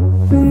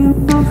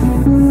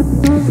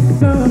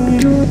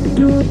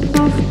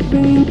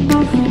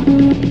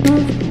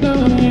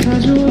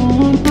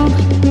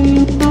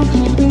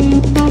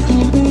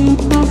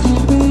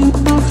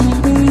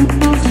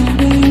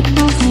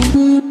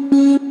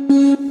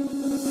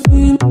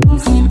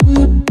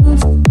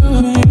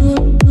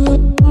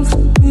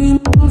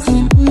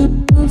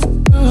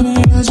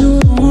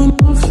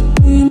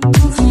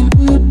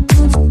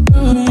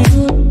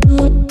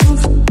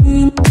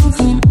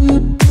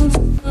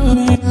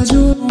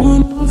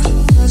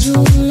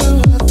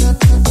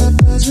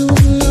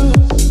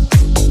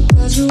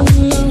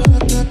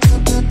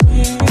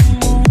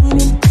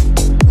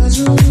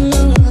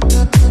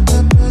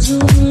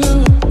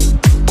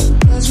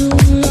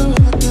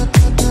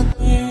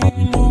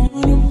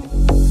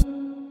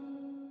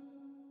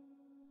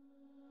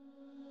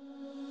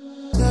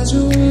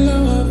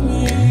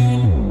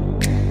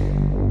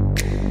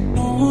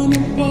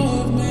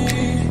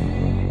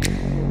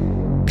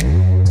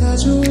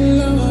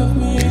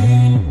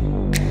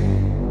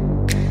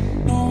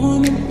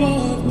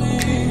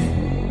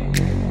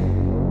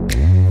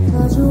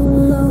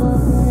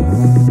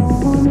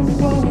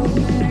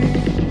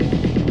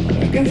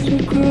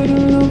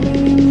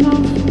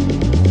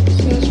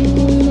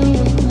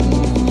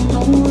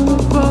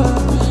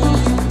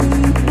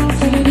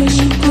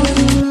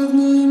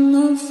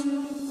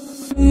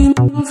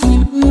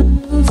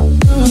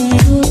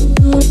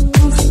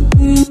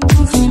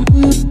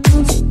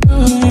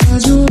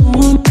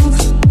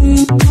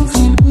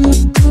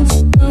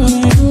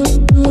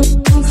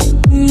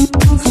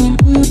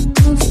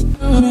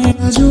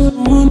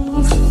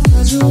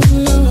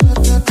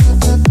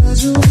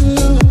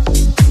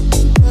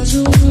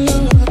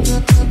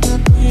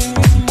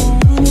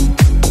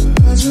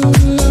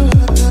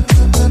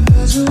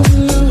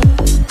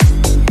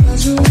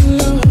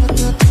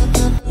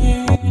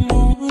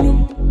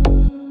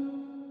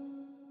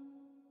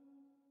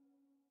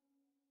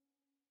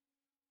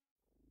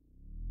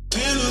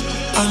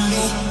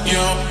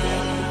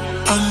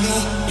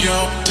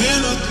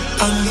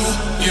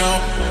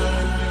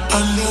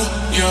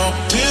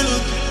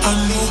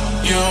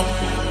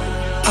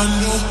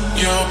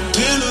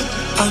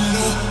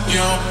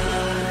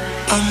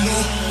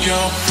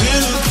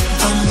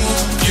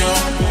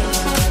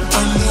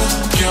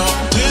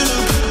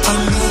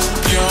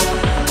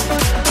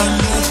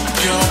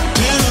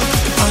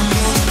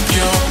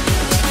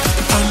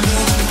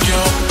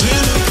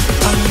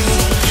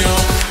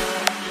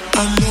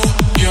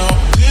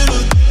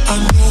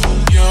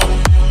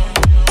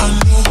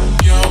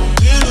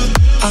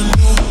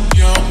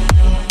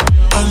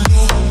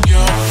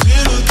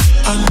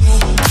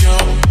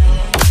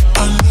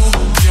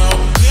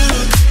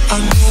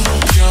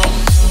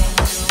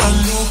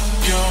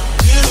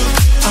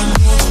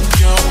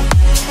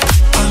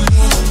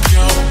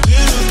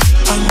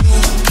 I know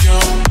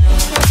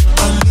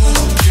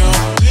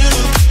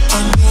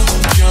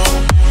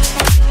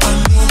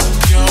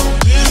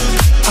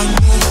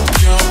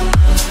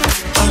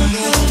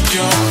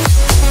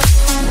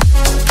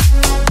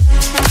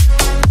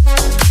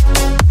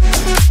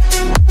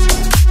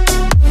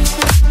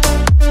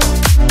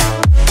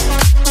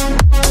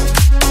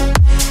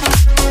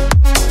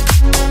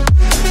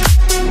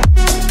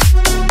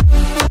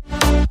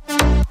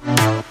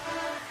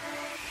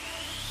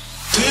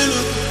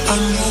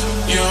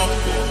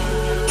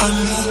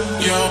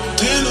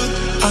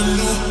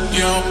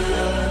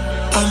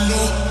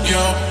know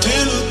your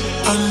dinner.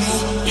 I know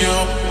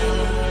your.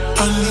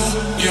 I know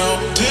your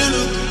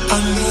dinner. I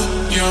know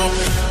your.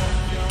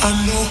 I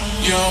know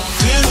your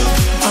dinner.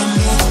 I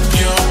know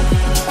your.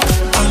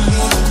 I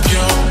know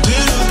your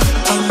dinner.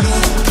 I know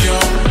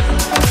your.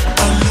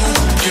 I know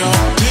your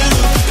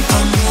dinner.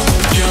 I know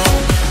your.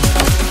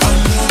 I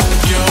know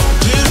your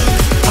dinner.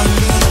 I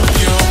know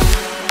your.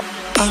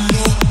 I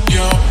know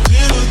your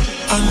dinner.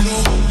 I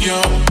know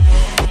your.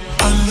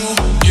 I know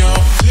your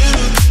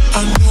dinner.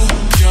 I know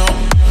your.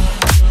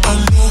 I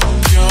know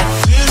your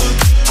dinner.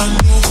 I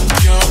know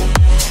your.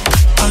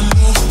 I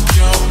know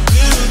your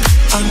dinner.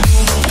 I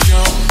know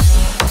your.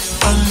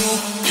 I know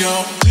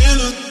your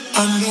dinner.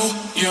 I know.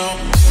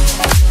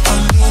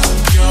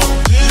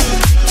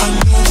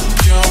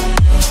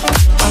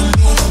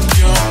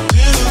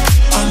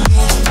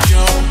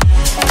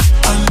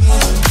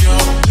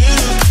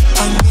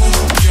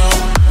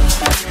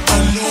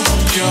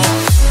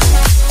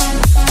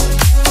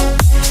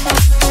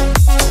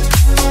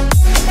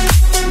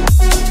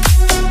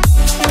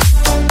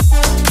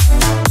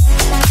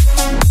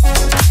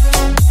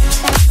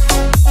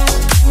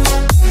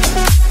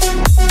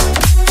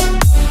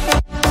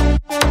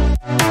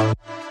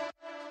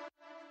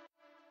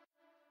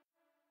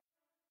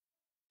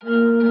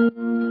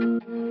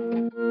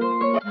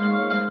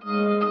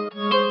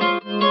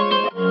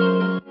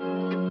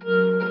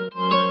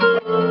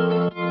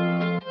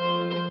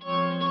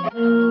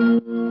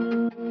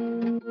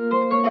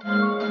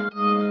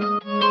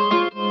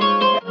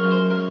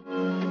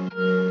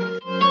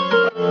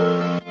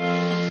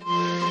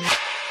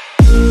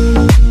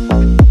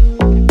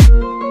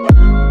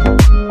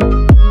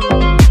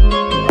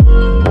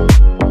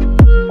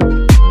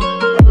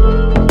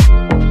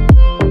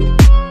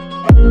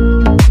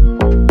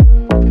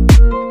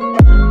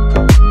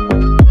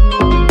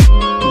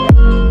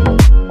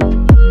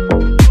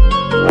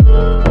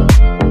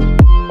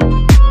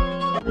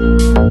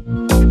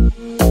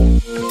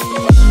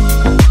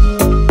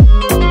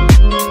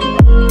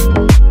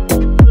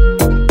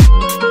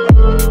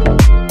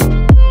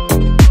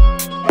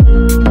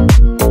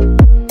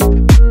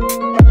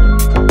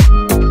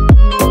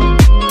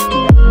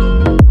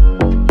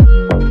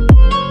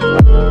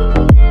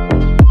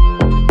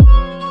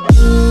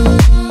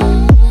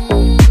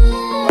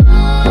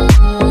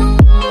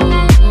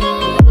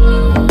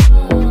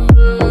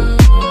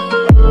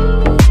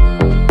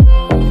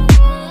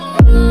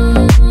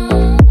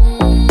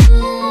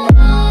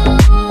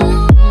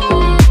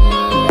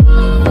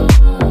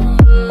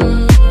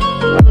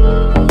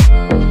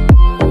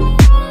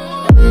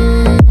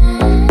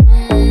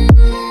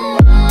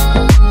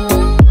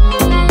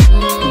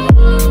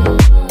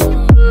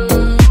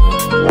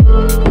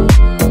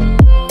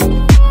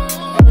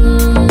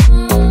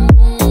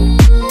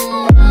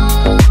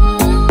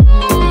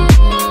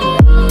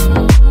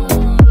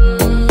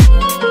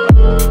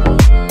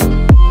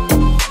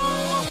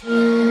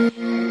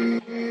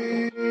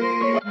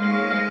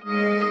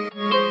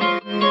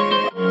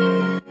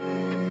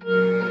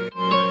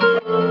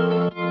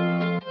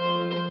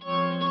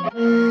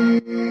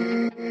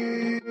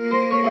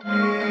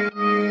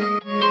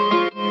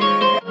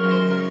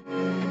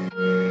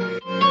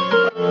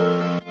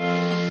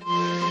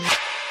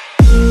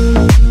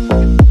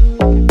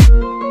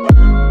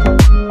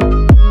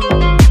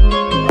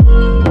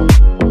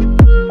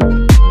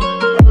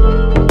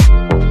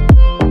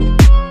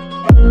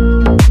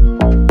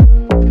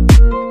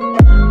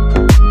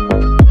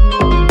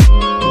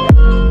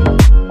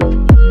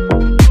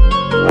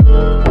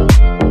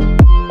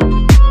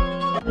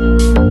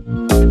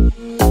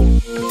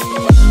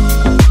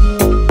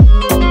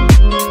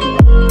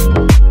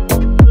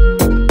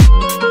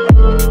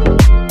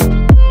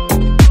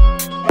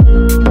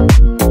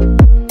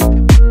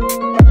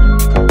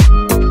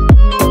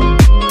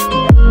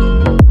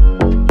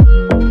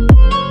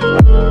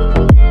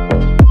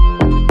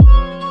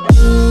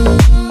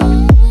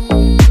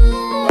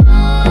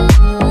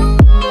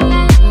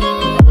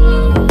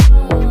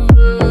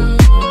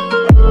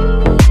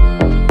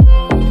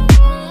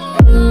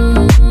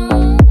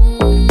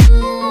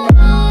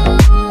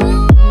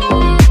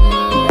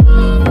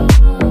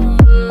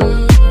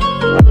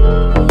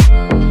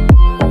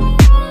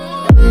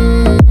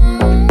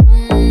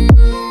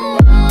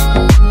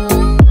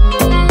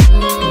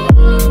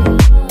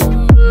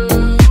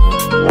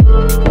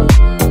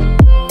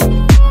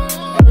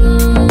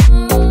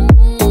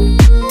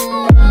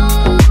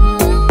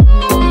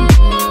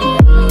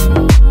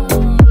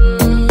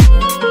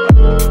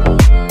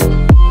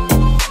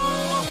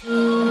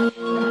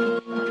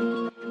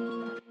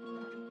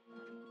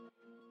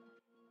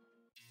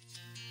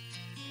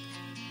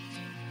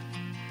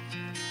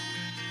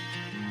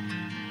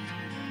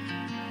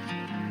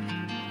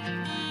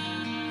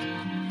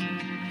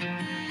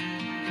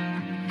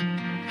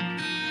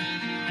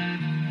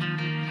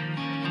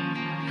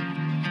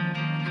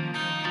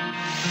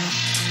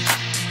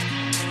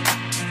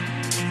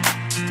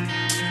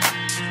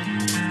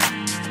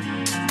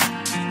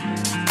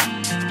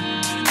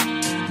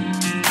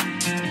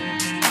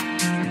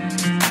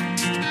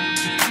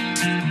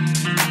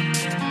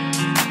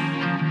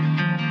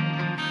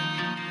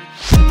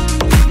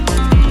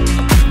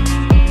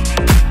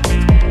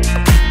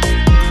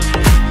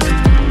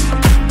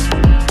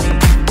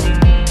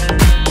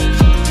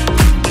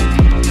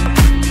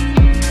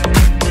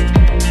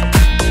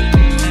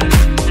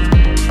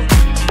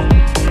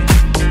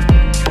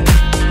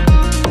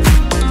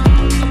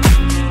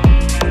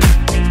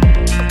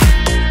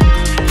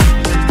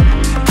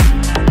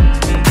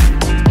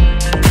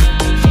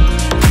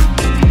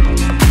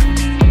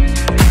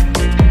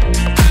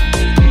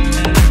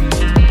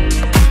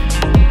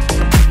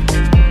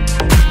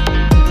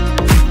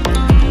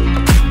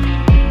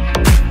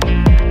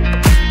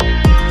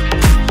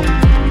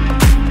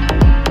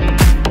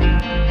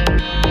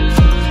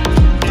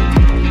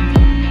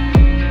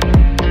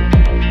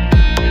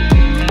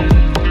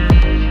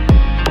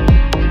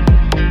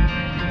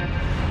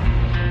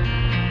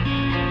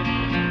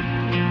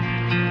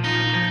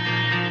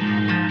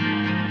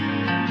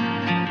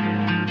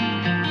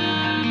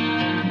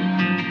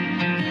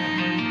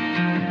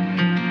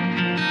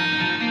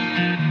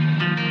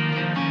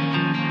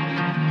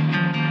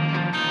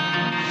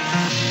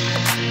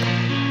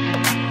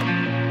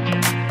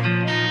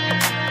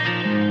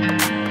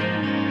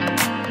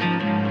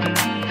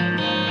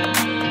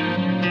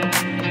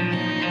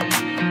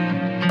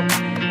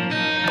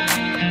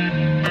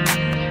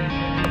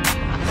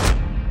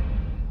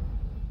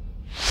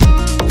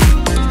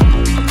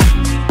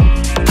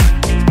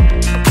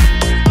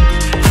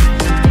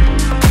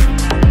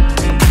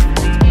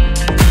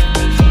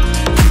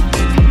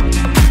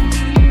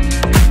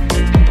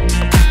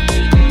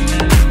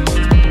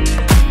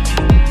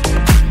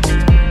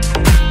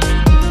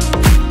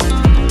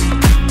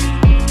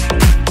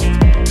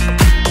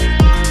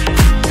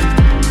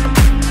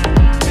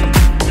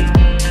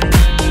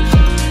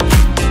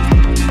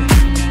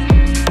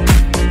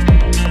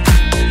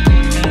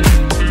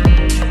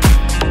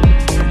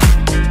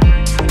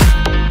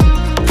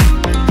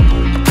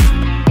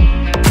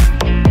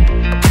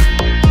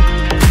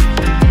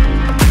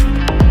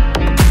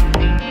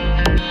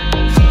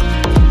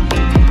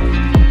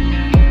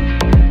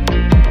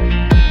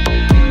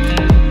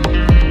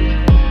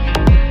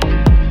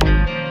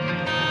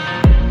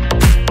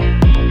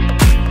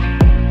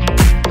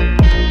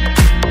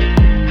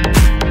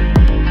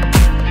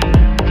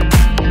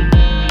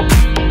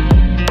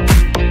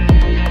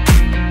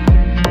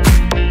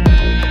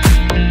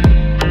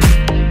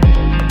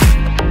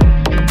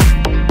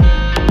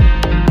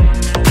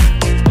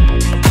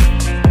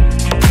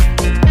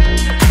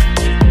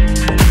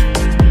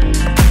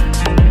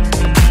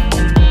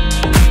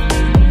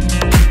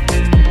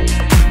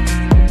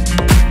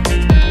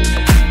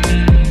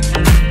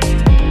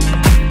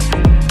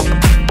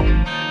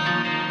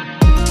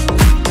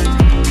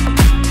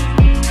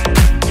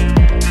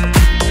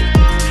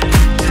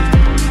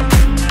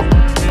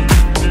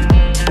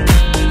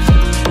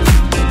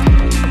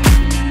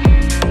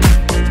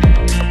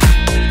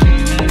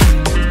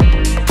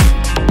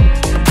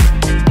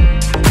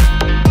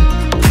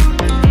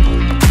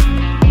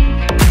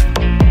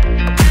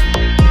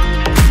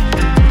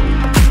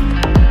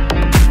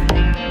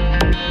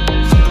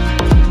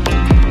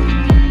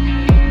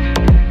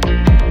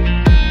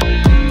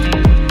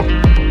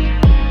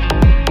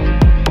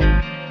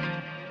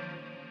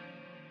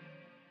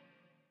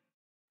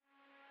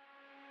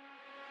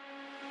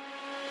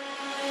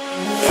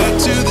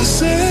 to the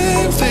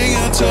same thing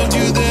I told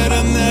you that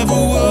I never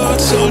would.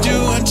 Told you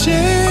I'd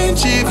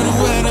change even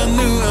when I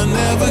knew I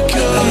never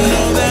could. I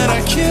know that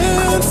I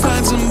can't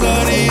find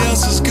somebody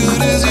else as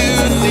good as you.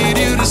 Need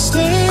you to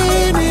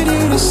stay, need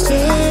you to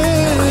stay.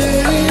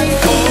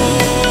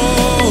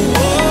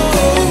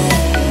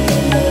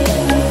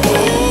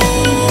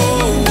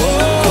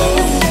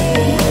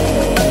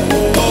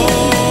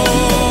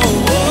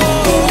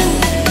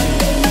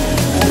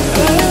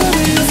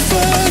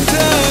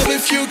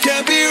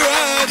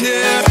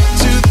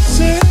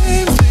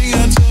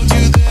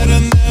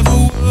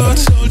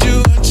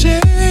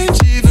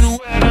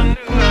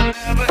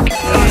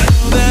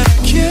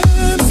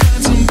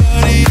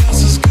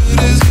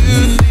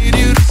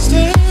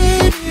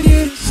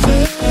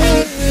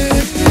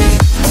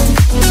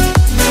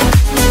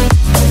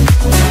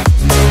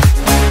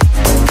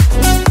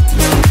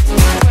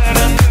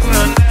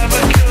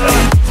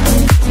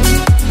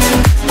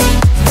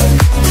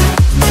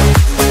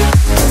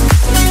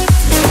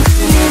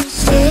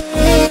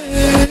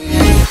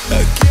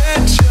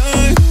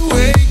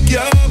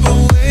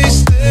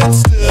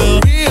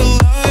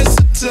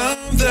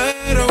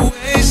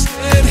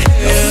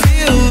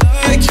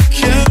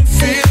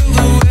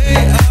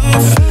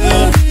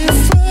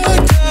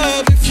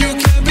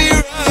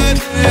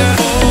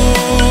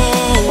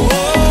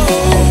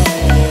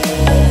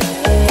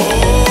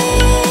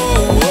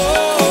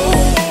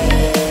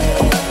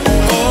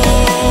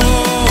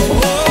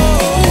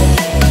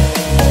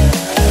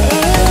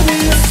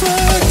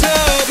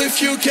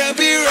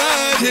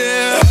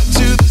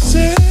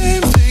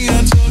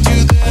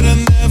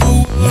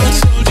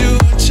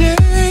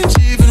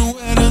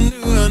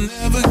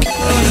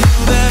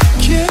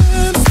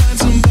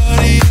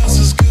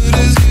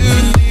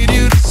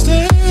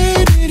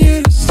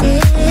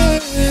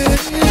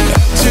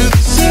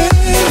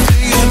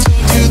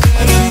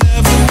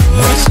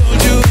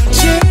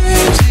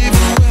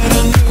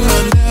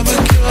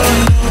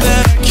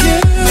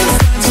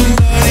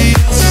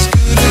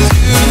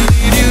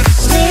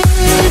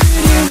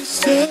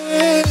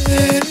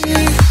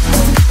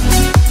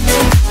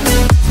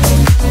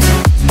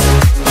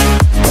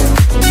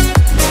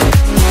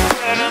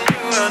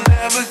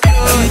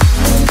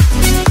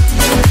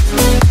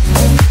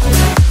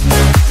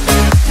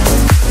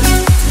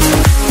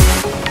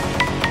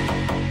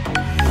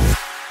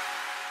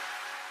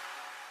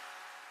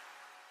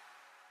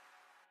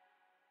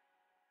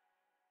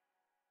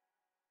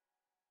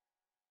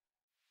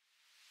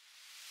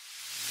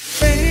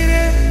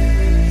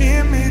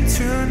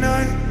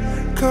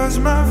 Cause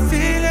my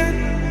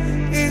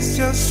feeling is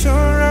just so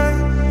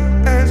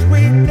right as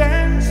we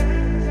dance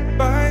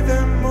by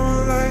the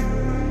moonlight.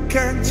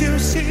 Can't you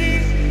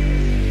see,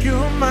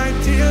 you're my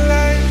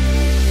delight.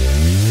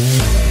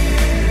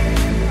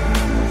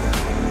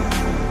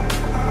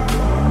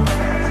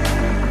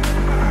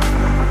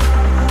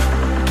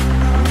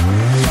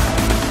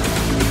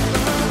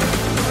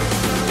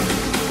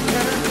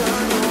 And I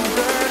know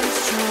that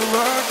it's true,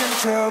 I can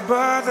tell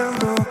by the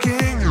look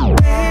in your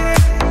eyes.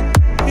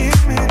 Hit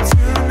me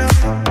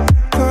tonight,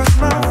 cause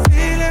my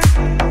feeling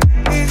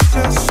is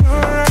just so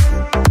right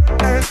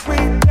as we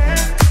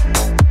dance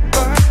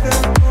by the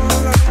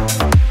moonlight.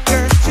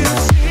 Can't you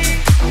see,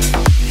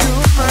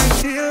 you're my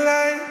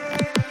delight.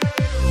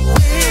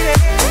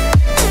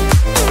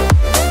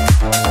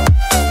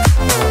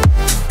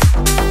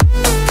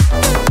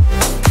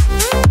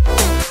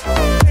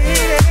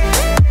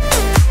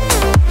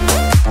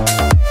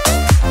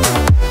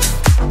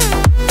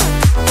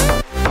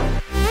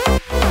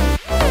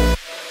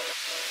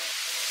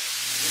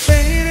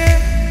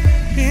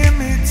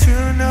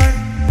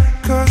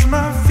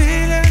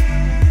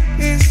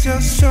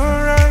 Just so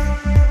right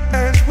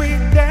as we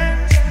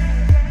dance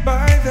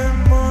by the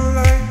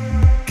moonlight.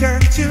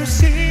 Can't you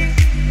see,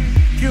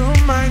 you're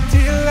my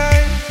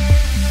delight.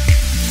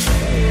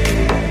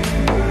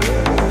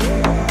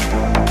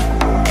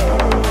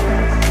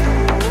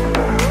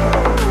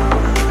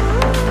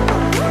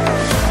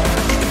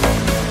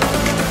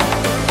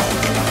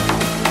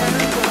 And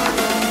I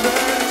know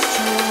that it's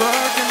true,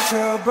 I can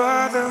tell by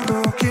the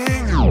look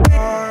in your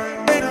eyes.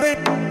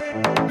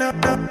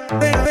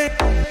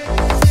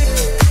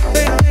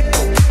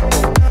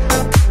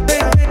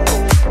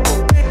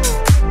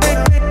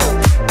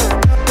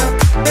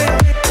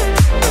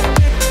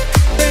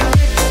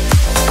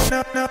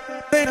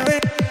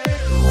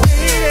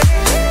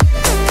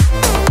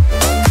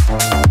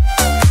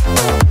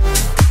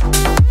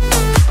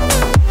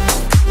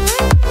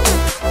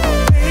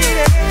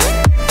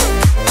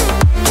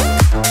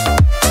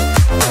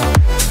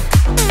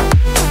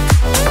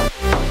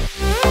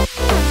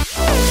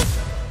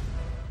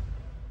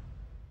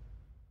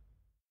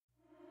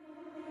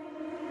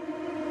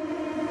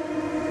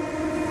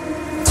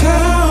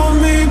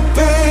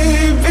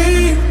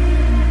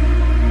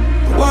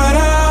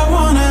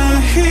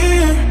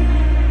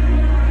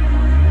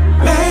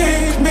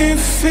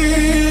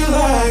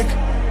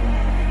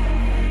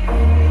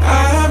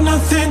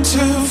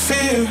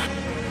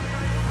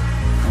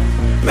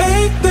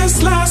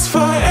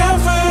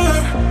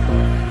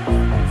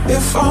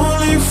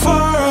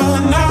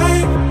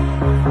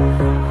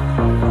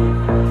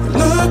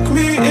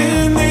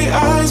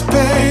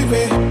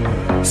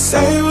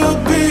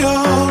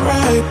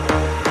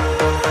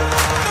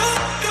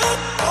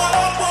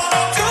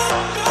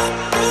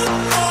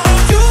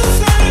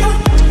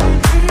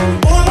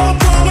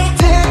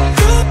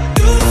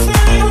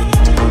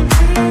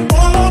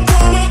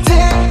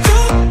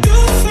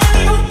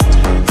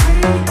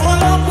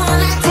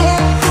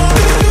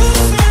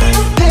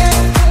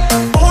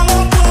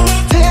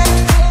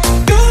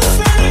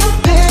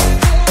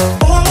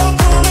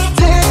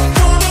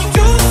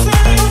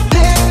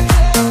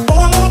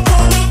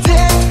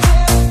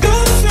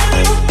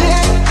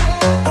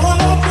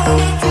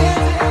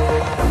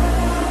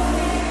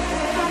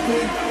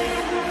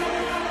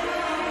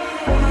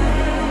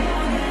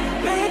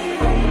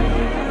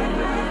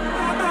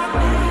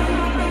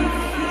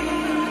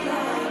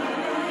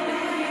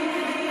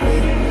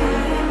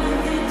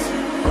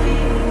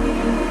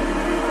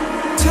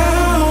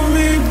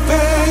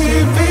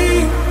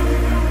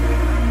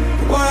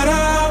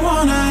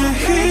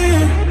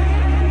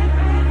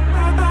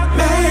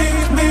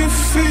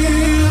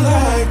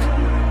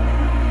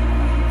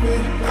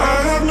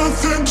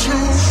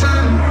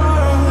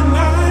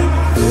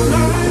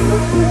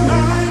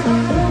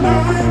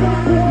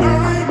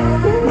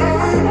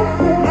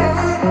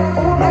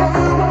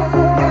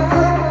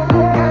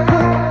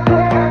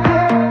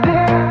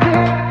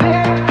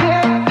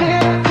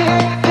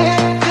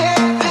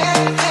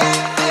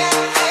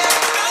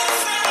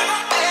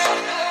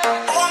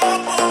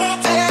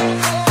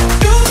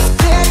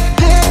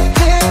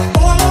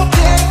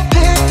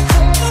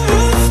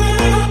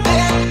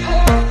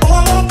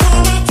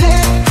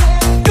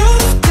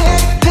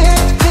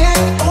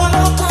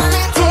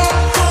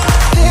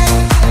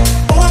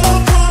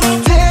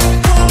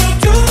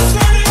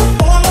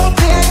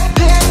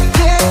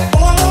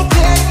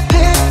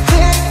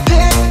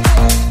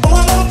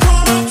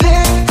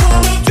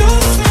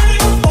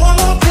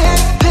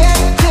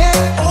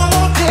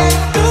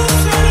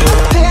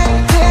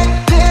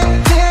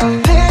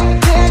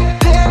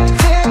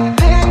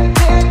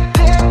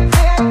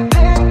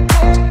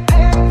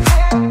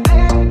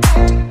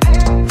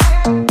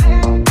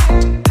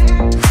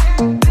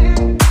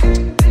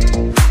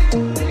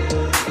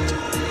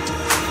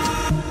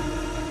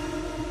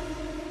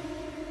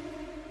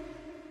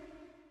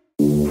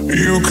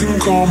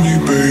 call me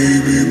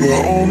baby,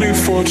 but only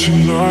for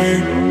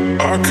tonight.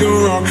 I can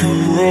rock your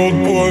world,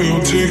 boy,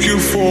 I'll take you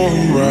for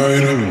a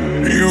ride.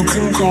 You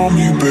can call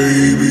me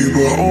baby,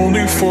 but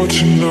only for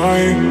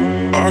tonight.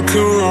 I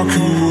can rock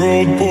your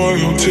world, boy,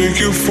 I'll take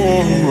you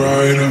for a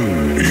ride.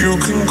 You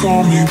can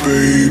call me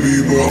baby,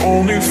 but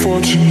only for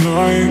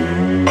tonight.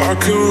 I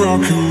can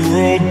rock your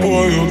world,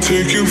 boy, I'll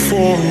take you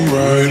for a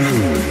ride.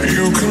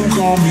 You can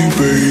call me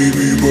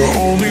baby, but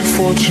only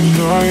for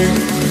tonight.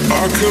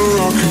 I can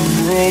rock your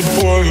world,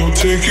 boy, I'll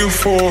take you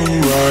for a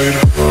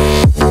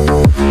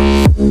ride.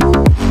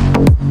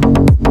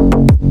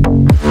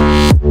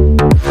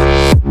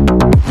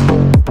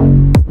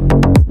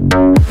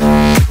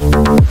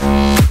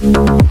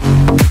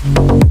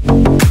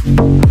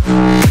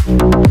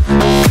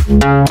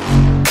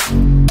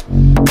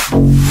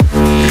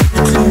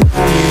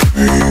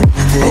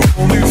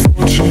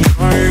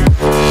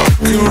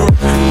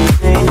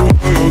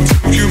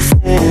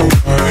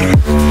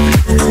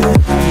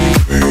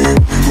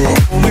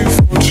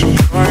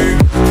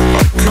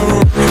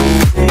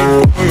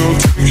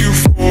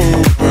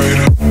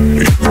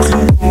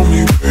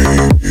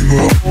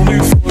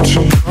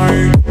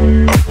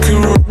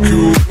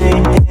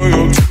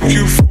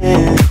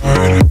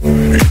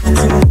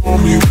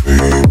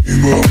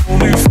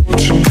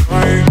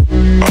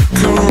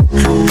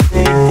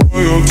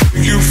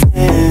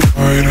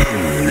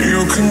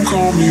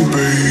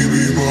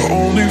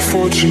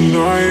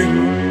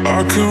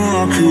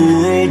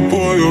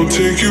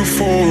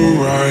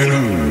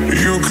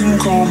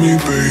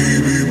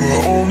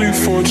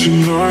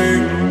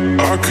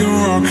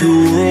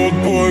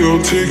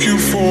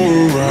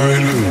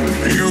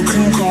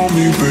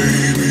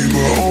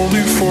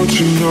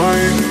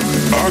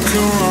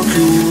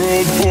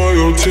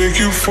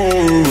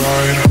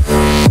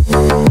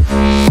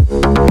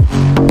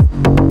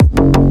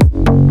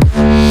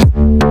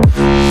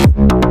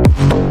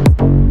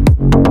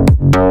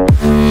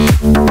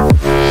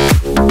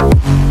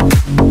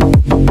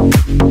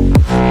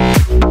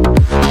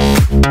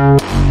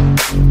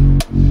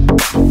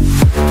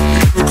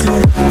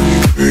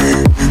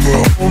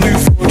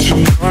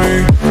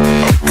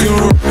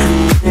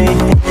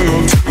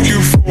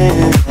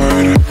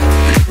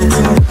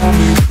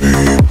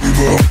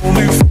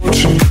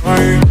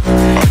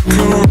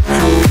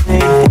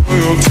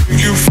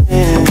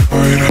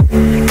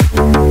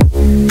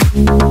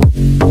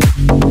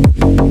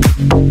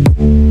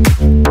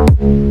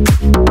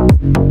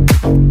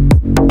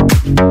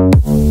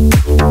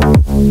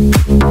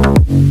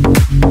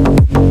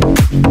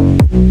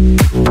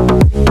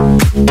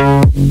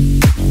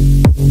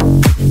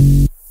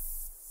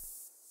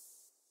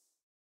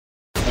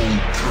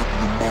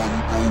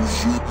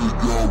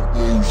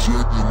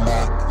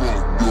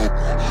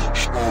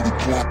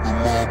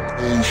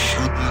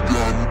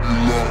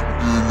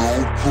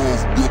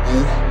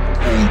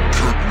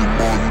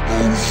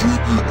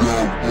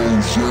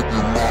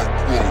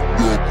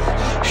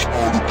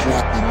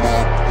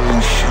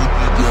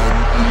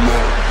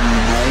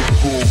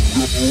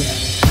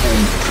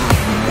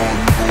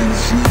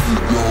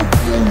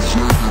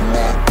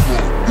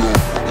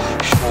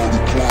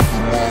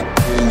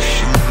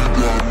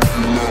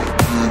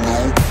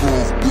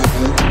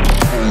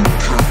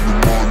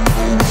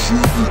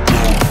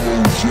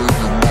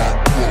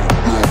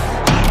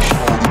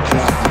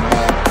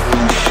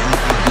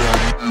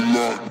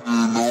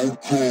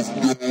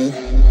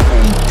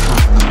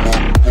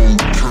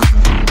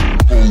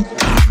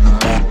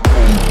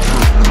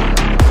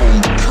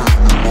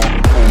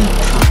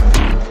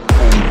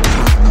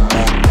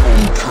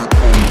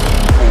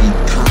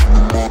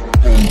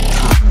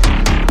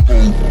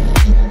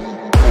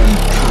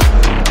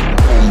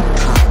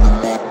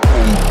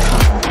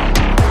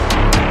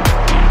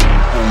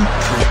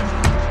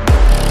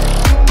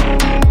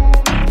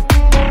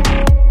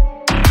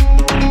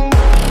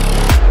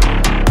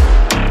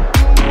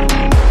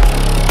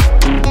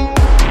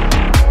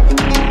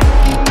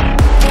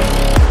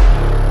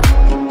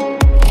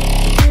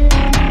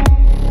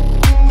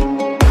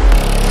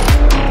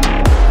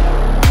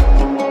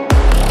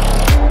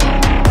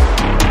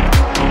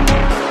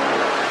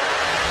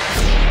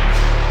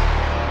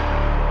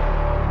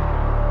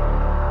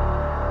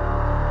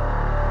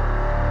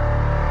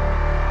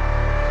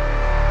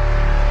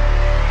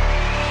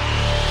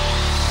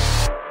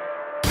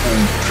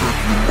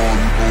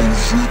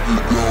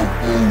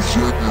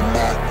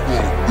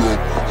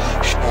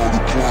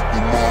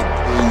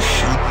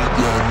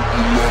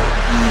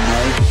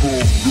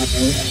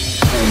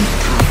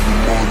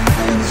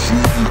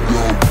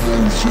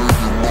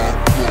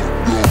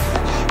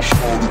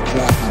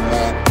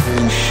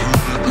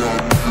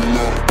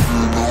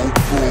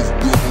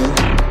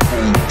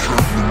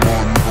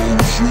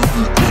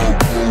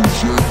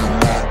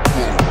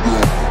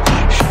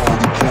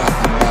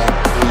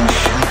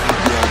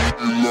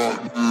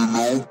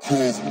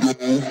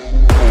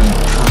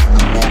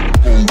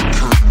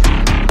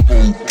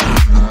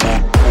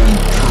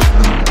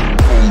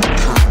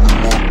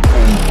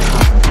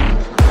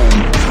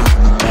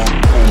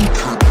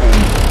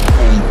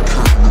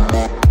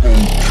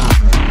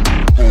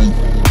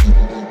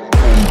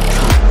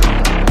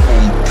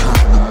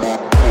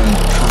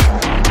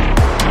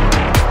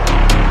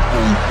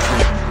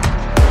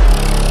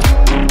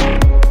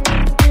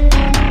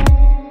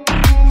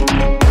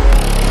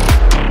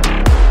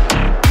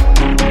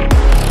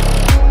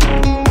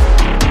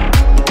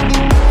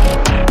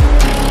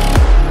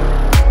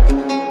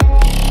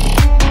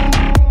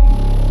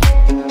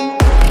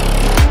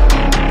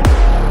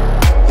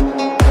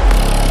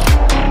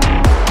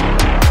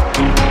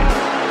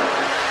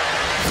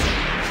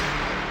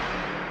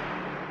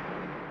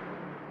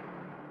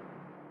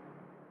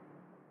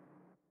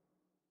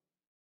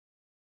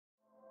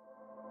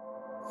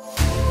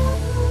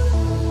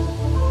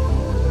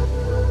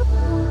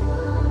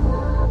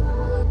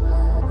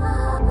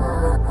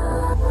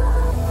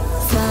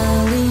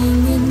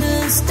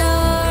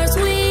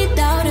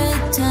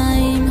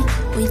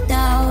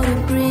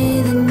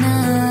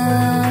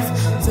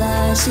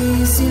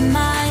 She's in my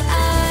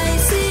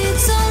eyes,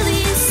 it's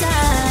only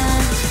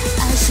sad.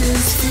 I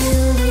just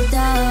feel the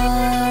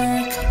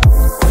dark.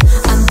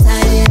 I'm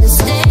tired of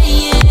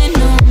staying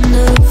on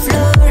the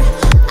floor.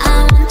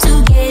 I want to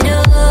get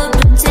up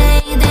and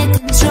take the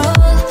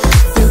control.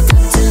 Look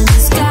up to the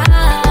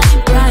sky,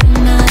 bright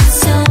my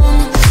song.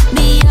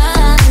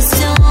 Beyond the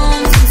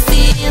storms, I'm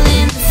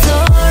feeling the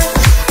floor.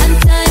 I'm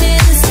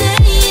tired of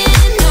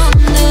staying on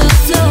the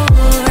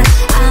floor.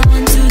 I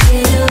want to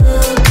get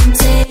up and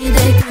take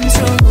the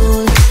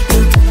control.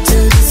 Look up to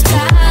the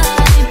sky,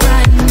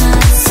 bright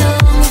my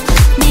song.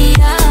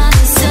 Beyond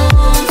the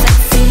storms, I'm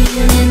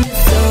feeling the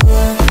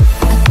floor.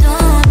 I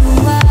don't know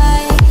why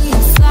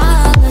I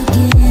fall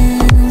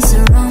again,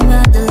 surrounded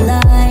by the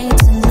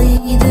lights and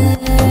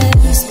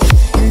leaders.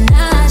 And I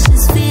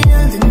just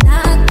feel that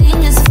nothing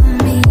is for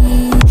me,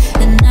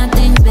 and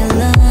nothing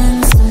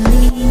belongs to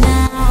me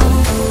now.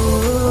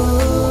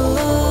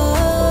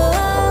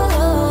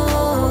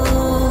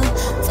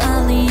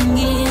 Falling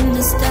in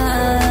the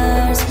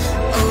stars.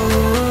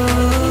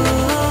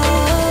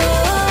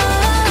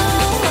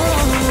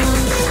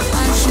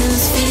 I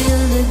just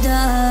feel the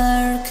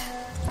dark.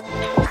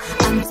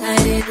 I'm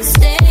tired of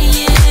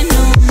staying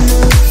on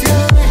the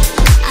floor.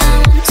 I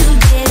want to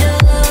get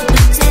up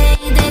and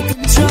take the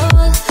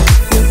control.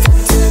 Look up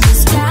to the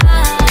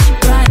sky,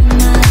 bright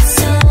my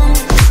song.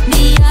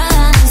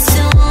 Beyond the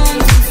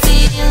storms, I'm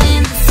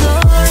feeling the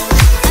floor.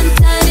 I'm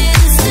tired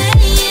of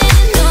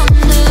staying on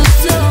the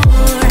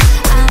floor.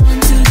 I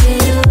want to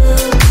get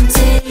up and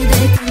take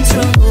the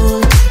control.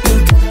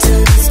 Look up to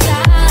the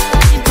sky,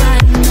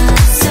 bright my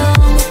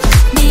song.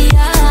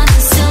 Beyond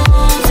the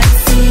storms, I'm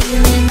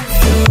feeling the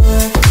floor.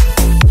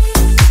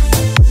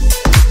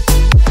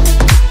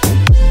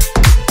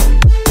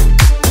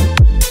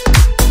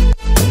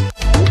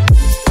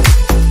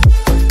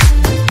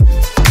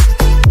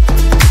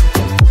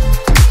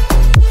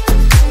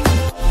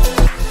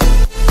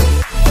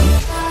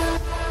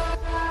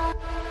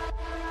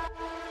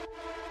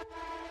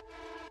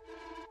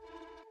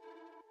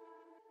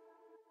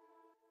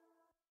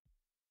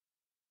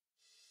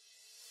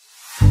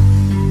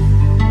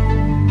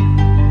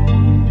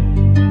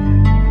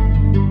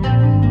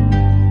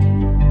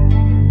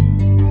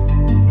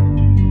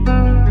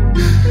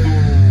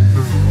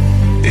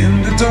 In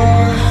the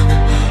dark,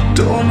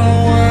 don't know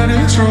where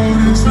this road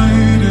is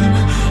leading.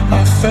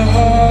 I fell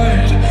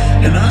hard,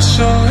 and I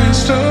saw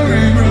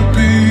history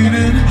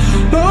repeating.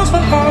 Lost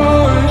my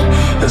heart,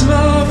 there's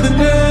nothing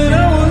that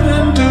I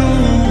wouldn't do.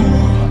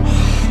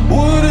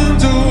 Wouldn't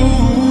do.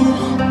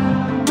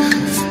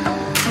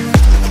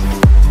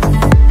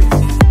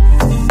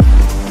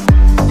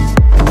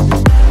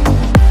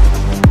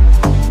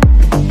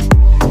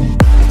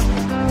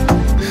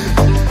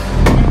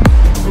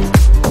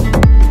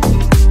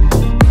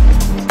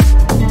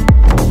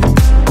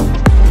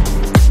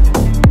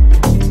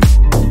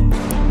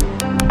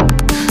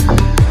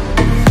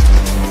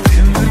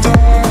 In the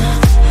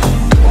dark,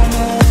 don't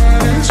know where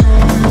this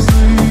road is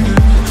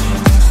leading.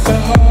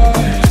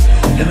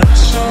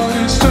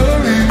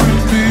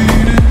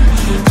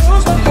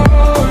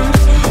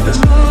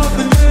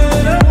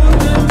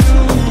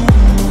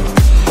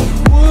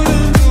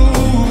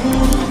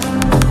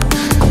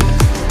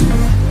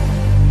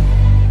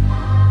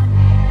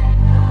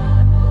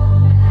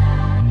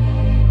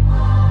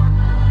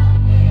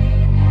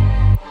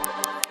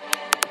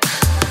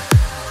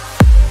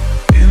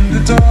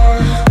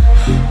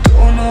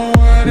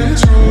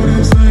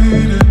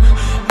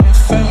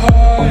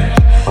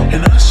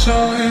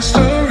 all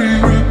history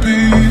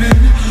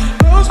repeating.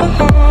 Knows my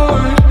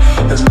heart,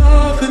 there's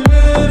nothing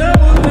that I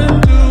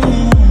wouldn't do.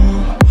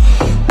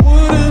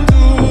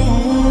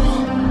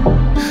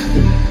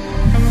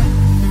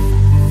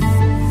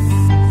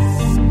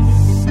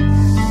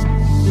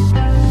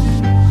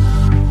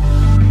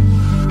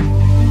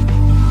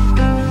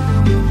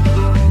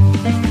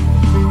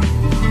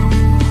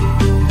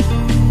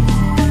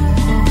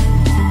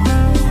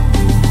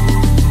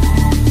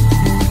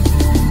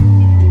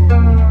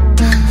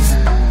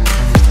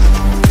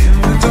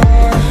 In the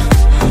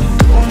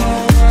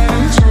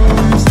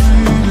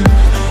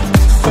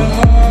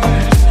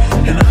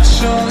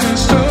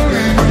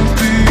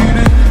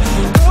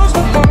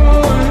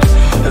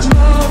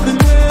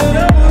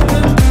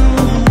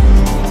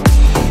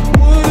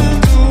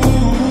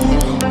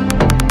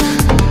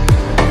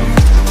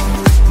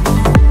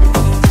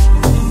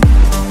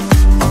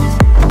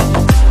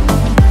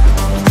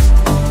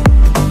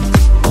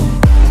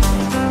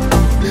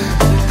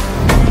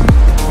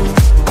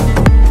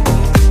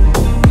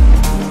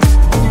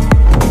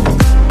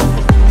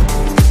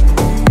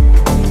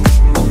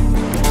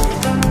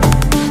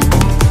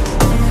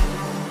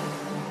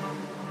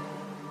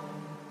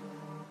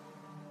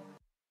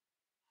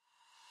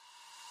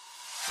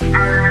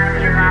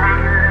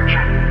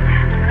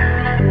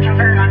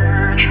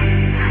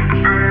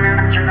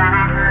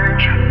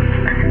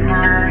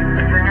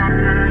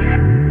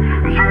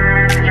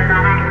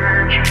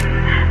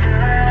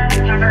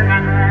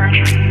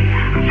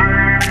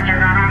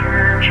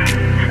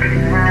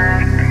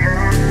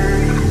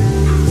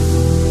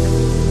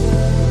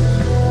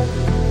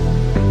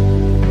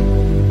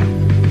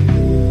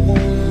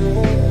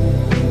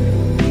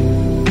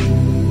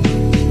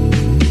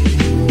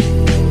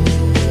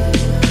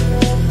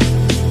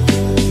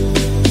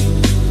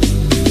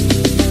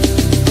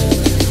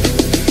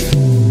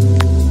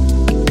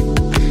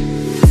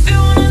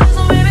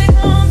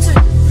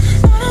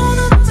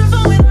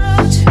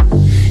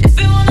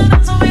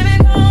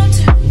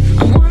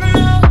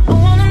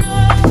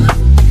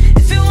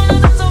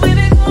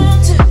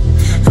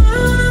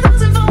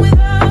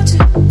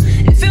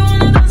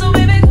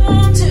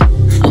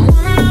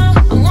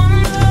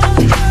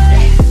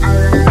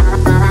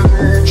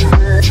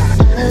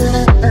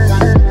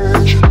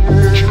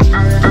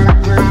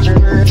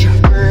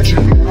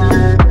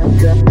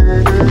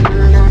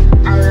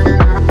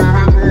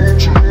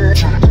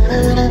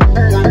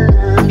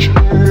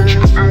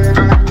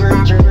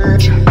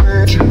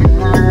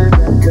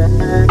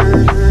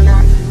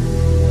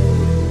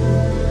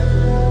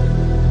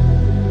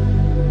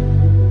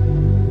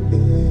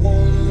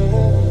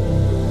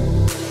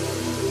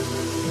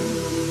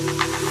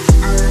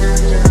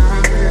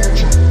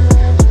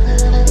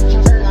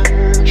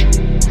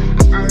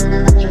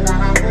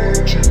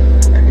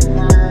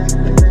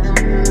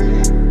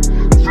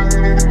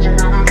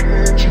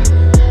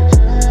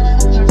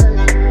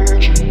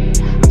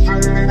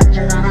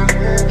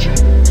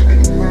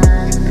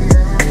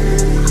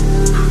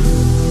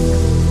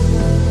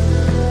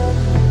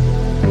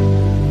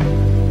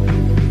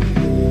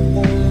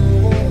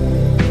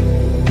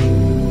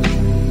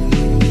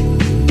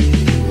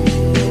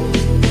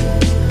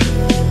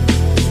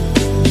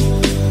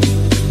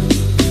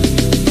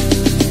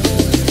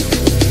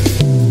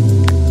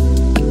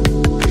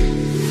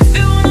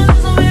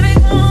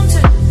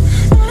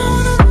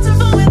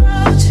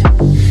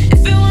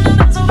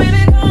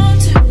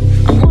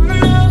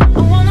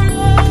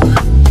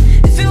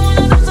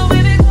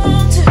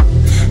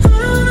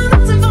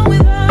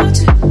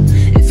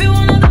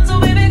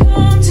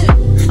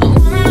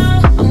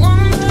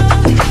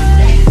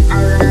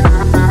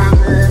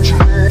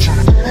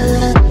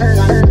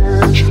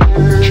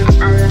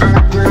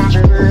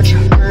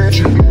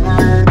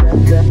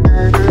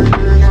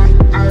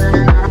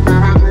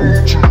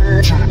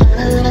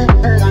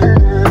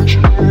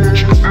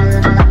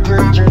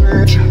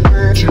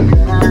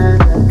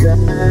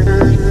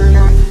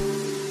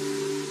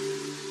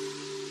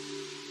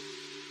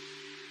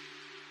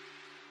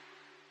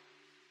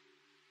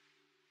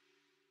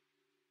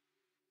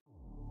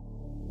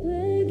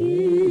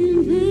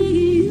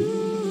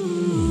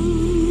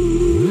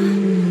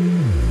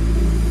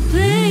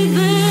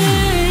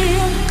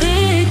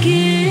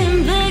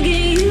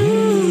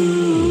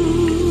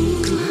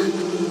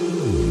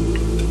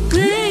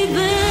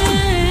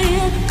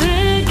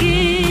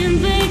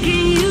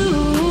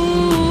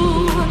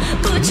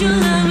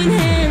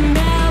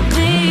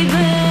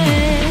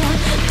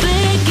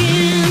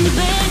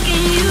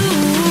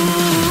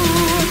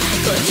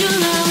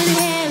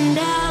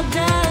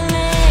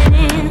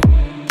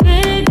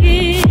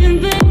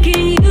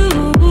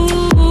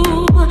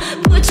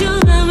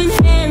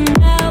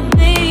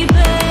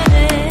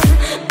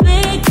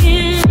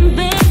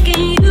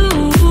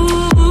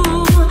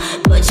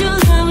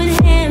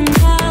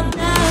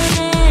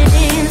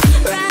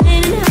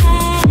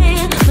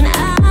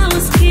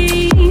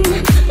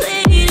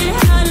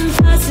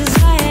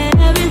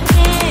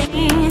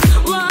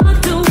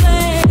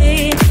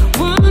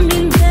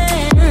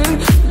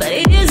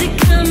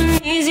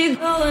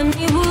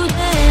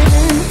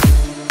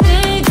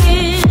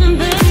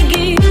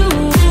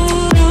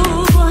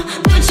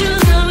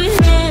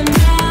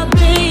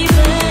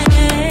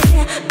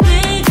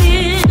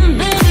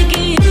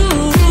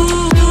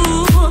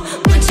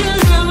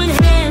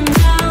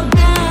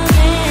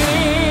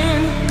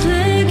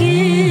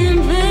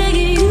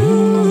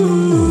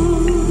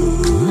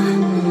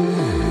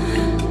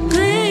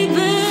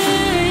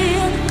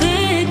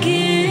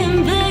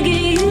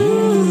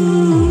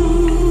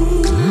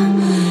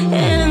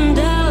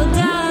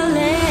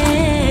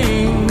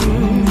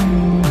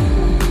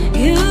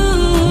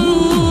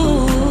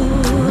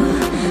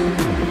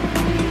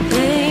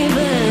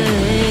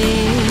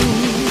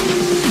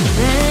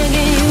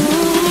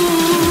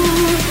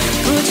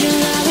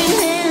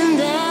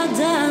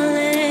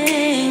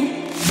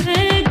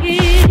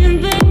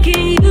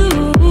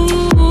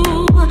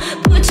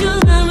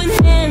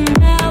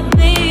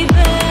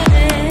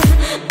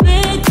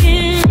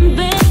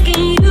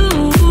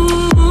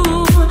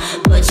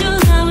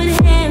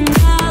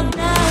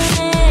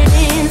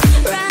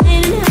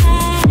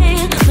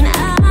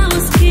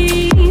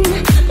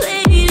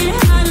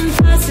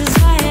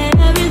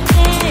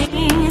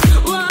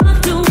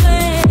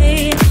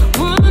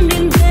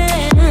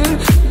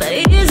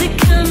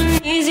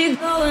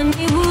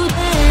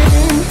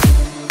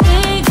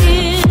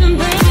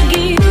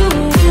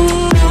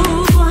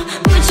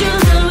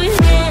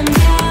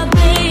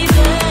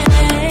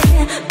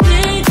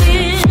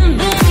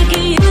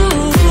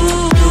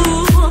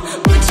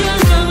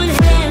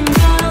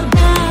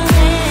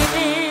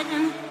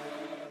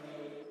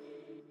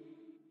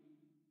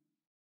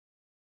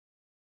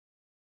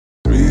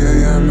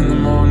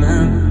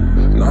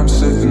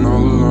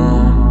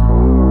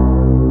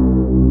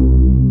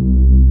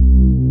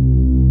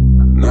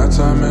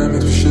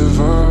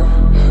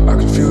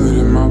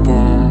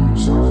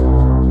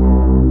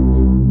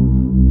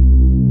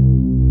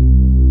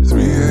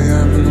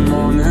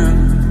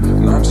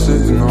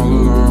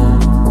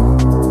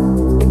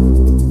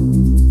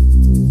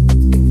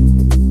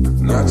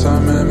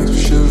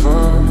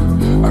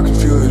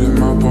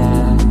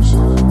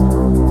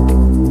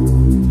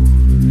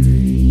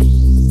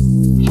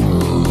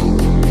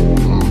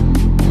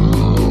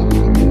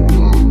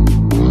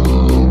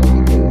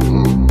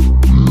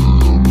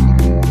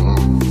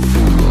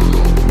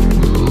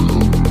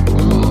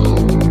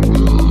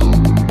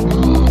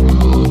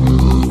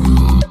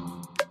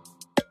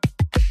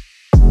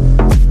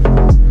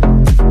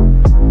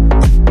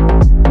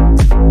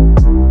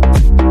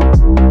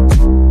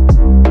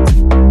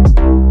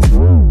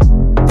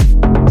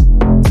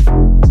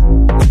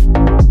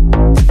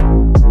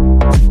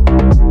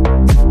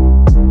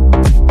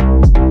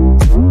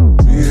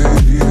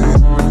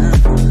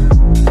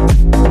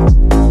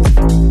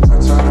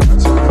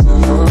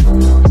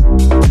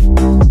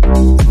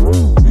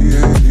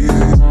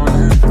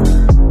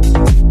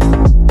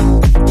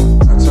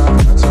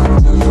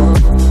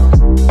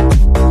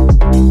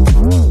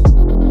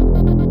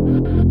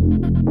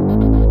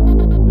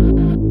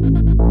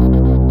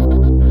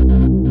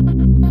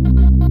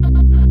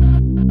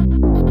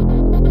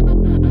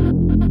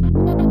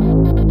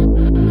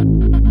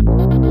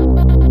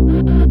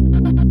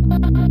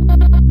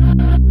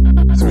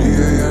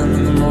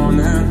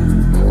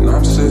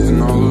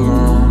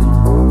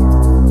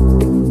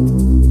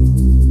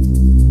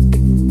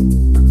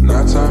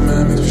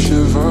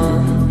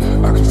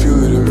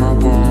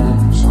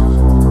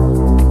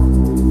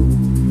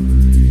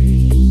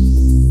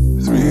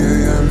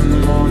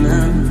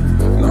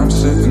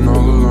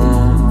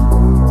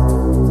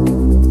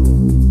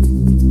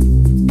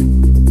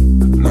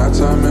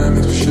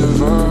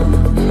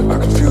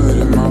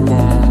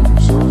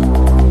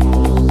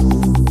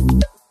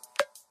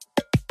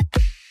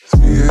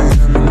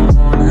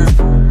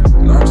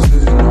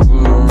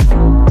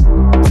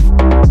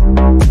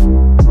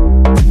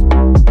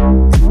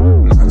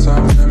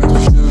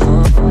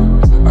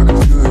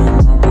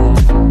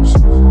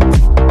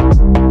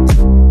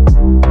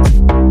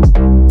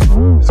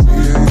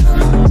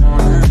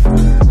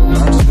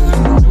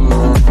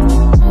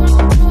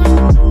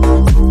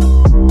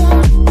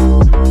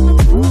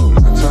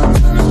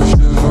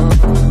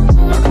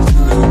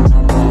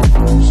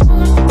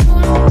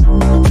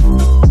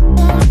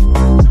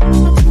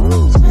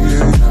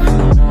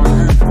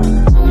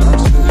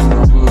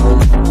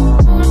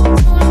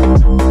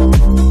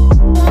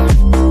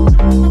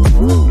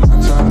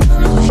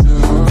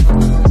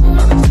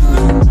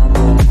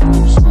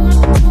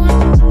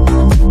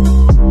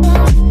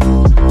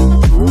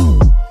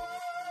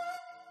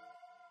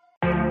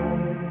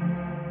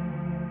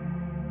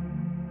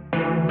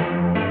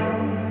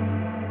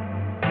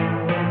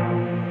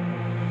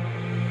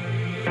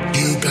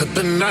got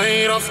the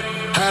night off,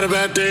 had a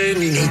bad day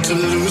and you need to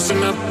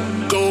loosen up.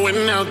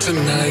 Going out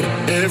tonight,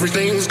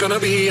 everything's gonna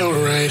be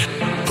alright.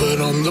 Put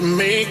on the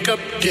makeup,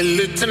 get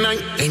lit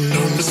tonight, ain't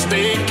no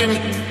mistaking.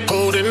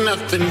 Holding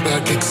nothing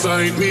back,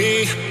 excite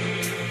me.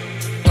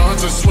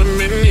 Thoughts are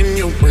swimming in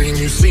your brain,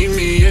 you see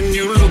me and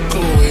you look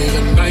away.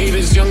 The night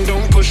is young,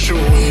 don't push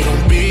away,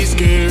 don't be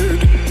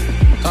scared.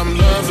 I'm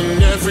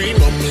loving every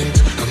moment,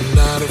 I'm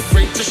not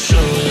afraid to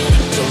show it.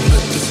 Don't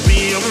let this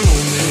be a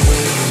moment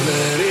where you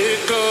let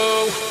it go.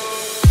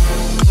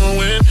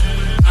 Going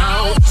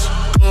out,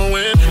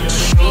 going to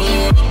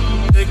shore,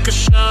 take a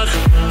shot,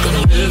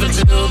 gonna live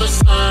until the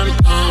sun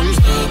comes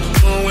up.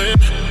 Going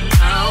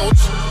out,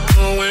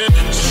 going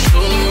to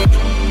shore,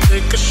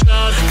 take a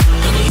shot,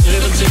 gonna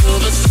live until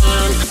the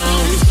sun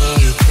comes up.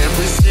 You can't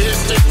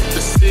resist it,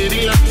 the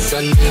city lights,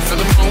 I live for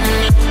the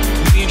moment.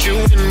 Need you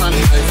in my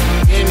life,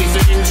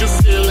 anything to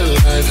feel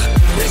alive.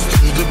 Race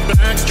through the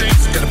back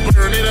streets, gotta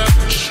burn it up,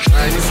 just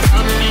try to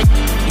stop me.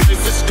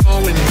 Life is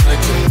going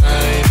right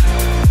tonight.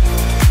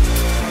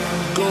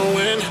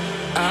 Going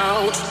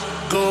out,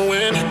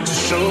 going to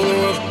show the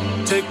world,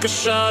 take a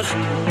shot,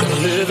 gonna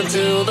live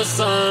until the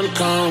sun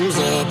comes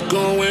up.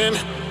 Going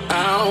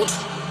out,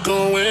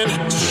 going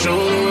to show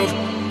the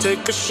world,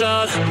 take a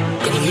shot,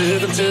 gonna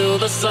live until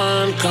the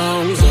sun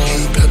comes up.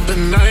 You got the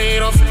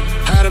night off,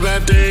 had a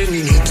bad day and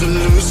you need to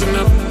loosen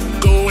up.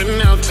 Going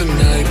out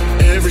tonight,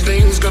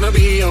 everything's gonna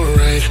be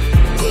alright.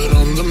 Put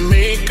on the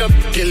makeup,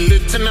 get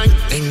lit tonight,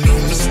 ain't no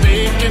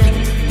mistaking.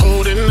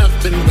 Holding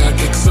nothing back,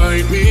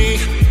 excite me.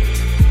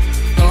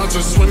 Thoughts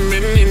are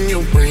swimming in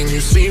your brain, you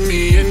see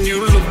me and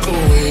you look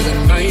away.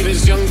 The night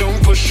is young,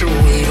 don't push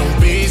away, don't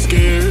be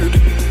scared.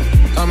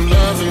 I'm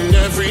loving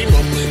every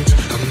moment,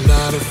 I'm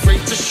not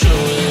afraid to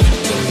show it.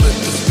 Don't let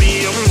this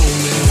be a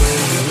moment where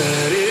you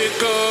let it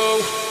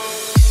go.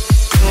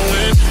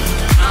 Going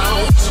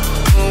out,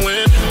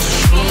 going to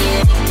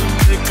shore,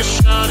 take a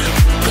shot,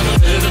 gonna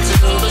live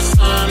until the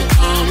sun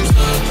comes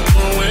up.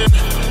 Going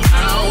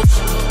out,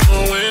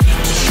 going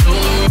to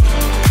shore,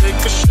 take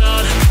a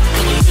shot,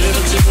 gonna live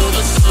until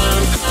the sun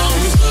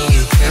comes up.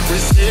 You can't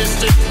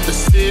resist it, the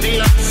city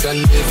lights, I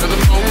live for the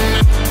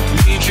moment.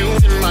 Need you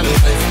in my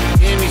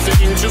life,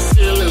 anything to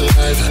feel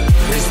alive.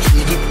 Race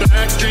through the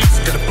back streets,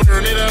 gotta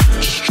burn it up,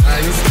 just try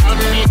and stop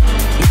me.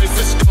 Life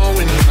is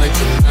going right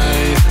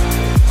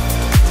tonight.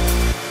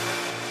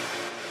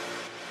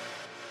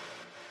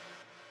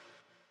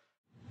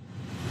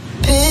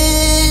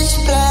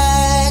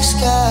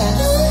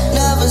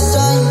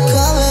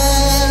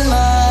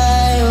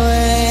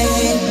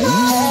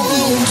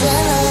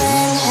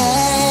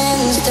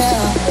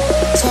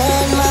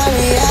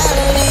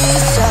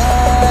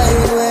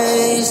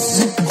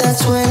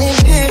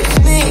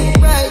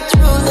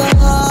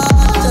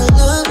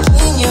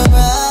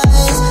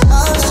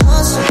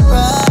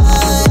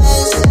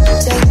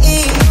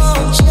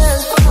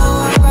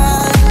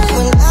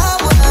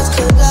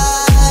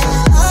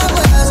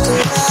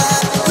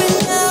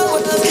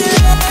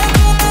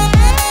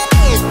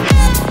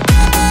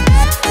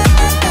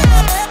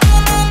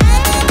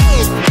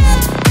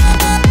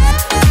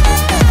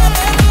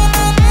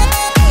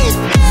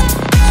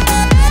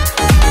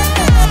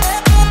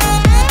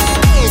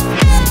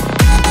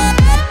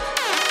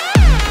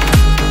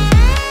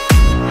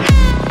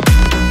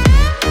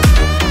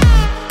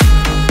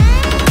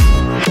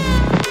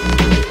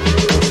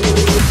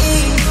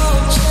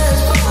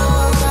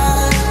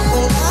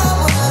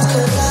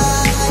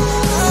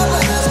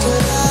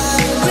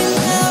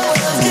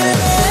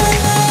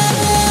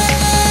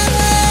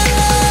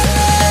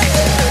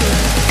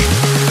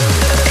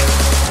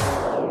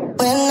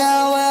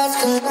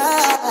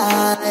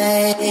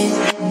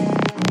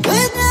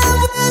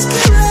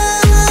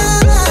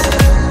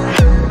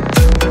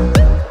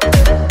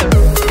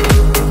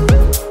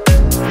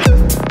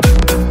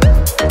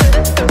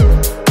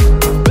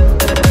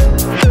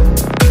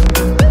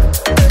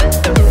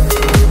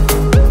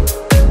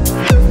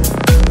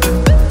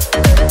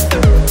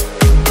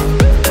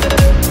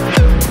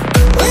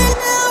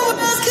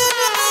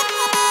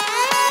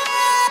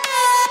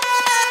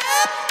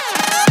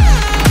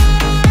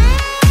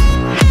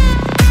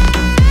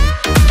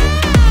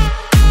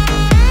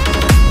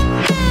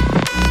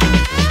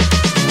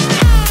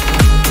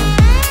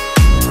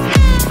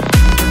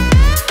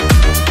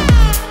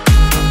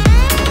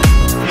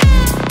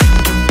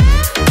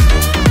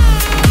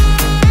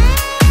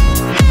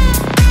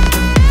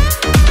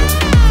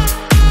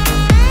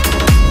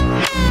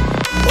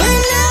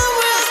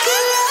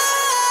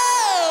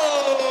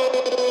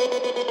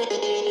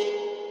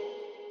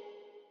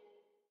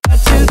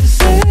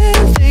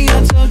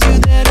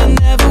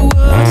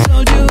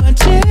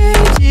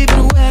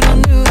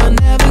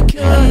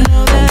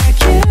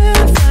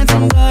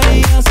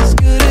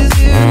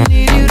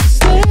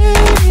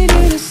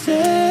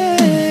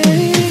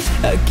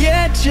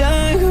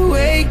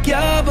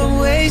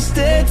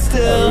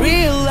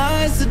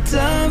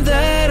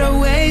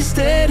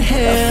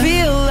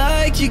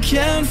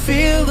 can't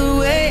feel the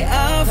way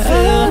I feel.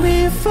 I'll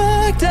be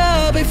fucked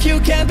up if you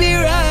can't be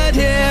right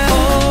here.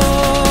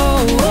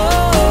 Oh, oh,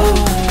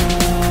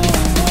 oh.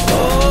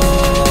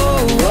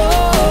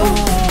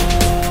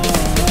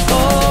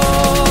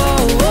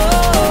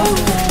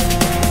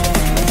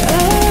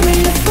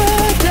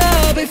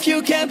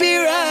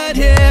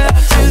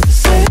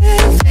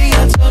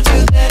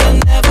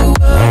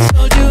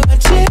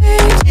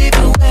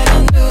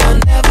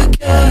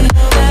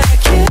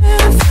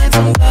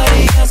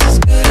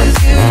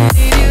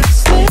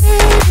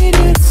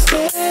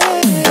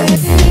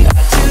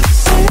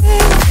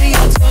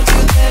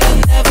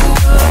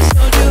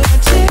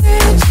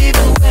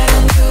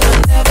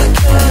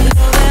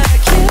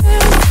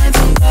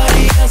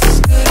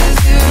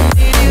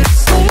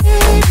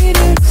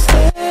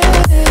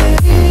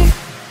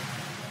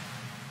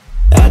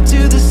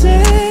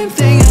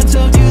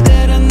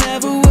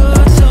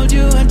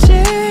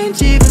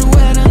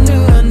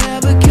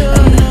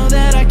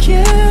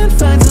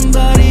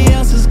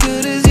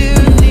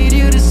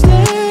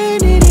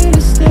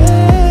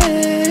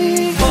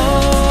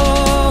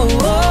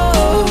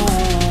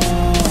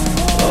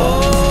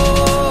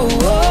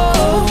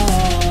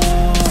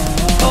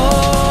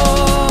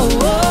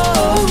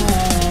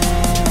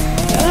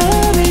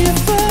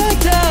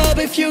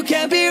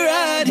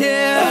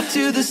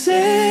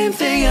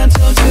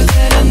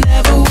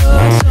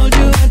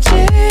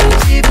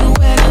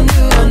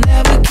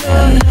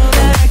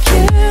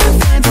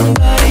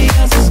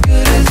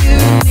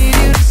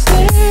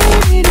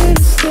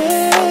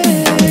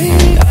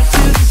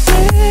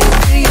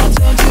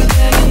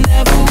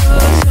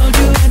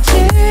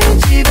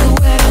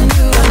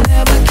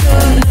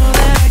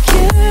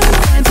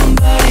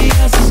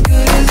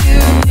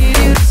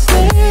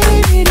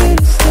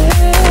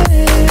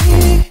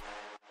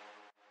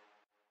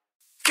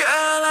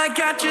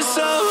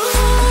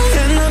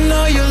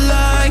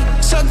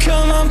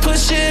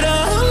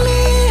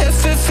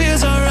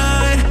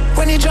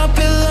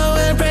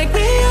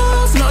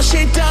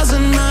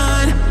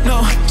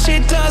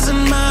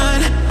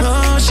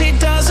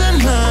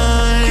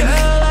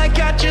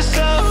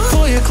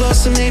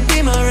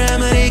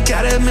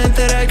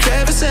 admit that I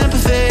crave for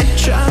sympathy.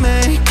 Try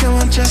me, come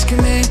on, just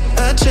give me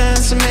a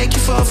chance to make you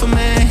fall for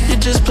me. You're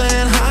just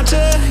playing hard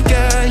to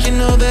get. You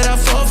know that I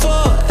fall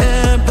for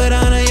it, but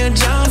I know you're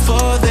down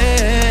for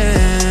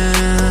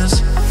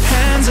this.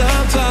 Hands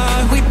up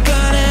high, we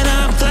burning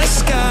up the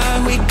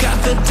sky. We got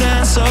the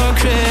dance so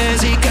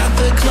crazy, got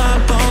the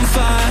club on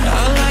fire.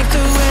 I like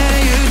the way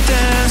you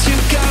dance, you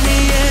got me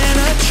in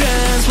a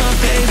trance. My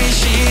baby,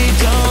 she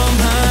don't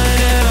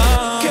mind at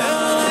all.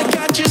 Girl, I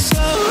got you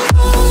so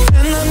high,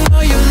 and I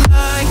know you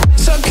like.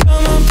 So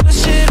come on,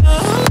 push it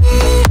on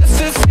me, if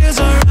it feels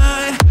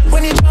alright.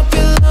 When you drop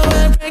it low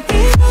and break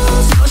me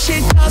off. No, she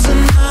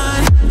doesn't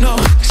mind. No,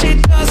 she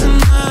doesn't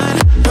mind.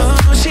 No,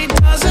 she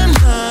doesn't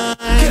mind.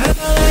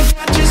 Girl, I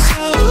got you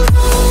so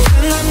high,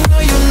 and I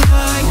know you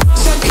like.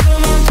 So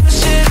come on,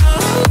 push it on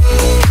me,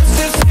 if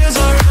it feels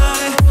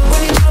alright.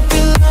 When you drop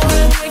it low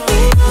and break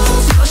me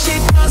off. No, she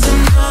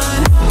doesn't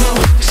mind. No,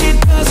 she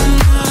doesn't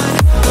mind.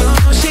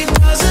 No, she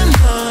doesn't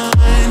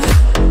mind.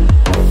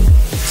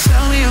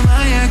 Tell me you're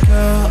mine, yeah,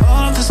 girl.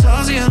 All of the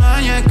stars are your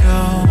line, yeah,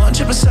 girl. Want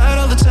you beside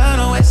all the time,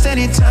 don't waste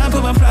any time.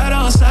 Put my pride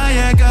on side,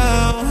 yeah,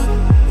 girl.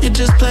 You're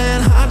just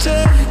playing hard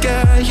to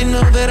get. You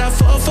know that I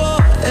fall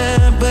for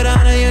it, but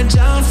I know you're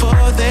down for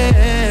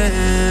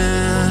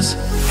this.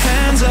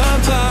 Hands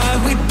up high,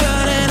 we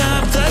burning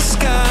up the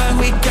sky.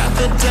 We got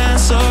the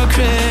dance so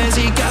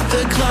crazy, got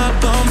the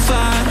club on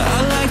fire.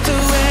 I like the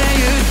way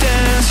you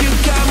dance, you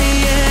got me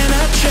in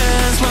a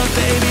trance. My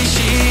baby,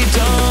 she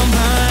don't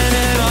mind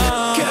at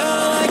all.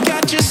 Girl, I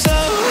got you so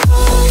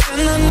high,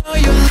 and I know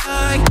you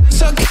like.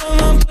 So come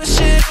on, push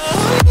it on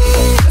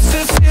me, if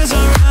it feels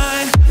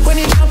alright. When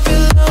you drop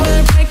it low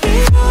and break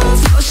me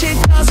off. No, she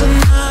doesn't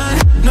mind.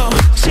 No,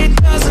 she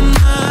doesn't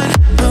mind.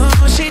 No,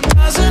 she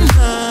doesn't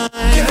mind.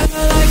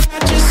 Girl, I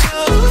got you so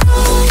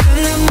high,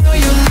 and I know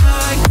you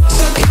like.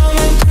 So come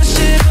on, push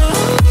it on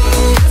me,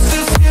 if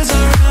it feels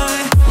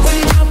alright. When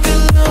you drop it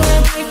low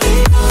and break me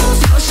off.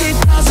 No, she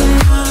doesn't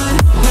mind.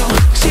 No,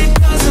 she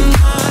doesn't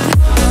mind.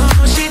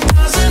 No, she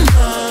doesn't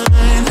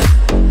mind.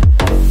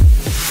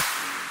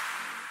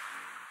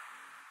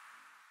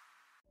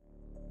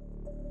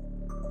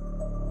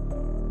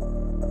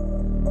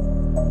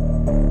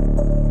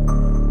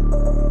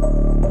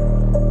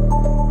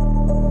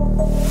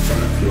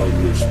 Young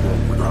live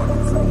sprung without the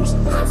rules.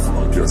 Have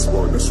fun, guess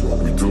what? That's what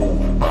we do.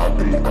 I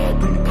be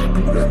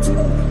that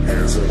dude.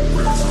 Hands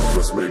up,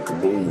 let's make a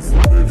move.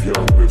 Live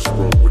young, live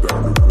sprung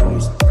without the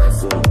rules. Have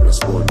fun, guess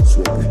what? That's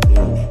what we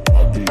do.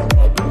 I be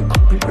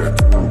that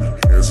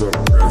dude. Hands up,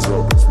 let's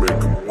make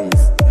a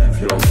move. Live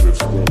young, live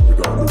sprung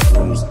without the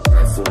rules.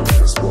 Have fun,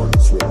 guess what?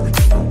 That's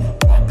what we do.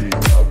 I be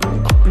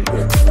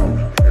that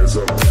dude. Hands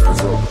up,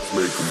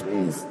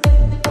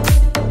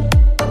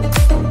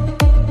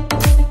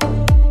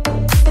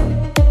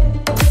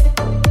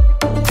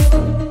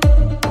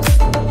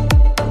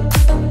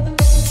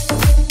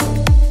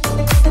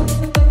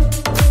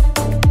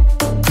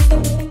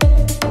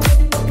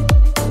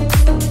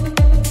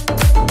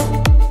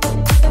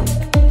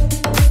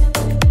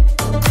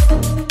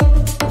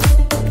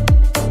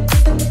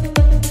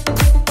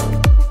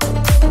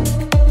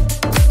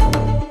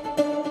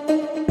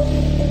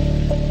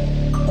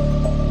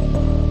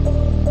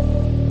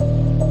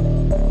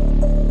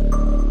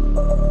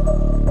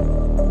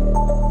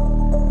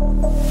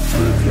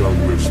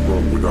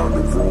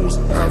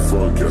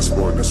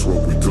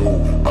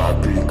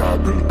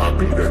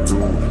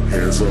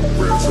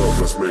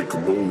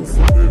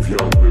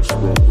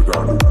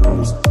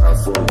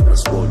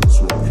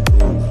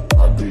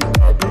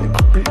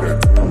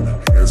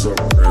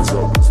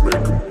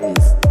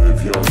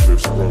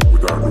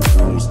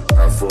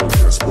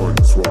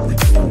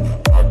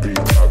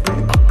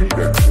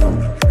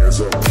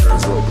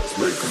 let's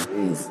make a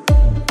move.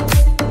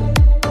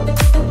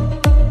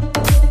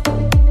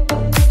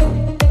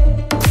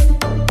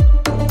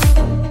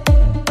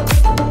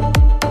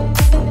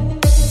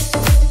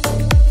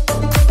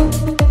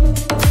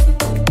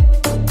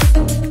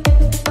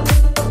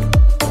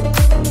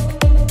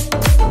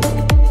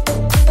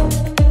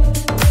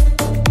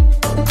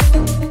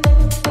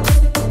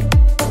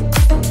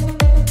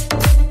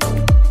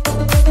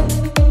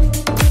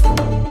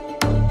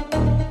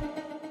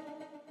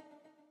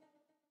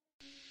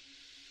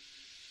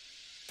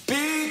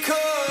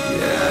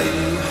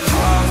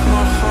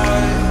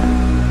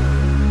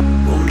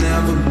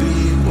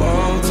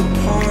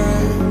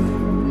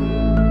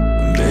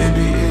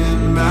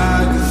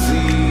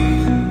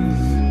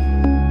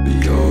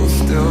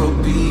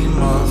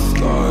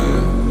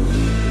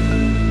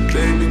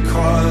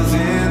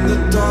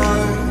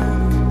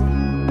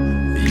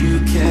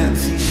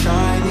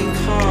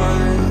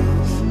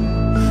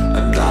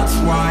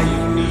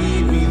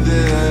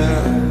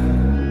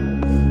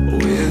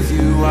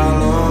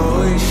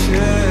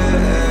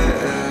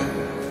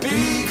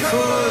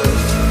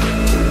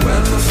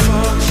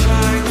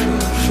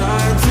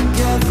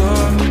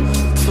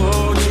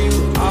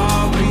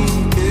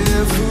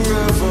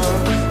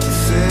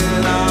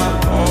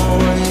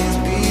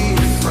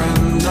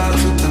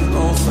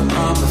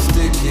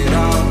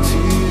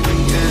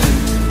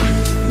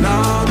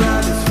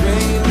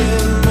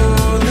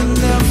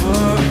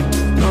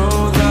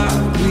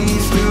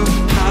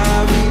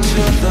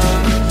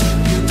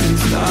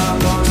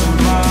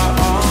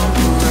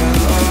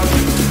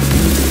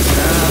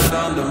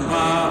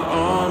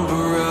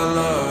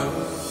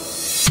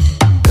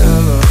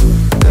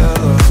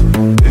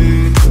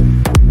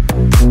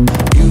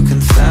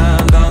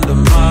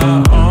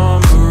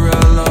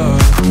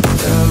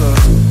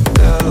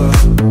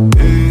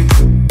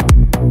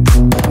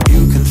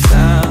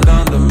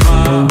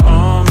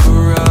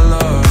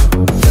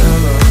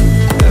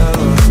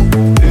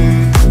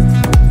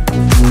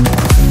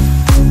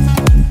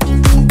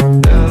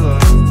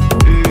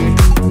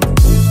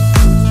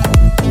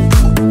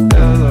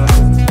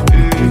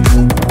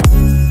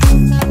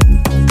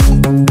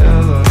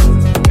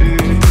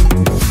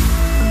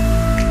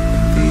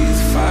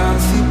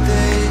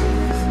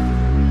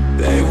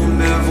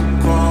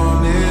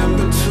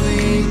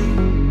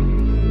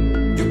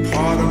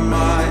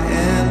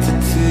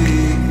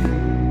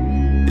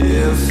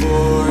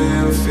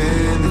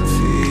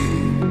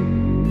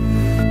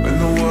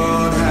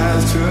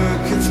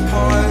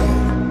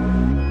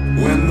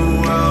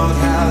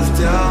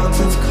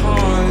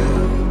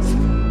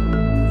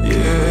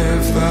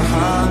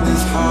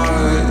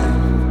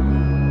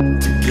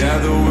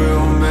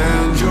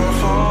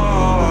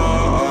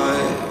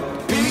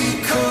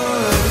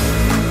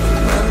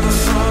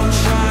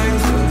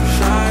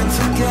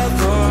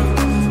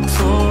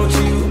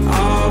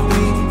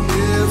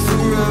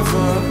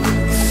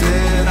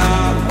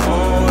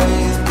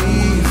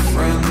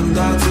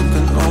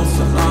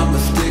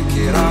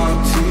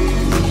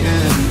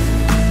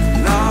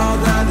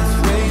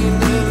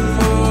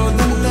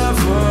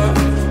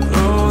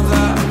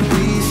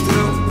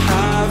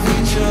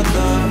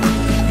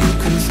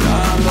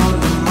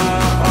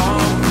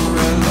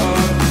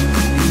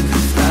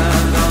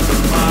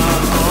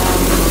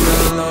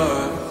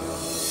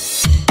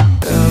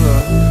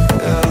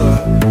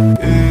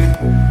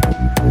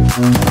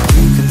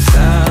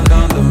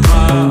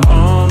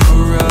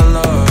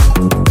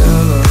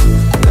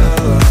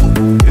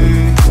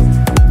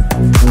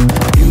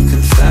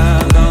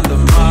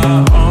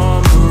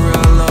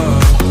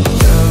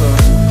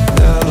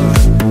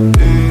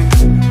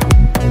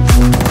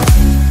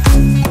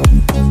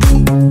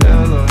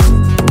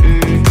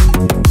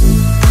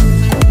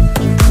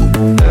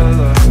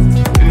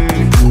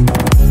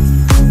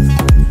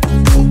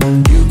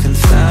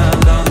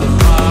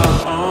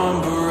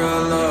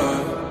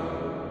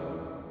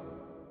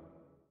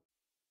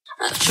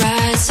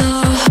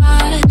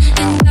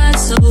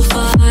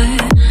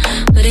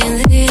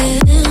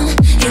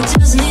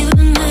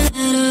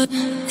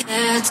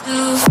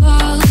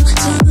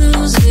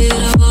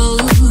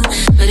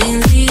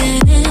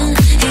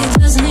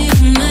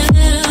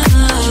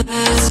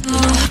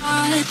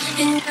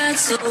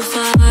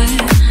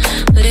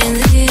 but in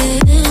the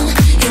end,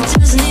 it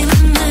doesn't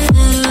even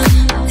matter.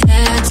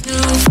 Had to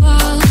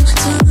fall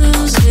to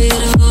lose it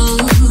all,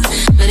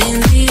 but in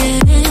the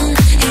end,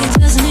 it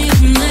doesn't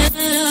even matter.